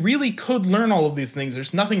game. You really could learn all of these things.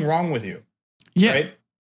 There's nothing wrong with you. Yeah. Right?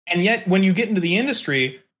 And yet when you get into the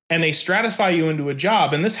industry and they stratify you into a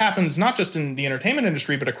job, and this happens not just in the entertainment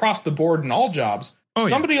industry, but across the board in all jobs,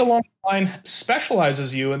 somebody along the line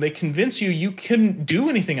specializes you and they convince you couldn't do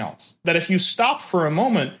anything else. That if you stop for a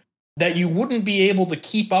moment, that you wouldn't be able to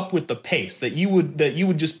keep up with the pace, that you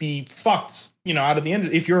would just be fucked, out of the end.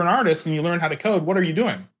 If you're an artist and you learn how to code, what are you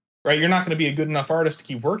doing? right? You're not going to be a good enough artist to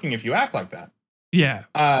keep working if you act like that. Yeah.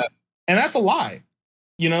 And that's a lie,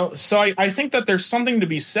 So I think that there's something to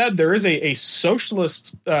be said. There is a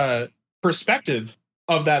socialist perspective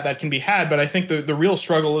of that can be had, but I think the real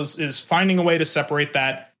struggle is finding a way to separate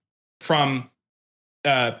that from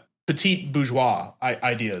petite bourgeois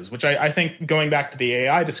ideas, which I think, going back to the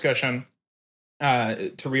AI discussion,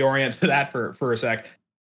 to reorient to that for a sec,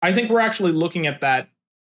 I think we're actually looking at that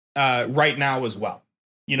right now as well.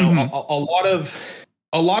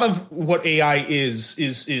 A lot of what AI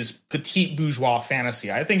is petite bourgeois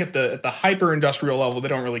fantasy. I think at the hyper industrial level, they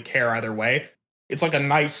don't really care either way. It's like a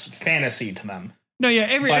nice fantasy to them. No, yeah,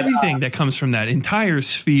 everything that comes from that entire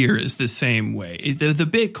sphere is the same way. The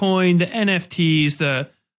Bitcoin, the NFTs, the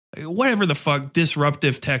whatever the fuck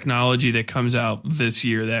disruptive technology that comes out this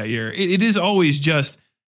year, that year, it is always just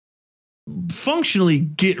functionally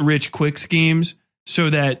get rich quick schemes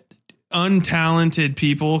so that untalented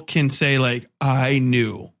people can say, like, I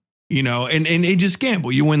knew, and they just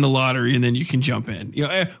gamble. You win the lottery and then you can jump in.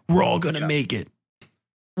 We're all going to make it.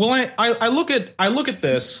 Well, I look at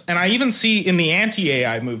this, and I even see in the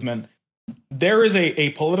anti-AI movement, there is a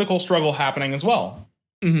political struggle happening as well.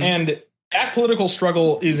 Mm-hmm. And that political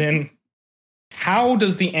struggle is in, how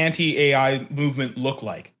does the anti-AI movement look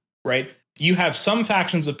like, right? You have some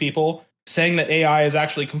factions of people saying that AI is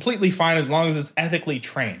actually completely fine as long as it's ethically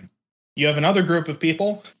trained. You have another group of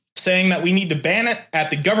people saying that we need to ban it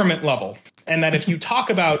at the government level, and that if you talk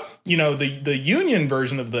about, the union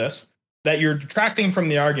version of this, that you're detracting from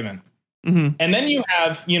the argument. Mm-hmm. And then you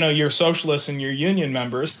have, your socialists and your union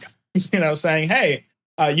members, saying, hey,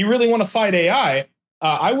 you really want to fight AI?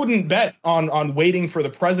 I wouldn't bet on waiting for the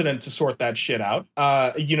president to sort that shit out.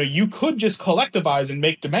 You could just collectivize and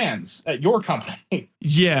make demands at your company.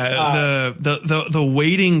 Yeah, the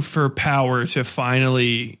waiting for power to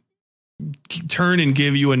finally turn and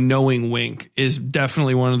give you a knowing wink is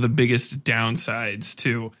definitely one of the biggest downsides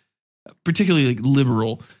to particularly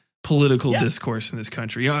liberal political discourse in this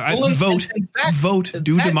country. Vote,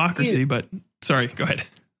 do democracy, but sorry, go ahead.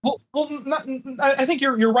 I think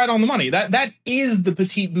you're right on the money. That is the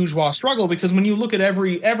petite bourgeois struggle, because when you look at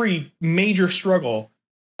every major struggle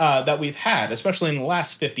that we've had, especially in the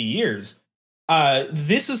last 50 years,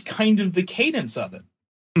 this is kind of the cadence of it,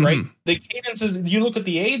 right? Mm-hmm. The cadence is, you look at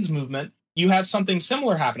the AIDS movement, you have something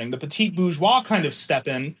similar happening. The petite bourgeois kind of step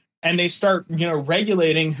in, and they start,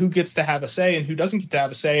 regulating who gets to have a say and who doesn't get to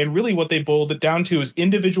have a say. And really what they boiled it down to is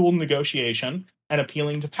individual negotiation and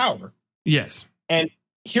appealing to power. Yes. And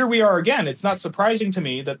here we are again. It's not surprising to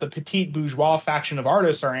me that the petite bourgeois faction of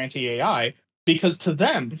artists are anti-AI, because to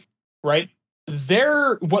them, right,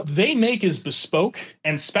 what they make is bespoke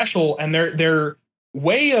and special, and their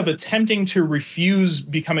way of attempting to refuse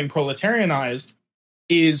becoming proletarianized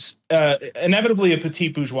is inevitably a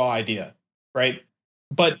petite bourgeois idea, right?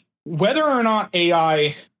 But whether or not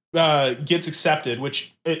AI gets accepted,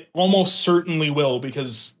 which it almost certainly will,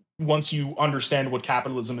 because once you understand what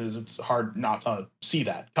capitalism is, it's hard not to see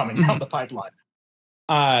that coming down the pipeline.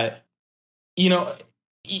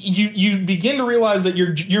 You begin to realize that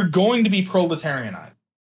you're going to be proletarianized,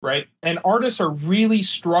 right? And artists are really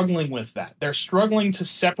struggling with that. They're struggling to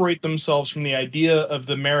separate themselves from the idea of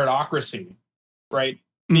the meritocracy, right?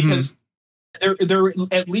 Because there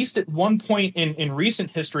at least at one point in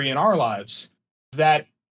recent history in our lives, that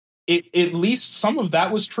at least some of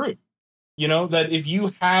that was true. That if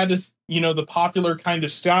you had, the popular kind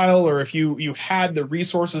of style, or if you had the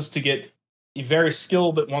resources to get very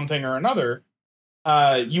skilled at one thing or another,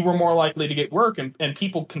 you were more likely to get work. And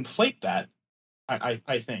people conflate that,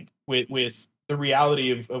 I think, with the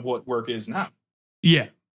reality of what work is now. Yeah.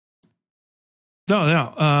 No.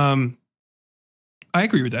 I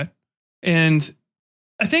agree with that. And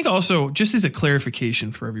I think also, just as a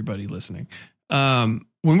clarification for everybody listening,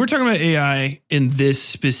 when we're talking about AI in this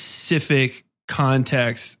specific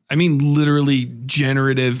context, I mean literally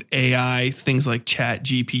generative AI, things like Chat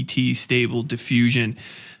GPT, Stable Diffusion,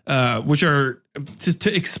 which are,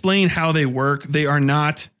 to explain how they work, they are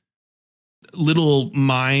not little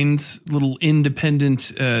minds, little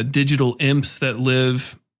independent digital imps that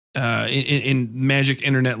live in magic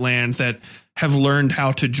internet land that have learned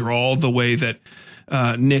how to draw the way that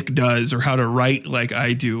Nick does, or how to write like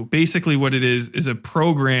I do. Basically what it is a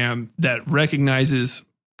program that recognizes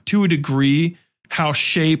to a degree how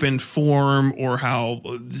shape and form, or how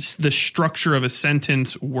the structure of a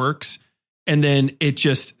sentence works. And then it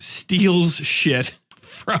just steals shit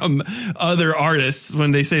from other artists.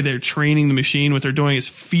 When they say they're training the machine, what they're doing is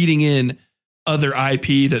feeding in other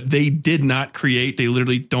IP that they did not create. They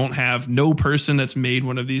literally don't have. No person that's made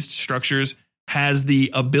one of these structures has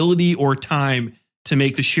the ability or time to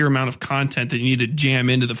make the sheer amount of content that you need to jam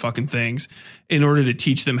into the fucking things in order to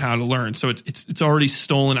teach them how to learn. So it's already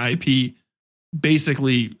stolen IP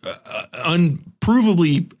basically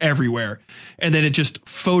unprovably everywhere. And then it just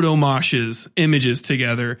photo moshes images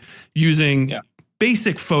together using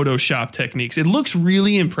basic Photoshop techniques. It looks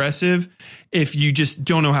really impressive if you just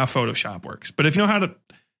don't know how Photoshop works. But if you know how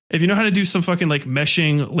to do some fucking like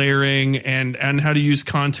meshing, layering, and how to use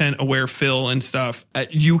content aware fill and stuff,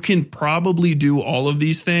 you can probably do all of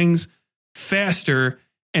these things faster.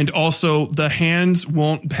 And also the hands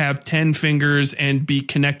won't have 10 fingers and be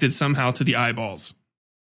connected somehow to the eyeballs.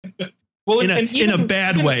 Well, in a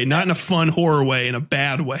bad way, not in a fun horror way, in a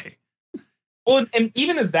bad way. Well, and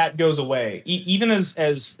even as that goes away, even as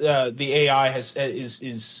the AI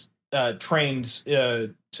is trained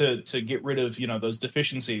to get rid of those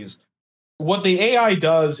deficiencies, what the AI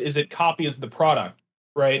does is it copies the product,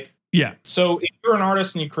 right? Yeah. So if you're an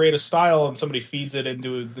artist and you create a style and somebody feeds it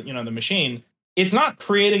into the machine, it's not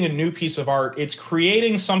creating a new piece of art. It's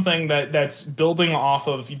creating something that's building off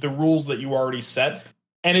of the rules that you already set,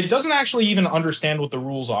 and it doesn't actually even understand what the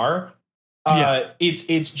rules are.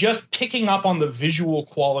 It's just picking up on the visual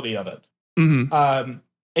quality of it. Mm-hmm.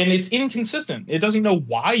 And it's inconsistent. It doesn't know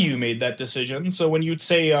why you made that decision. So when you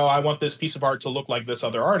say, "Oh, I want this piece of art to look like this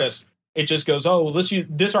other artist," it just goes, "Oh, well,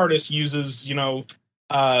 this artist uses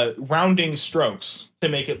rounding strokes to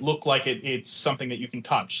make it look like it's something that you can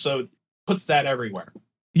touch." So it puts that everywhere.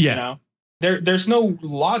 Yeah. There's no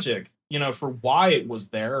logic, for why it was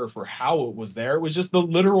there or for how it was there. It was just the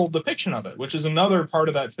literal depiction of it, which is another part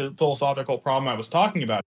of that philosophical problem I was talking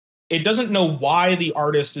about. It doesn't know why the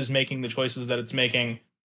artist is making the choices that it's making.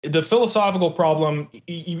 The philosophical problem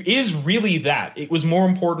is really that it was more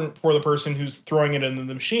important for the person who's throwing it into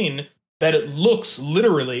the machine that it looks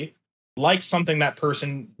literally like something that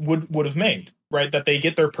person would have made, right? That they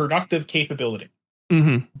get their productive capability.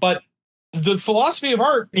 Mm-hmm. But the philosophy of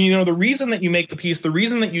art, the reason that you make the piece, the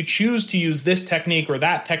reason that you choose to use this technique or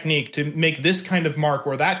that technique to make this kind of mark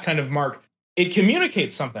or that kind of mark, it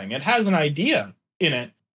communicates something. It has an idea in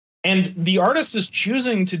it. And the artist is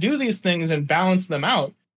choosing to do these things and balance them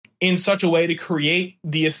out in such a way to create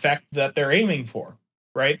the effect that they're aiming for,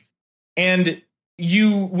 right? And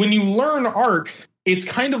when you learn art, it's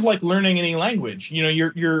kind of like learning any language.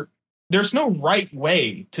 There's no right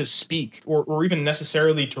way to speak or even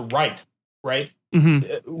necessarily to write, right?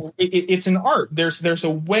 Mm-hmm. It's an art. There's a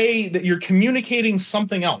way that you're communicating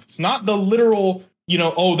something else, not the literal,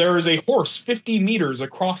 there is a horse 50 meters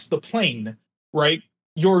across the plain, right?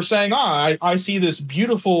 You're saying, I see this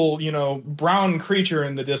beautiful, brown creature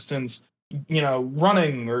in the distance,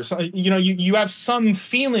 running or something. You have some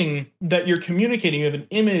feeling that you're communicating. You have an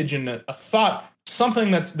image and a thought,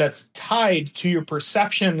 something that's tied to your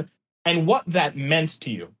perception and what that meant to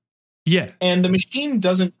you. Yeah. And the machine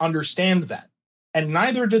doesn't understand that. And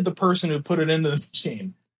neither did the person who put it into the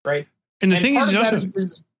machine, right? And the thing is also...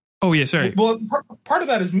 Oh, yeah, sorry. Well, part of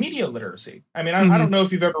that is media literacy. I mean, I don't know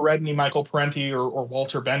if you've ever read any Michael Parenti or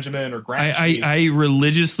Walter Benjamin or Grant. I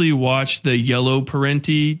religiously watch the Yellow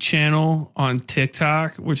Parenti channel on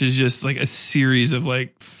TikTok, which is just like a series of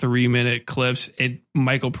like 3-minute clips. And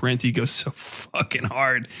Michael Parenti goes so fucking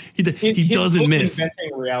hard. He doesn't miss.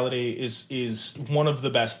 Inventing reality is one of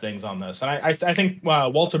the best things on this. And I think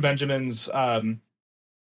Walter Benjamin's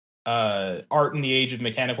Art in the Age of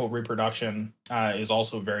Mechanical Reproduction is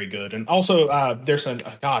also very good. And also there's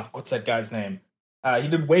what's that guy's name? He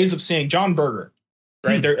did Ways of Seeing, John Berger,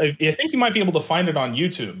 right? There, I think you might be able to find it on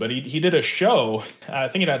YouTube, but he did a show, I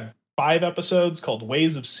think it had 5 episodes called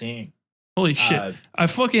Ways of Seeing. Holy shit. I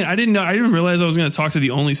didn't realize I was going to talk to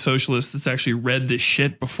the only socialist that's actually read this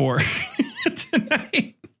shit before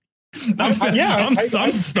tonight.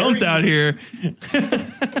 I'm stumped out here.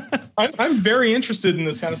 I'm very interested in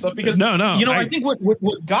this kind of stuff because I think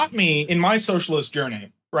what got me in my socialist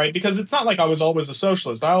journey, right? Because it's not like I was always a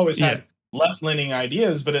socialist. I always had left-leaning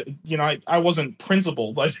ideas, but I wasn't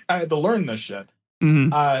principled. Like I had to learn this shit.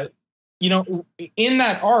 Mm-hmm. In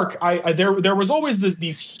that arc, there was always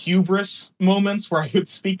these hubris moments where I would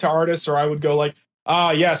speak to artists, or I would go like,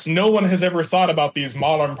 yes, no one has ever thought about these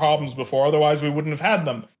modern problems before. Otherwise, we wouldn't have had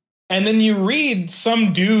them. And then you read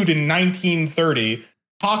some dude in 1930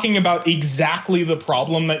 talking about exactly the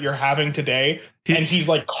problem that you're having today. And he's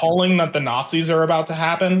like calling that the Nazis are about to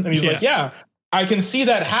happen. And he's like, yeah, I can see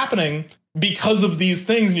that happening because of these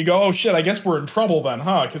things. And you go, oh shit, I guess we're in trouble then,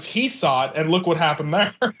 huh? Because he saw it and look what happened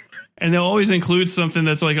there. And they'll always include something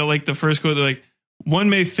that's like the first quote, they're like,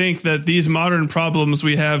 one may think that these modern problems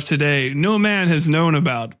we have today, no man has known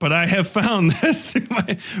about, but I have found that through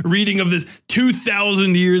my reading of this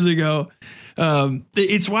 2,000 years ago.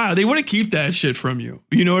 It's wild. They want to keep that shit from you.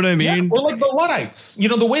 You know what I mean? Yeah, or like the Luddites. You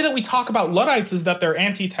know, the way that we talk about Luddites is that they're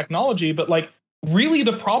anti-technology, but like really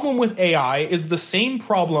the problem with AI is the same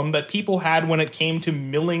problem that people had when it came to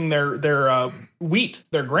milling their wheat,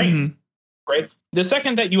 their grain, right? The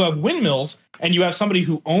second that you have windmills and you have somebody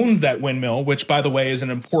who owns that windmill, which by the way is an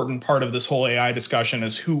important part of this whole AI discussion,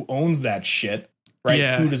 is who owns that shit, right?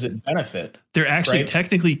 Yeah. Who does it benefit? They're actually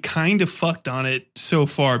technically kind of fucked on it so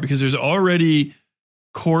far because there's already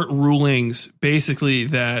court rulings basically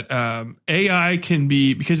that AI can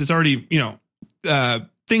be, because it's already,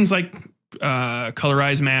 things like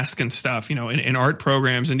colorized mask and stuff, in art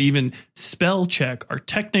programs and even spell check are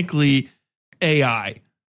technically AI.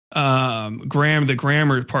 The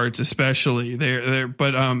grammar parts especially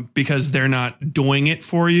but because they're not doing it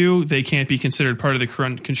for you, they can't be considered part of the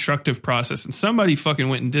constructive process, and somebody fucking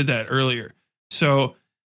went and did that earlier. So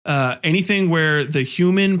anything where the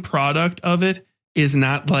human product of it is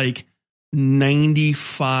not like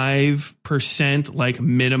 95% like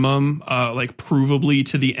minimum, like provably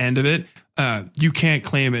to the end of it, you can't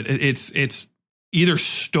claim it. It's either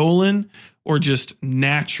stolen or just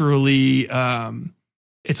naturally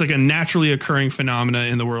it's like a naturally occurring phenomena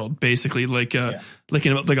in the world, basically like a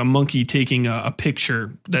monkey taking a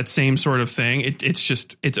picture, that same sort of thing.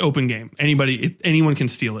 It's open game. Anyone can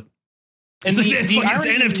steal it. And it's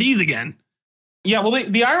NFTs again. Yeah. Well,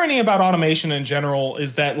 the irony about automation in general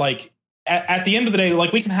is that like at the end of the day,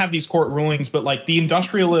 like we can have these court rulings, but like the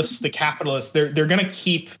industrialists, the capitalists, they're going to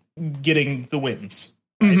keep getting the wins.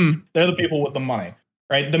 Right? They're the people with the money.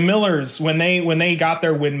 Right. The millers, when they got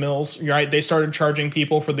their windmills, right, they started charging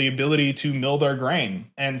people for the ability to mill their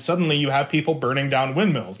grain. And suddenly you have people burning down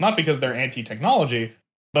windmills, not because they're anti-technology,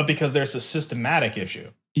 but because there's a systematic issue.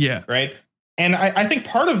 Yeah. Right. And I think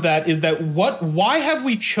part of that is that why have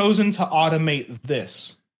we chosen to automate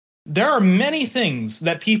this? There are many things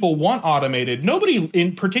that people want automated.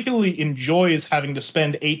 Nobody particularly enjoys having to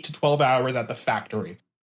spend 8 to 12 hours at the factory,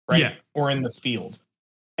 right? Yeah. Or in the field.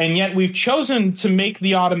 And yet we've chosen to make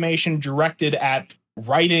the automation directed at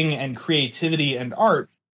writing and creativity and art.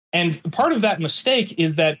 And part of that mistake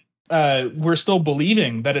is that we're still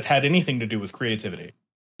believing that it had anything to do with creativity.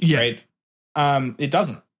 Yeah. Right? It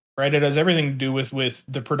doesn't. Right? It has everything to do with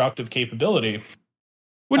the productive capability.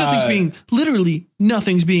 Well,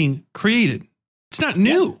 nothing's being created. It's not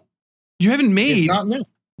new. Yeah. It's not new.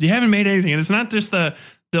 You haven't made anything. And it's not just the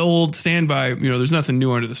old standby, there's nothing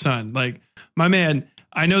new under the sun. Like, my man,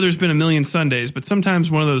 I know there's been a million Sundays, but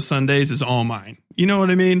sometimes one of those Sundays is all mine. You know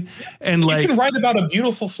what I mean? And you can write about a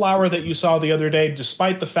beautiful flower that you saw the other day,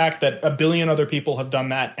 despite the fact that a billion other people have done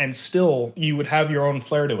that, and still you would have your own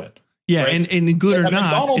flair to it. Yeah, right? and good or not,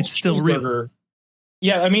 McDonald's it's still real.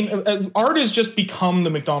 Yeah, I mean, art has just become the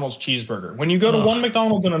McDonald's cheeseburger. When you go to one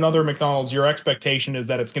McDonald's and another McDonald's, your expectation is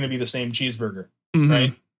that it's going to be the same cheeseburger,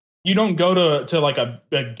 right? You don't go to like a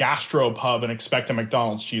gastro pub and expect a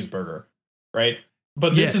McDonald's cheeseburger, right?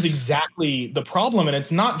 But this is exactly the problem, and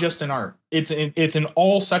it's not just in art. It's in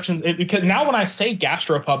all sections. Because now when I say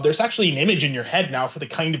gastropub, there's actually an image in your head now for the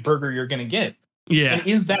kind of burger you're going to get. Yeah. And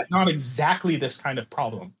is that not exactly this kind of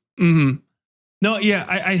problem? No, yeah,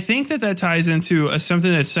 I think that ties into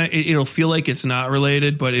something that's it'll feel like it's not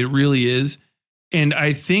related, but it really is. And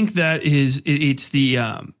I think that it's the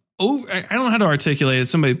I don't know how to articulate it.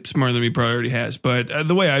 Somebody smarter than me probably already has, but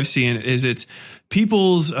the way I've seen it is it's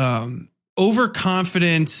people's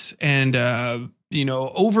overconfidence and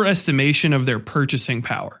overestimation of their purchasing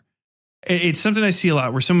power. It's something I see a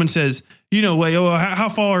lot where someone says, how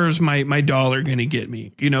far is my dollar going to get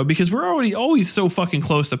me? Because we're always so fucking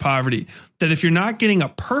close to poverty that if you're not getting a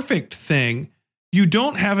perfect thing, you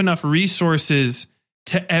don't have enough resources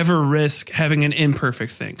to ever risk having an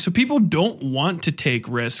imperfect thing. So people don't want to take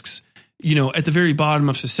risks, at the very bottom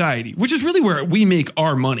of society, which is really where we make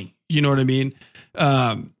our money. You know what I mean?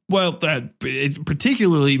 Well,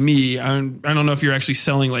 particularly me, I don't know if you're actually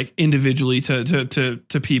selling like individually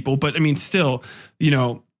to people, but I mean, still, in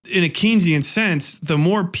a Keynesian sense, the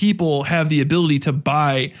more people have the ability to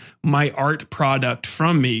buy my art product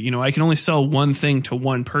from me, I can only sell one thing to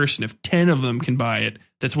one person. If 10 of them can buy it,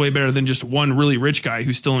 that's way better than just one really rich guy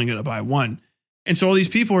who's still only going to buy one. And so all these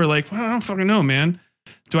people are like, well, I don't fucking know, man.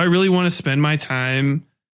 Do I really want to spend my time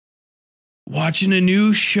watching a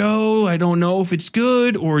new show? I don't know if it's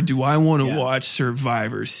good, or do I want to watch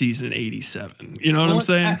Survivor season 87? You know what I'm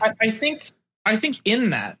saying? I think in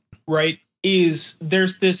that, right, is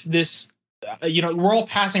there's this we're all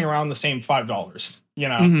passing around the same $5,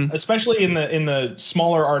 especially in the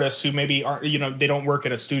smaller artists who maybe aren't, they don't work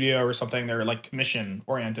at a studio or something. They're like commission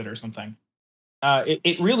oriented or something.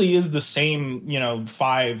 it really is the same, $5,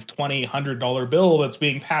 $20, $100 bill that's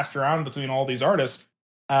being passed around between all these artists.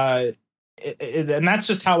 And that's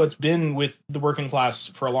just how it's been with the working class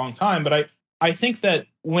for a long time. But I think that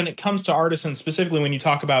when it comes to artists, and specifically when you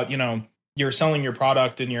talk about, you're selling your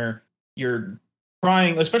product and you're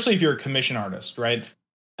trying, especially if you're a commission artist, right?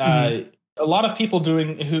 A lot of people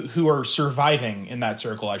who are surviving in that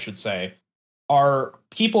circle, I should say, are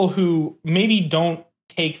people who maybe don't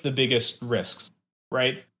take the biggest risks,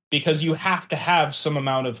 right? Because you have to have some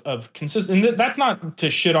amount of consistent. And that's not to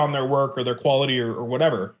shit on their work or their quality or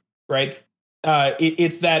whatever, right?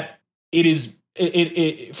 It's that it is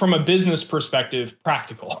from a business perspective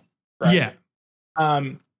practical, right? Yeah.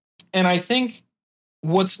 And I think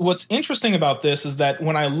what's interesting about this is that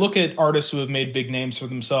when I look at artists who have made big names for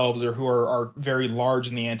themselves or who are very large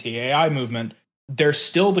in the anti-AI movement, there's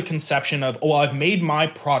still the conception of, I've made my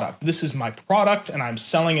product. This is my product and I'm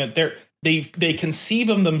selling it. They conceive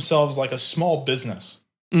of themselves like a small business,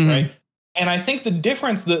 right? And I think the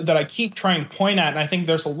difference that I keep trying to point at, and I think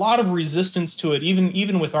there's a lot of resistance to it,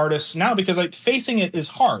 even with artists now, because facing it is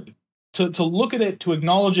hard. To look at it, to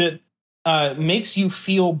acknowledge it, makes you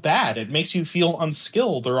feel bad. It makes you feel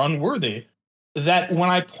unskilled or unworthy. That when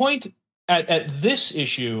I point at this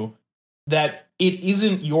issue, that it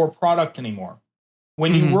isn't your product anymore.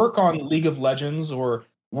 When you work on League of Legends or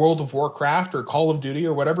World of Warcraft or Call of Duty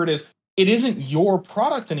or whatever it isn't your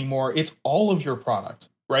product anymore. It's all of your product,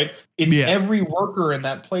 right? It's every worker in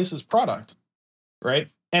that place's product, right?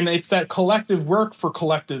 And it's that collective work for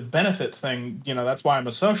collective benefit thing. That's why I'm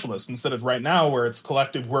a socialist instead of right now where it's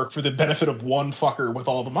collective work for the benefit of one fucker with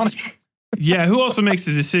all the money. Yeah, who also makes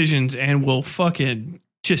the decisions and will fucking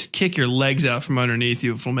just kick your legs out from underneath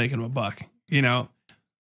you if we're making them a buck, Yeah.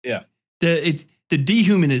 The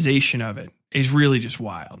dehumanization of it is really just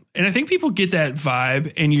wild. And I think people get that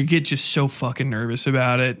vibe and you get just so fucking nervous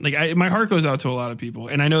about it. Like my heart goes out to a lot of people.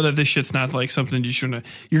 And I know that this shit's not like something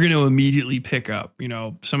you're going to immediately pick up.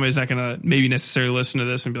 Somebody's not going to maybe necessarily listen to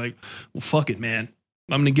this and be like, well, fuck it, man.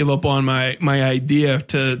 I'm going to give up on my idea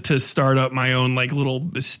to start up my own like little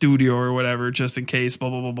studio or whatever, just in case, blah,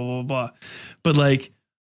 blah, blah, blah, blah, blah. But like,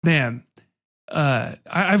 man,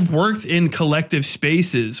 I've worked in collective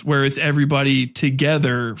spaces where it's everybody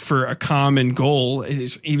together for a common goal.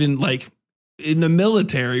 It's even like in the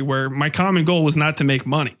military where my common goal was not to make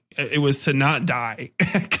money. It was to not die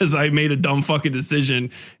because I made a dumb fucking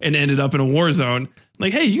decision and ended up in a war zone.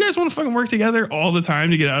 Like, hey, you guys want to fucking work together all the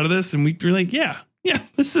time to get out of this? And we're like, yeah,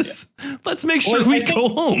 let's make sure we go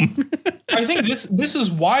home. I think this is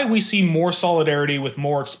why we see more solidarity with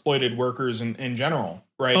more exploited workers in general.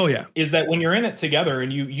 Right. Oh, yeah. Is that when you're in it together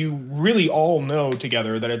and you really all know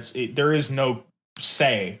together that there is no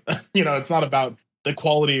say, it's not about the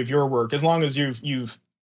quality of your work. As long as it's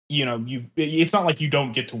not like you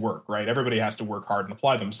don't get to work. Right. Everybody has to work hard and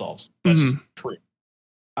apply themselves. That's just true.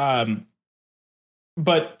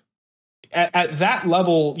 But at that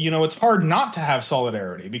level, it's hard not to have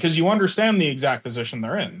solidarity because you understand the exact position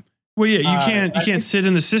they're in. Well, yeah, you can't sit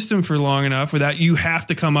in the system for long enough without you have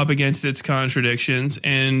to come up against its contradictions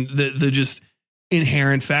and the just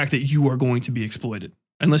inherent fact that you are going to be exploited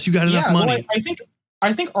unless you got enough money. Well,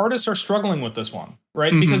 I think artists are struggling with this one,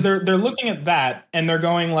 right? Because they're looking at that and they're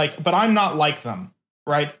going like, but I'm not like them,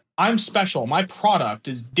 right? I'm special. My product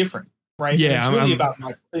is different, right? Yeah, and it's really about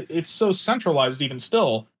it's so centralized even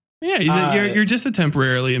still. Yeah, you're just a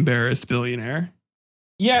temporarily embarrassed billionaire.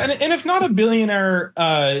 Yeah, and if not a billionaire,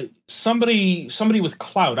 somebody with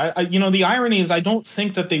clout. The irony is I don't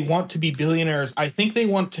think that they want to be billionaires. I think they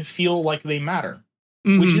want to feel like they matter,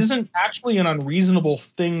 which isn't actually an unreasonable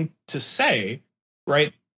thing to say,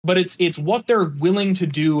 right? But it's what they're willing to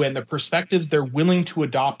do and the perspectives they're willing to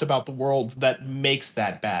adopt about the world that makes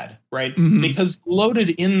that bad, right? Because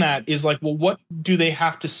loaded in that is like, well, what do they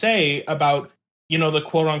have to say about, the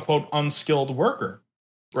quote unquote unskilled worker?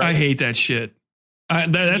 Right? I hate that shit.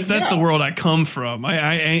 That's the world I come from. I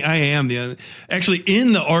am actually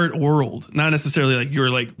in the art world, not necessarily like your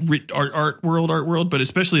like art world, but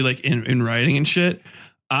especially like in writing and shit.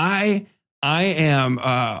 I am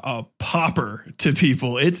a popper to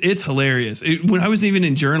people. It's hilarious. When I was even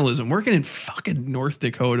in journalism, working in fucking North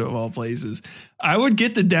Dakota of all places, I would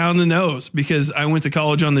get the down the nose because I went to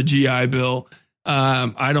college on the GI Bill.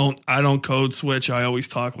 I don't code switch. I always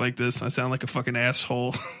talk like this. I sound like a fucking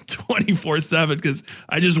asshole 24/7 because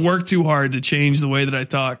I just work too hard to change the way that I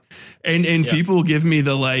talk. And people give me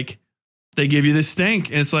the like, they give you the stink.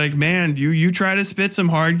 And it's like, man, you try to spit some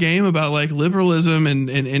hard game about like liberalism and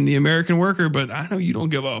the American worker, but I know you don't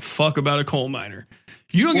give a fuck about a coal miner.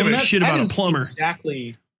 You don't give a shit about a plumber.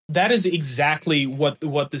 Exactly that is exactly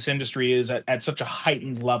what this industry is at such a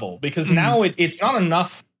heightened level, because now it's not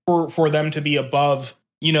enough for them to be above,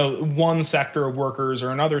 one sector of workers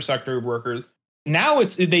or another sector of workers. Now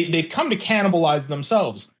they've come to cannibalize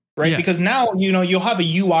themselves, right? Yeah. Because now, you'll have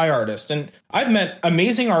a UI artist, and I've met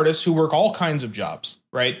amazing artists who work all kinds of jobs,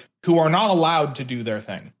 right? Who are not allowed to do their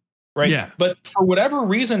thing, right? Yeah. But for whatever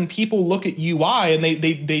reason, people look at UI and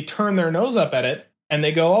they turn their nose up at it, and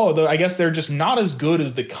they go, oh, I guess they're just not as good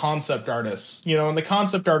as the concept artists, and the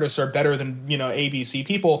concept artists are better than, ABC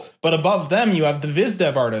people, but above them you have the viz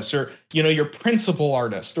dev artists, or, your principal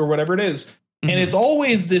artist, or whatever it is. And it's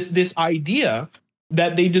always this idea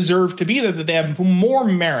that they deserve to be there, that they have more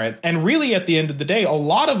merit. And really, at the end of the day, a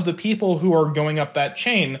lot of the people who are going up that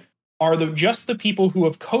chain are just the people who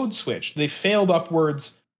have code switched. They failed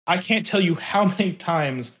upwards. I can't tell you how many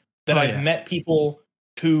times that I've met people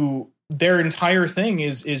who their entire thing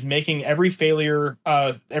is making every failure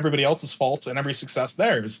everybody else's fault and every success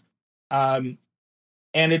theirs. And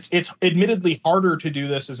it's admittedly harder to do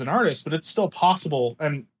this as an artist, but it's still possible.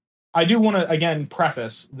 And I do want to, again,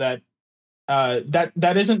 preface that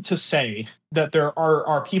that isn't to say that there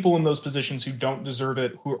are people in those positions who don't deserve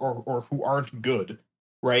it, or who aren't good,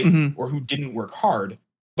 right? Or who didn't work hard.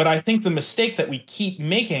 But I think the mistake that we keep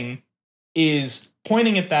making is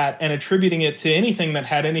pointing at that and attributing it to anything that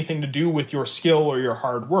had anything to do with your skill or your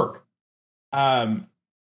hard work.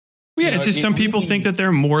 It's just some people think that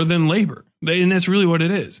they're more than labor, and that's really what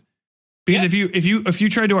it is. Because if you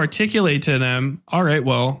try to articulate to them, all right,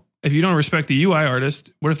 well, if you don't respect the UI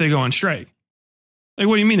artist, what if they go on strike? Like,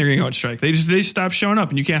 what do you mean they're going to go on strike? They stop showing up,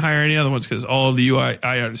 and you can't hire any other ones because all of the UI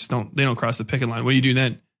artists don't cross the picket line. What do you do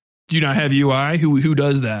then? Do you not have UI? Who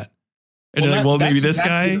does that? And they're like, maybe this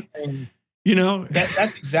guy.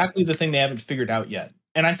 That's exactly the thing they haven't figured out yet,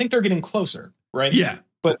 and I think they're getting closer, right? Yeah,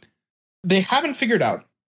 but they haven't figured out.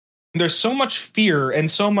 There's so much fear, and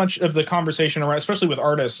so much of the conversation around, especially with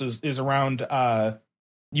artists, is around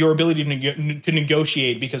your ability to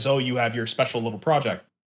negotiate because, you have your special little project,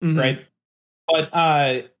 right? But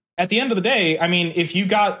at the end of the day, I mean, if you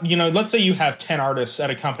got, let's say you have 10 artists at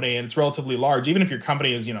a company and it's relatively large, even if your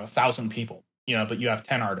company is, 1,000 people, but you have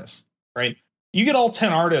 10 artists, right? You get all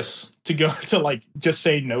 10 artists to go to just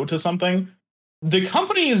say no to something. The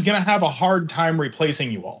company is going to have a hard time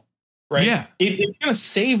replacing you all, right? Yeah. It's going to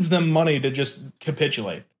save them money to just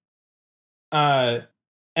capitulate. And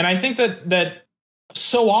I think that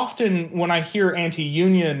so often when I hear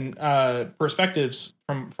anti-union perspectives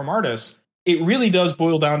from artists, it really does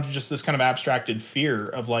boil down to just this kind of abstracted fear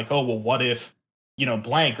of what if,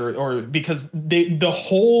 blank, or because the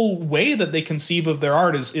whole way that they conceive of their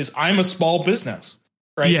art is I'm a small business,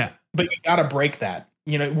 right? Yeah. But you got to break that.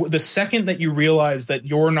 The second that you realize that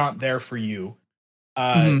you're not there for you,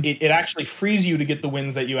 it actually frees you to get the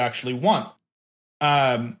wins that you actually want.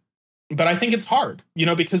 But I think it's hard,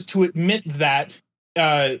 because to admit that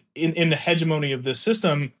in the hegemony of this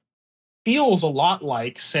system feels a lot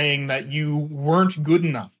like saying that you weren't good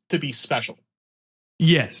enough to be special.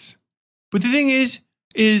 Yes. But the thing is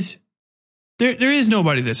there is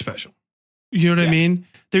nobody that's special. You know what I mean?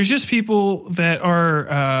 There's just people that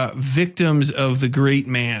are victims of the great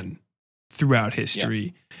man throughout history.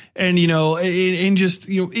 Yeah. And, it's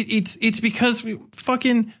because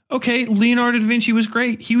Leonardo da Vinci was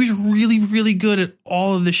great. He was really, really good at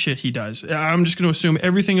all of the shit he does. I'm just going to assume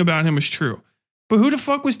everything about him is true. But who the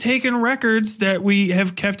fuck was taking records that we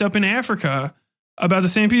have kept up in Africa about the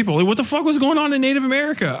same people? Like, what the fuck was going on in Native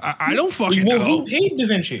America? I don't fucking know. Who paid Da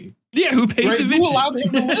Vinci? Yeah, who paid Da Vinci? Who allowed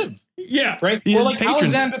him to live? Yeah. Right? Well,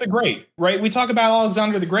 Alexander the Great, right? We talk about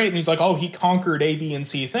Alexander the Great, and he's like, he conquered A, B, and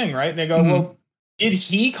C thing, right? And I go, well, did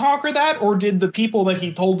he conquer that, or did the people that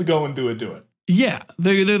he told to go and do it? Yeah,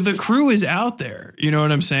 the crew is out there. You know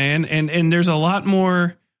what I'm saying? And there's a lot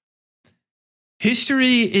more.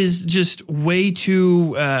 History is just way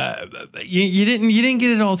too. You didn't get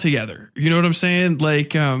it all together. You know what I'm saying?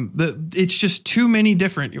 It's just too many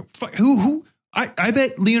different. I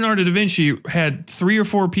bet Leonardo da Vinci had 3 or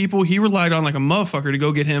 4 people he relied on like a motherfucker to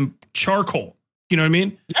go get him charcoal. You know what I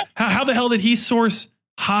mean? Yeah. How the hell did he source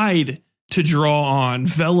hide to draw on,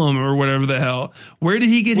 vellum or whatever the hell? Where did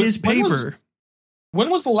he get his paper? When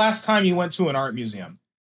was the last time you went to an art museum?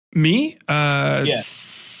 Me?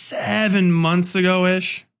 7 months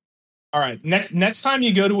ago-ish. All right. Next time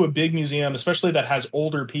you go to a big museum, especially that has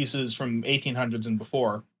older pieces from 1800s and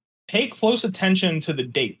before, pay close attention to the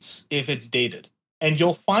dates if it's dated. And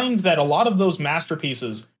you'll find that a lot of those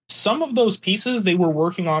masterpieces, some of those pieces they were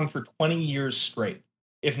working on for 20 years straight,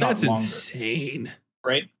 if not longer. That's insane.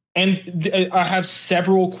 Right? And I have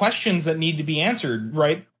several questions that need to be answered,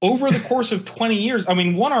 right? Over the course of 20 years. I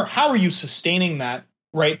mean, how are you sustaining that,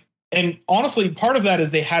 right? And honestly, part of that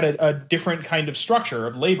is they had a different kind of structure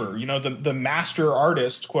of labor. You know, the master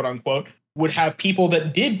artist, quote unquote, would have people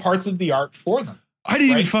that did parts of the art for them. I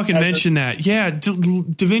didn't even fucking mention that. Yeah,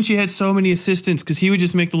 Da Vinci had so many assistants because he would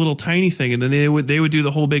just make the little tiny thing, and then they would do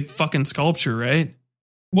the whole big fucking sculpture, right?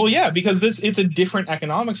 Well, yeah, because it's a different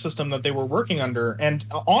economic system that they were working under. And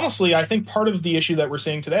honestly, I think part of the issue that we're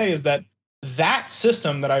seeing today is that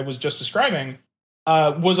system that I was just describing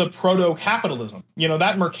was a proto-capitalism. You know,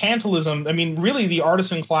 that mercantilism, I mean, really the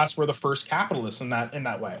artisan class were the first capitalists in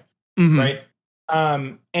that way, right?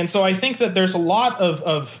 And so I think that there's a lot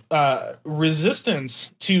of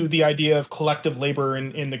resistance to the idea of collective labor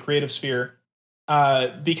in the creative sphere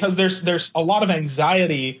because there's a lot of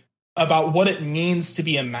anxiety about what it means to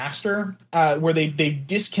be a master, where they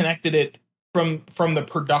disconnected it from the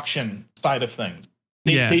production side of things.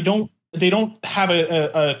 They don't have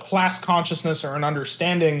a class consciousness or an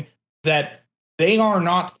understanding that they are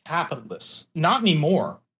not capitalists, not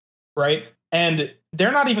anymore, right? And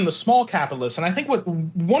they're not even the small capitalists. And I think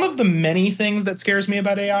one of the many things that scares me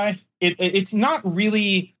about AI, it's not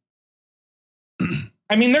really.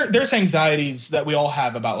 I mean, there's anxieties that we all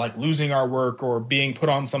have about like losing our work or being put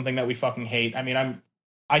on something that we fucking hate. I mean,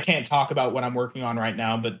 I can't talk about what I'm working on right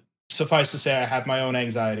now, but suffice to say, I have my own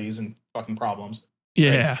anxieties and fucking problems.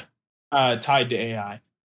 Yeah. Right? Tied to AI.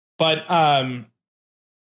 But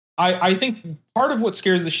I think part of what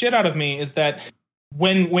scares the shit out of me is that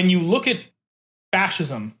when you look at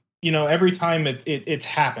fascism, you know, every time it's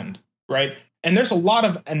happened, right? And there's a lot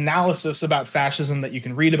of analysis about fascism that you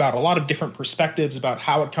can read about, a lot of different perspectives about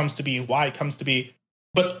how it comes to be, why it comes to be.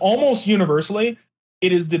 But almost universally,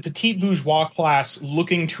 it is the petite bourgeois class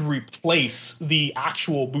looking to replace the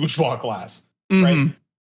actual bourgeois class, right?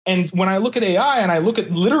 And when I look at AI and I look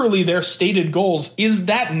at literally their stated goals, is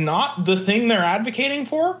that not the thing they're advocating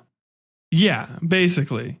for? Yeah,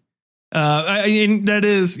 basically. That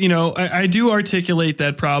is, you know, I do articulate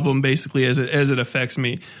that problem basically as it affects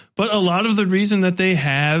me. But a lot of the reason that they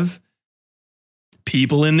have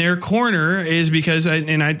people in their corner is because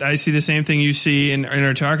I see the same thing you see and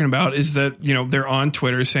are talking about is that, you know, they're on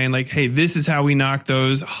Twitter saying like, hey, this is how we knock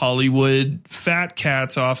those Hollywood fat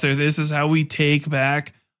cats off there. This is how we take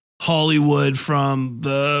back Hollywood from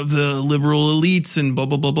the liberal elites and blah,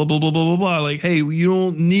 blah, blah, blah, blah, blah, blah, blah. Like, hey, you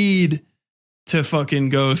don't need to fucking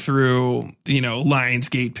go through, you know,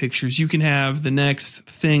 Lionsgate Pictures. You can have the next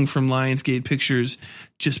thing from Lionsgate Pictures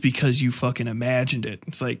just because you fucking imagined it.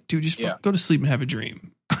 It's like, dude, just go to sleep and have a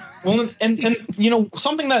dream. Well, and you know,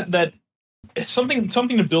 something something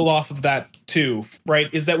to build off of that too,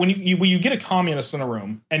 right? Is that when you get a communist in a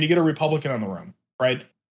room and you get a Republican in the room, right?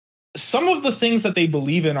 Some of the things that they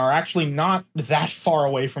believe in are actually not that far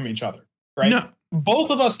away from each other, right? No.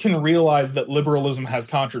 Both of us can realize that liberalism has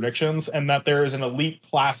contradictions and that there is an elite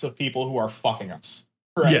class of people who are fucking us.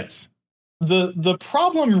 Right? Yes. The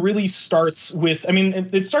problem really starts with, I mean,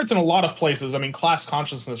 it starts in a lot of places. I mean, class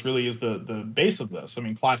consciousness really is the base of this. I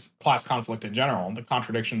mean, class conflict in general, and the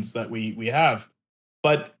contradictions that we have.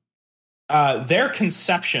 But their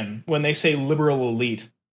conception, when they say liberal elite,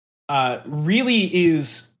 really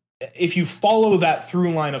is, if you follow that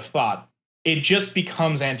through line of thought, it just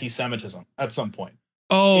becomes anti-Semitism at some point.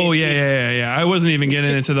 Oh, yeah. I wasn't even getting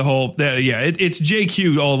into the whole, it's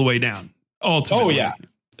JQ all the way down. Ultimately.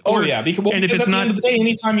 Oh, yeah. Because and if it's at the not, end of the day,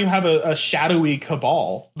 anytime you have a shadowy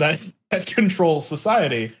cabal that controls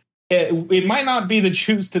society, it might not be the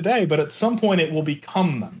Jews today, but at some point it will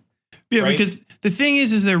become them. Yeah, right? Because the thing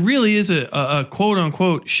is there really is a quote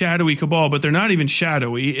unquote shadowy cabal, but they're not even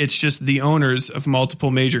shadowy. It's just the owners of multiple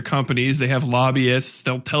major companies. They have lobbyists.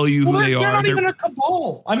 They'll tell you who they are. They're not even a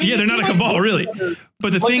cabal. I mean, they're not a cabal, really.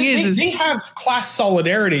 But the thing is they have class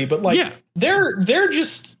solidarity, but they're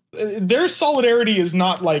just, their solidarity is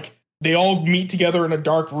not like they all meet together in a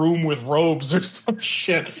dark room with robes or some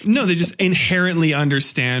shit. No, they just inherently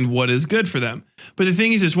understand what is good for them. But the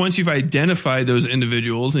thing is once you've identified those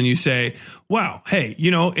individuals and you say, wow, hey, you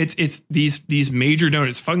know, it's these major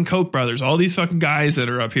donors, fucking Koch brothers, all these fucking guys that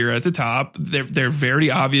are up here at the top, they're very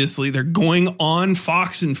obviously, they're going on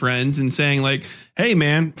Fox and Friends and saying like, hey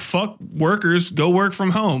man, fuck workers, go work from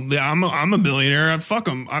home. I'm a billionaire. Fuck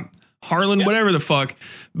them. I'm Harlan, whatever the fuck,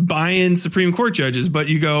 buying Supreme Court judges. But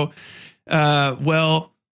you go,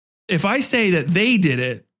 well, if I say that they did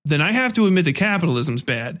it, then I have to admit that capitalism's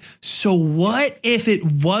bad. So what if it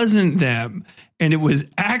wasn't them and it was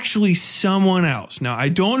actually someone else? Now, I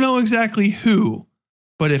don't know exactly who,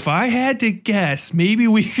 but if I had to guess, maybe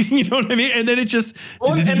we, you know what I mean? And then it just.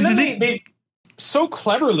 Well, and then so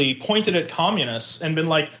cleverly pointed at communists and been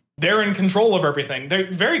like, they're in control of everything. They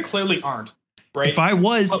very clearly aren't. Right. If I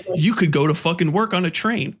was, you could go to fucking work on a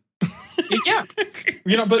train. Yeah.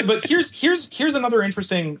 But here's another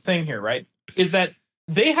interesting thing here, right? Is that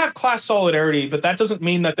they have class solidarity, but that doesn't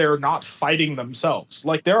mean that they're not fighting themselves.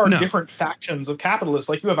 Like, there are different factions of capitalists.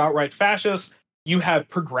 Like, you have outright fascists, you have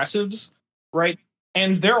progressives, right?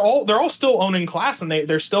 And they're all still owning class, and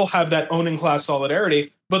they still have that owning class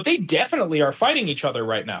solidarity, but they definitely are fighting each other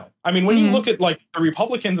right now. I mean, when you look at like the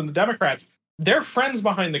Republicans and the Democrats, they're friends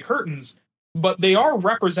behind the curtains, but they are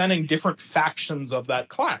representing different factions of that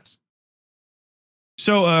class.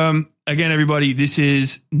 So, again, everybody, this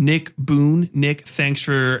is Nic Boone. Nic, thanks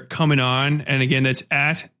for coming on. And again, that's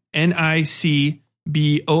at NICBOONE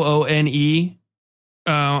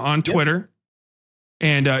on Twitter. Yep.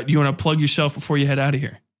 And do you want to plug yourself before you head out of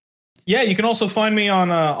here? Yeah, you can also find me on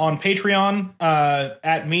Patreon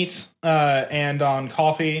at Meat and on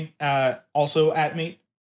Coffee also at Meat.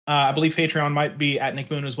 I believe Patreon might be at Nic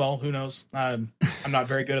Boone as well. Who knows? I'm not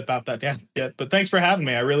very good about that yet. But thanks for having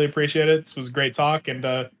me. I really appreciate it. This was a great talk, and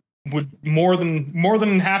would more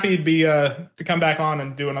than happy to be to come back on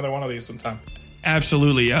and do another one of these sometime.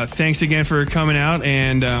 Absolutely. Thanks again for coming out,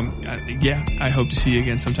 and I hope to see you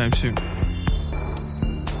again sometime soon.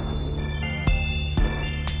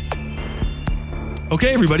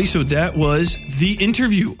 Okay, everybody. So that was the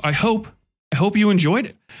interview. I hope you enjoyed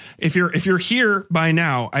it. If you're here by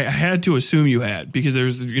now, I had to assume you had, because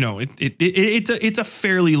there's, it's a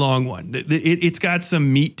fairly long one. It's got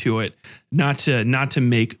some meat to it, not to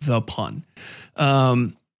make the pun.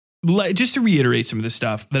 Just to reiterate some of the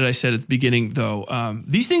stuff that I said at the beginning, though,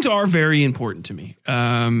 these things are very important to me.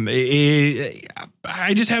 I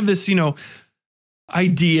just have this,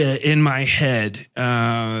 idea in my head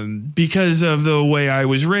because of the way I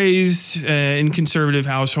was raised in conservative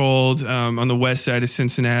household on the west side of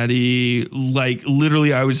Cincinnati. Like,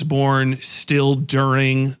 literally, I was born still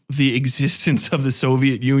during the existence of the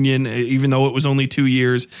Soviet Union, even though it was only 2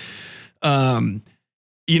 years. The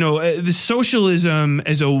socialism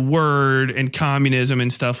as a word and communism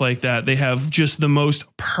and stuff like that, they have just the most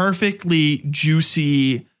perfectly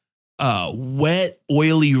juicy, wet,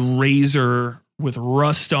 oily razor with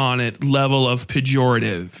rust on it level of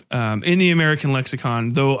pejorative in the American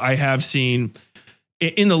lexicon, though I have seen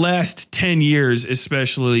in the last 10 years,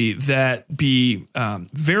 especially, that be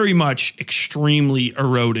very much extremely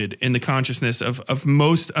eroded in the consciousness of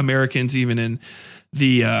most Americans, even in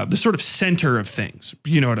the sort of center of things.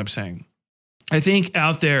 You know what I'm saying? I think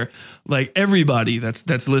out there, like everybody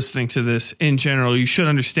that's listening to this in general, you should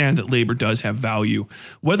understand that labor does have value,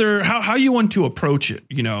 whether how you want to approach it.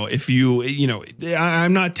 If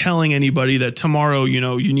I'm not telling anybody that tomorrow,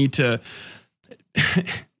 you need to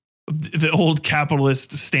the old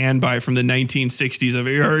capitalist standby from the 1960s of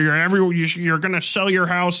you're going to sell your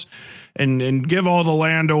house and give all the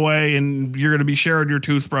land away, and you're going to be sharing your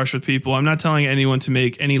toothbrush with people. I'm not telling anyone to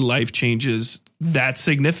make any life changes that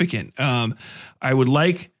significant. I would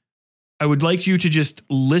like you to just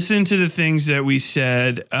listen to the things that we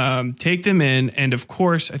said, take them in. And of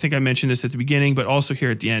course, I think I mentioned this at the beginning, but also here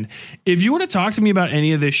at the end. If you want to talk to me about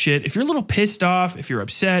any of this shit, if you're a little pissed off, if you're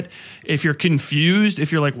upset, if you're confused,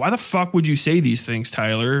 if you're like, why the fuck would you say these things,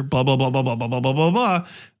 Tyler? Blah, blah, blah, blah, blah, blah, blah, blah, blah, blah.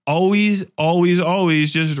 Always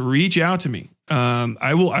just reach out to me.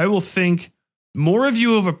 I will think more of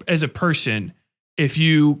you as a person if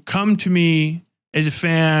you come to me as a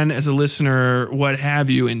fan, as a listener, what have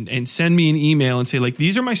you, and send me an email and say, like,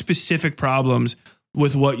 these are my specific problems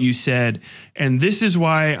with what you said, and this is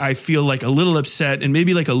why I feel like a little upset and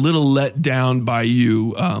maybe like a little let down by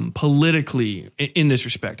you politically in this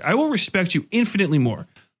respect. I will respect you infinitely more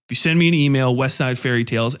if you send me an email,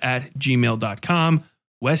 westsidefairytales@gmail.com,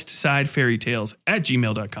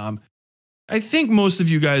 westsidefairytales@gmail.com. I think most of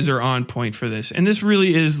you guys are on point for this. And this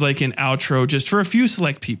really is like an outro just for a few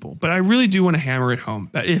select people. But I really do want to hammer it home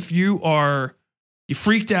that if you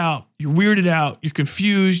freaked out, you're weirded out, you're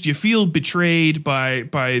confused, you feel betrayed by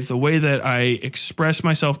the way that I express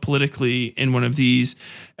myself politically in one of these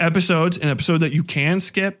episodes, an episode that you can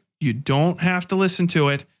skip, you don't have to listen to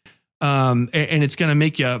it. And it's going to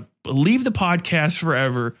make you leave the podcast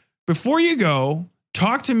forever. Before you go,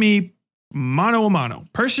 talk to me mano a mano,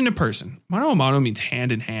 person to person. Mano a mano means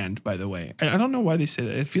hand in hand, by the way. I don't know why they say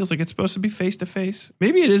that. It feels like it's supposed to be face to face.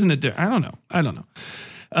 Maybe it isn't. I don't know.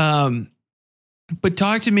 But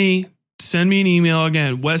talk to me. Send me an email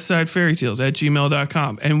again,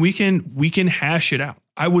 westsidefairytales@gmail.com, and we can hash it out.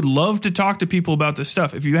 I would love to talk to people about this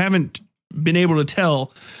stuff. If you haven't been able to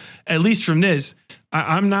tell, at least from this,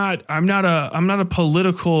 I'm not a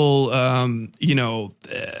political,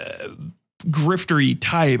 griftery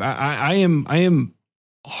type. I am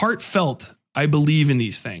heartfelt. I believe in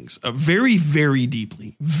these things very, very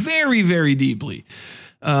deeply, very, very deeply.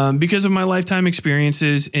 Because of my lifetime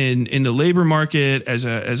experiences in the labor market as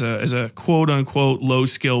a quote unquote low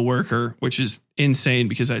skill worker, which is insane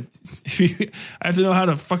because I have to know how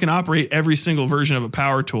to fucking operate every single version of a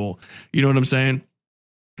power tool. You know what I'm saying?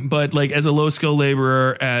 But like as a low skill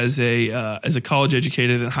laborer, as a college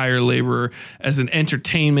educated and higher laborer, as an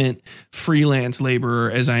entertainment freelance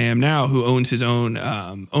laborer, as I am now, who owns his own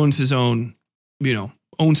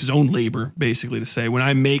labor, basically, to say when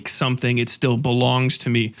I make something, it still belongs to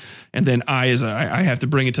me. And then I have to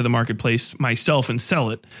bring it to the marketplace myself and sell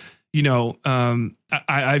it. You know,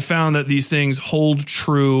 I found that these things hold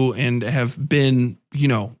true and have been,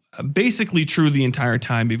 basically true the entire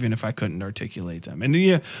time, even if I couldn't articulate them. And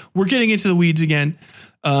yeah, we're getting into the weeds again.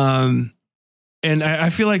 And I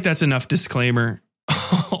feel like that's enough disclaimer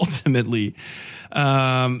ultimately.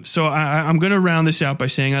 So I'm going to round this out by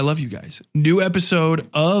saying I love you guys. New episode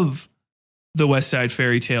of the West Side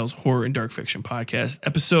Fairy Tales Horror and Dark Fiction Podcast,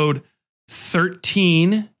 episode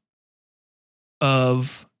 13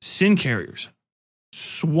 of Sin Carriers.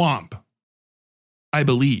 Swamp, I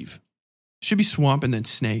believe. Should be Swamp and then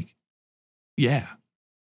Snake. Yeah.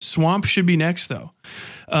 Swamp should be next, though.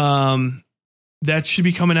 That should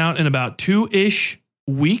be coming out in about 2-ish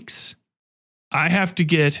weeks. I have to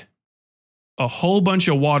get a whole bunch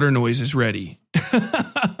of water noises ready.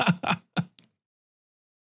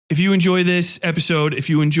 If you enjoy this episode, if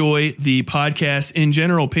you enjoy the podcast in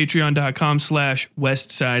general,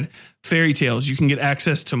 patreon.com/Westside Fairy Tales, you can get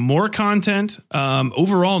access to more content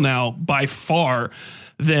overall now by far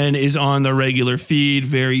than is on the regular feed.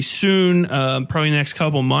 Very soon, probably the next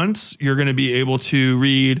couple months, you're going to be able to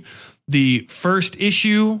read the first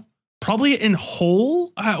issue, probably in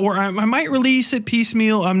whole, or I might release it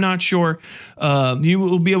piecemeal. I'm not sure. You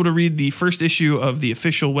will be able to read the first issue of the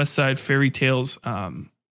official West Side Fairy Tales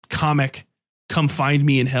comic, Come Find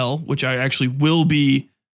Me in Hell, which I actually will be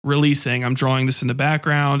releasing. I'm drawing this in the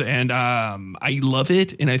background, and I love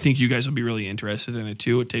it, and I think you guys will be really interested in it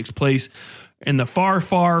too. It takes place in the far,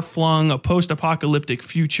 far flung, a post-apocalyptic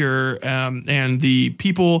future, and the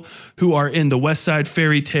people who are in the West Side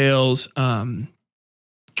Fairy Tales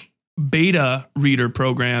beta reader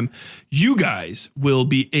program, you guys will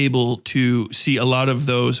be able to see a lot of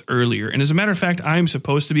those earlier. And as a matter of fact, I'm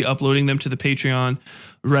supposed to be uploading them to the Patreon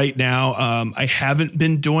right now. I haven't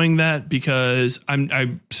been doing that because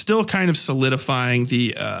I'm still kind of solidifying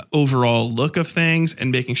the overall look of things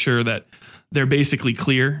and making sure that they're basically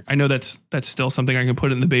clear. I know that's still something I can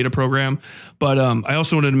put in the beta program, but I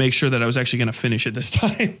also wanted to make sure that I was actually going to finish it this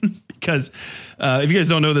time because if you guys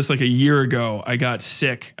don't know this, like a year ago, I got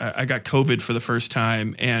sick. I got COVID for the first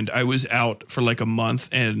time, and I was out for like a month.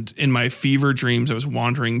 And in my fever dreams, I was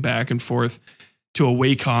wandering back and forth to a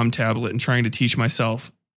Wacom tablet and trying to teach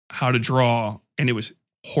myself how to draw, and it was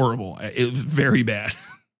horrible. It was very bad,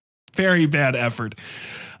 very bad effort.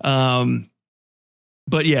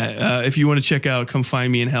 But yeah, if you want to check out Come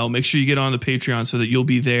Find Me in Hell, make sure you get on the Patreon so that you'll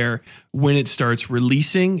be there when it starts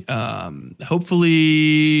releasing,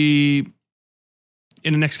 hopefully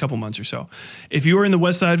in the next couple months or so. If you are in the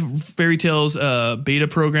West Side Fairy Tales beta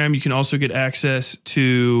program, you can also get access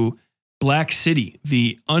to Black City,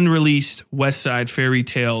 the unreleased West Side Fairy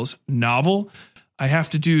Tales novel. I have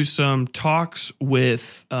to do some talks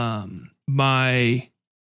with my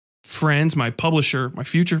friends, my publisher, my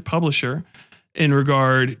future publisher, in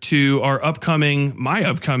regard to my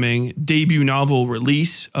upcoming debut novel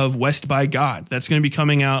release of West by God. That's going to be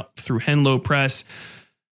coming out through Henlo Press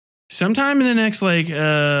sometime in the next,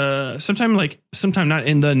 sometime not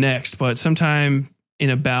in the next, but sometime in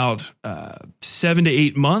about 7 to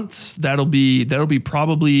 8 months. That'll be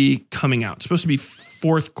probably coming out. It's supposed to be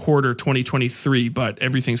fourth quarter 2023, but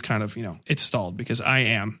everything's kind of, it's stalled because I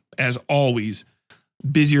am, as always,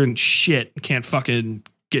 busier than shit. Can't fucking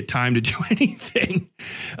get time to do anything.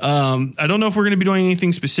 I don't know if we're going to be doing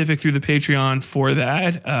anything specific through the Patreon for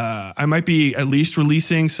that. I might be at least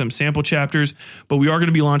releasing some sample chapters, but we are going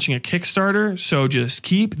to be launching a Kickstarter. So just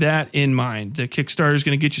keep that in mind. The Kickstarter is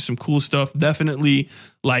going to get you some cool stuff, definitely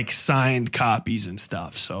like signed copies and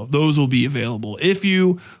stuff. So those will be available. If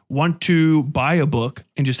you want to buy a book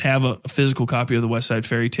and just have a physical copy of the West Side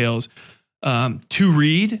Fairy Tales to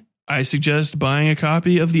read, I suggest buying a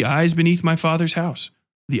copy of The Eyes Beneath My Father's House.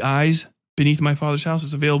 The Eyes Beneath My Father's House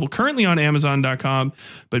is available currently on Amazon.com,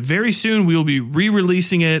 but very soon we will be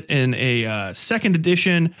re-releasing it in a second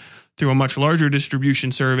edition through a much larger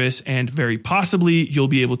distribution service, and very possibly you'll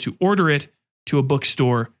be able to order it to a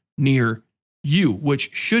bookstore near you,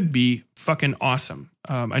 which should be fucking awesome.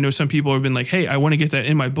 I know some people have been like, hey, I want to get that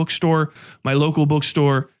in my bookstore, my local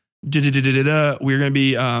bookstore. We're going to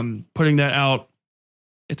be putting that out.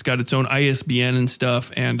 It's got its own ISBN and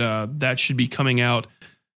stuff, and that should be coming out.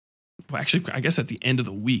 Well, actually, I guess at the end of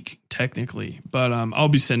the week, technically. But I'll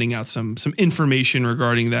be sending out some information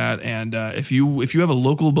regarding that. And if you have a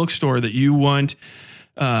local bookstore that you want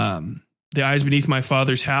The Eyes Beneath My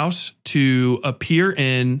Father's House to appear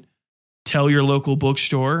in, tell your local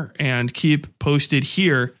bookstore and keep posted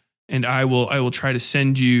here. And I will try to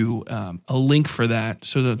send you a link for that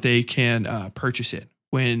so that they can purchase it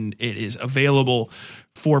when it is available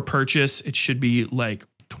for purchase. It should be like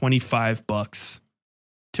 $25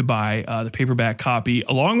 to buy the paperback copy.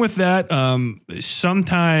 Along with that,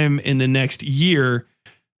 sometime in the next year,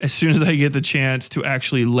 as soon as I get the chance to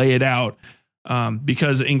actually lay it out,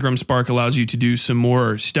 because Ingram Spark allows you to do some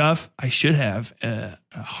more stuff, I should have a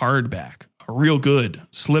hardback, a real good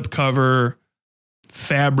slipcover,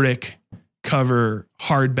 fabric cover,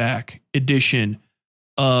 hardback edition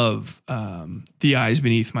of The Eyes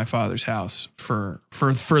Beneath My Father's House for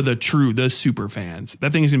the super fans.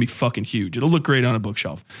 That thing is gonna be fucking huge. It'll look great on a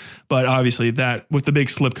bookshelf, but obviously that with the big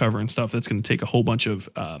slipcover and stuff, that's gonna take a whole bunch of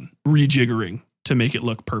rejiggering to make it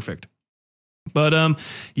look perfect. But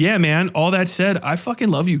yeah, man, all that said, I fucking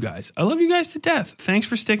love you guys. I love you guys to death. Thanks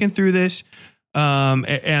for sticking through this.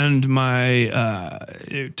 And my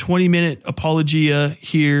 20-minute apologia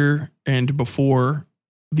here and before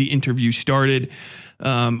the interview started.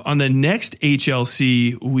 On the next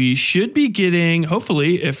HLC, we should be getting,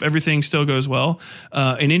 hopefully, if everything still goes well,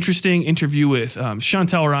 an interesting interview with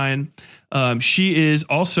Chantel Ryan. She is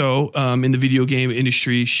also in the video game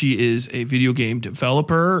industry. She is a video game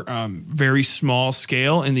developer, very small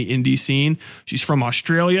scale in the indie scene. She's from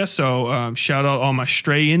Australia, so shout out all my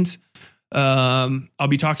Australians. I'll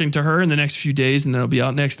be talking to her in the next few days, and then it'll be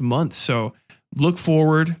out next month. So look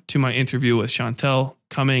forward to my interview with Chantel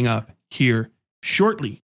coming up here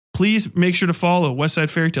shortly. Please make sure to follow Westside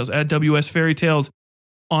Fairy Tales at WS Fairy Tales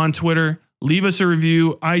on Twitter. Leave us a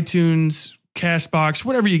review, iTunes, Castbox,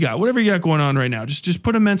 whatever you got going on right now. Just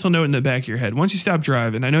put a mental note in the back of your head. Once you stop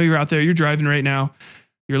driving, I know you're out there, you're driving right now.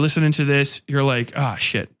 You're listening to this. You're like,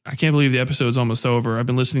 shit, I can't believe the episode's almost over. I've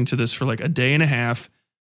been listening to this for like a day and a half,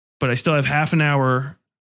 but I still have half an hour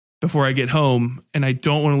before I get home, and I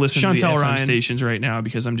don't want to listen to the FM stations right now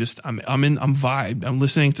because I'm vibed. I'm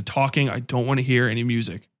listening to talking. I don't want to hear any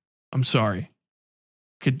music. I'm sorry.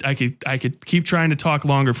 I could keep trying to talk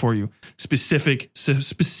longer for you, specific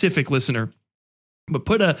listener, but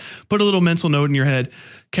put a little mental note in your head.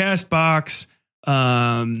 Castbox,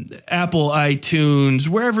 Apple, iTunes,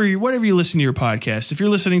 whatever you listen to your podcast. If you're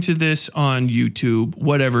listening to this on YouTube,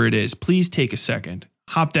 whatever it is, please take a second,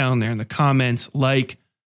 hop down there in the comments,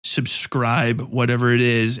 subscribe, whatever it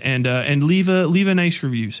is, and leave a nice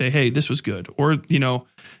review. Say, hey, this was good. Or,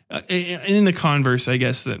 in the converse, I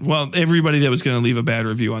guess that, well, everybody that was going to leave a bad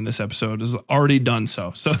review on this episode has already done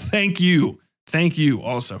so. So thank you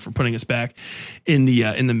also for putting us back in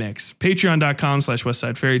the mix.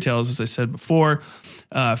 Patreon.com/Westside Fairy Tales, as I said before.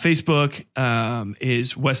 Facebook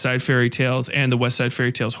is Westside Fairy Tales and the Westside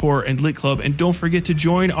Fairy Tales Horror and Lit Club. And don't forget to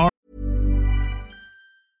join our...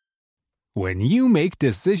 When you make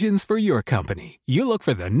decisions for your company, you look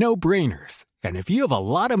for the no-brainers. And if you have a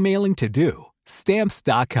lot of mailing to do,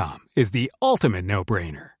 Stamps.com is the ultimate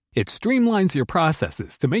no-brainer. It streamlines your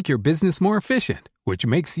processes to make your business more efficient, which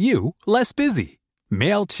makes you less busy.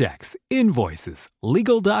 Mail checks, invoices,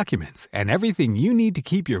 legal documents, and everything you need to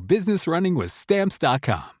keep your business running with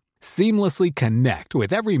Stamps.com. Seamlessly connect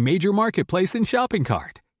with every major marketplace and shopping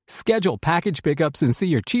cart. Schedule package pickups and see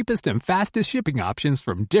your cheapest and fastest shipping options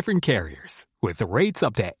from different carriers. With rates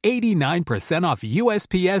up to 89% off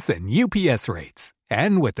USPS and UPS rates.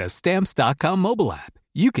 And with the Stamps.com mobile app,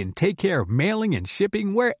 you can take care of mailing and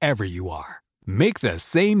shipping wherever you are. Make the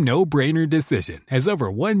same no-brainer decision as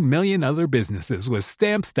over 1 million other businesses with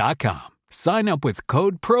Stamps.com. Sign up with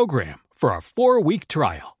code PROGRAM for a 4-week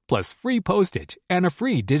trial, plus free postage and a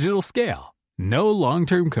free digital scale. No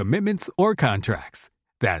long-term commitments or contracts.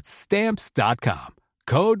 That's Stamps.com.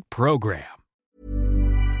 Code PROGRAM.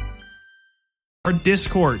 Our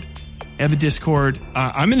Discord. I have a Discord.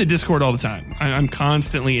 I'm in the Discord all the time. I'm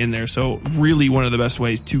constantly in there. So really one of the best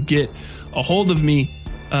ways to get a hold of me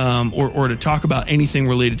or to talk about anything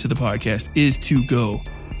related to the podcast is to go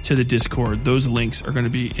to the Discord. Those links are going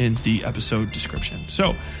to be in the episode description.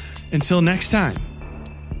 So until next time,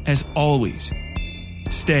 as always,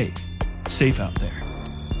 stay safe out there.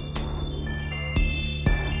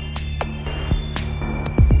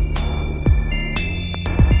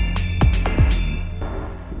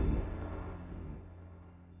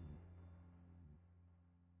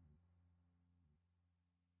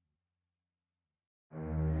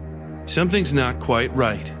 Something's not quite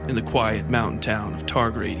right in the quiet mountain town of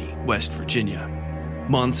Targrady, West Virginia.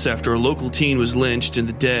 Months after a local teen was lynched in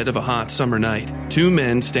the dead of a hot summer night, 2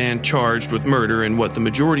 men stand charged with murder in what the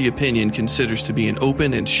majority opinion considers to be an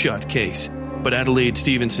open and shut case. But Adelaide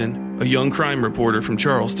Stevenson, a young crime reporter from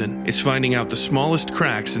Charleston, is finding out the smallest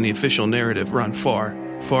cracks in the official narrative run far,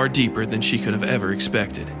 far deeper than she could have ever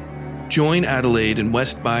expected. Join Adelaide in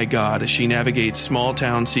West by God as she navigates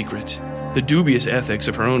small-town secrets, the dubious ethics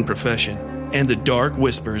of her own profession, and the dark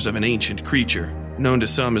whispers of an ancient creature, known to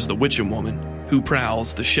some as the Witchem Woman, who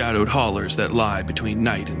prowls the shadowed hollers that lie between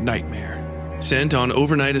night and nightmare. Sent on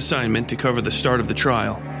overnight assignment to cover the start of the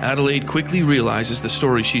trial, Adelaide quickly realizes the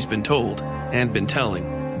story she's been told, and been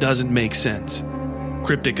telling, doesn't make sense.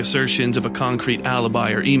 Cryptic assertions of a concrete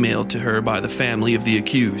alibi are emailed to her by the family of the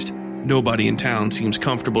accused. Nobody in town seems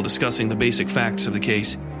comfortable discussing the basic facts of the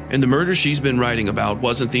case, and the murder she's been writing about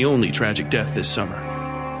wasn't the only tragic death this summer.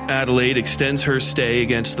 Adelaide extends her stay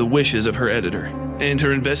against the wishes of her editor, and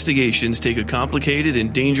her investigations take a complicated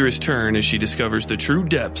and dangerous turn as she discovers the true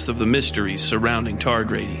depths of the mysteries surrounding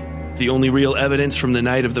Targrady. The only real evidence from the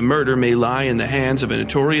night of the murder may lie in the hands of a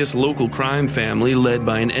notorious local crime family led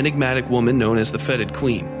by an enigmatic woman known as the Fetid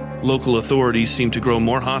Queen. Local authorities seem to grow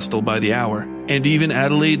more hostile by the hour, and even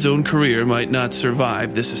Adelaide's own career might not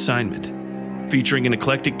survive this assignment. Featuring an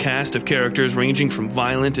eclectic cast of characters ranging from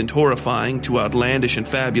violent and horrifying to outlandish and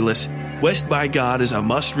fabulous, West by God is a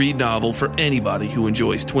must-read novel for anybody who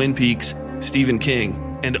enjoys Twin Peaks, Stephen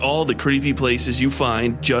King, and all the creepy places you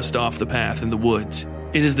find just off the path in the woods.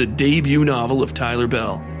 It is the debut novel of Tyler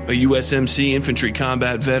Bell, a USMC infantry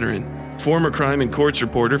combat veteran, former crime and courts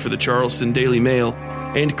reporter for the Charleston Daily Mail,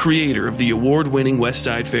 and creator of the award-winning West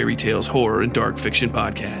Side Fairy Tales horror and dark fiction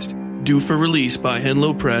podcast. Due for release by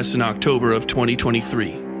Henlow Press in October of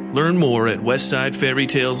 2023. Learn more at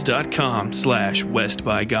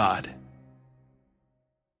westsidefairytales.com/westbygod.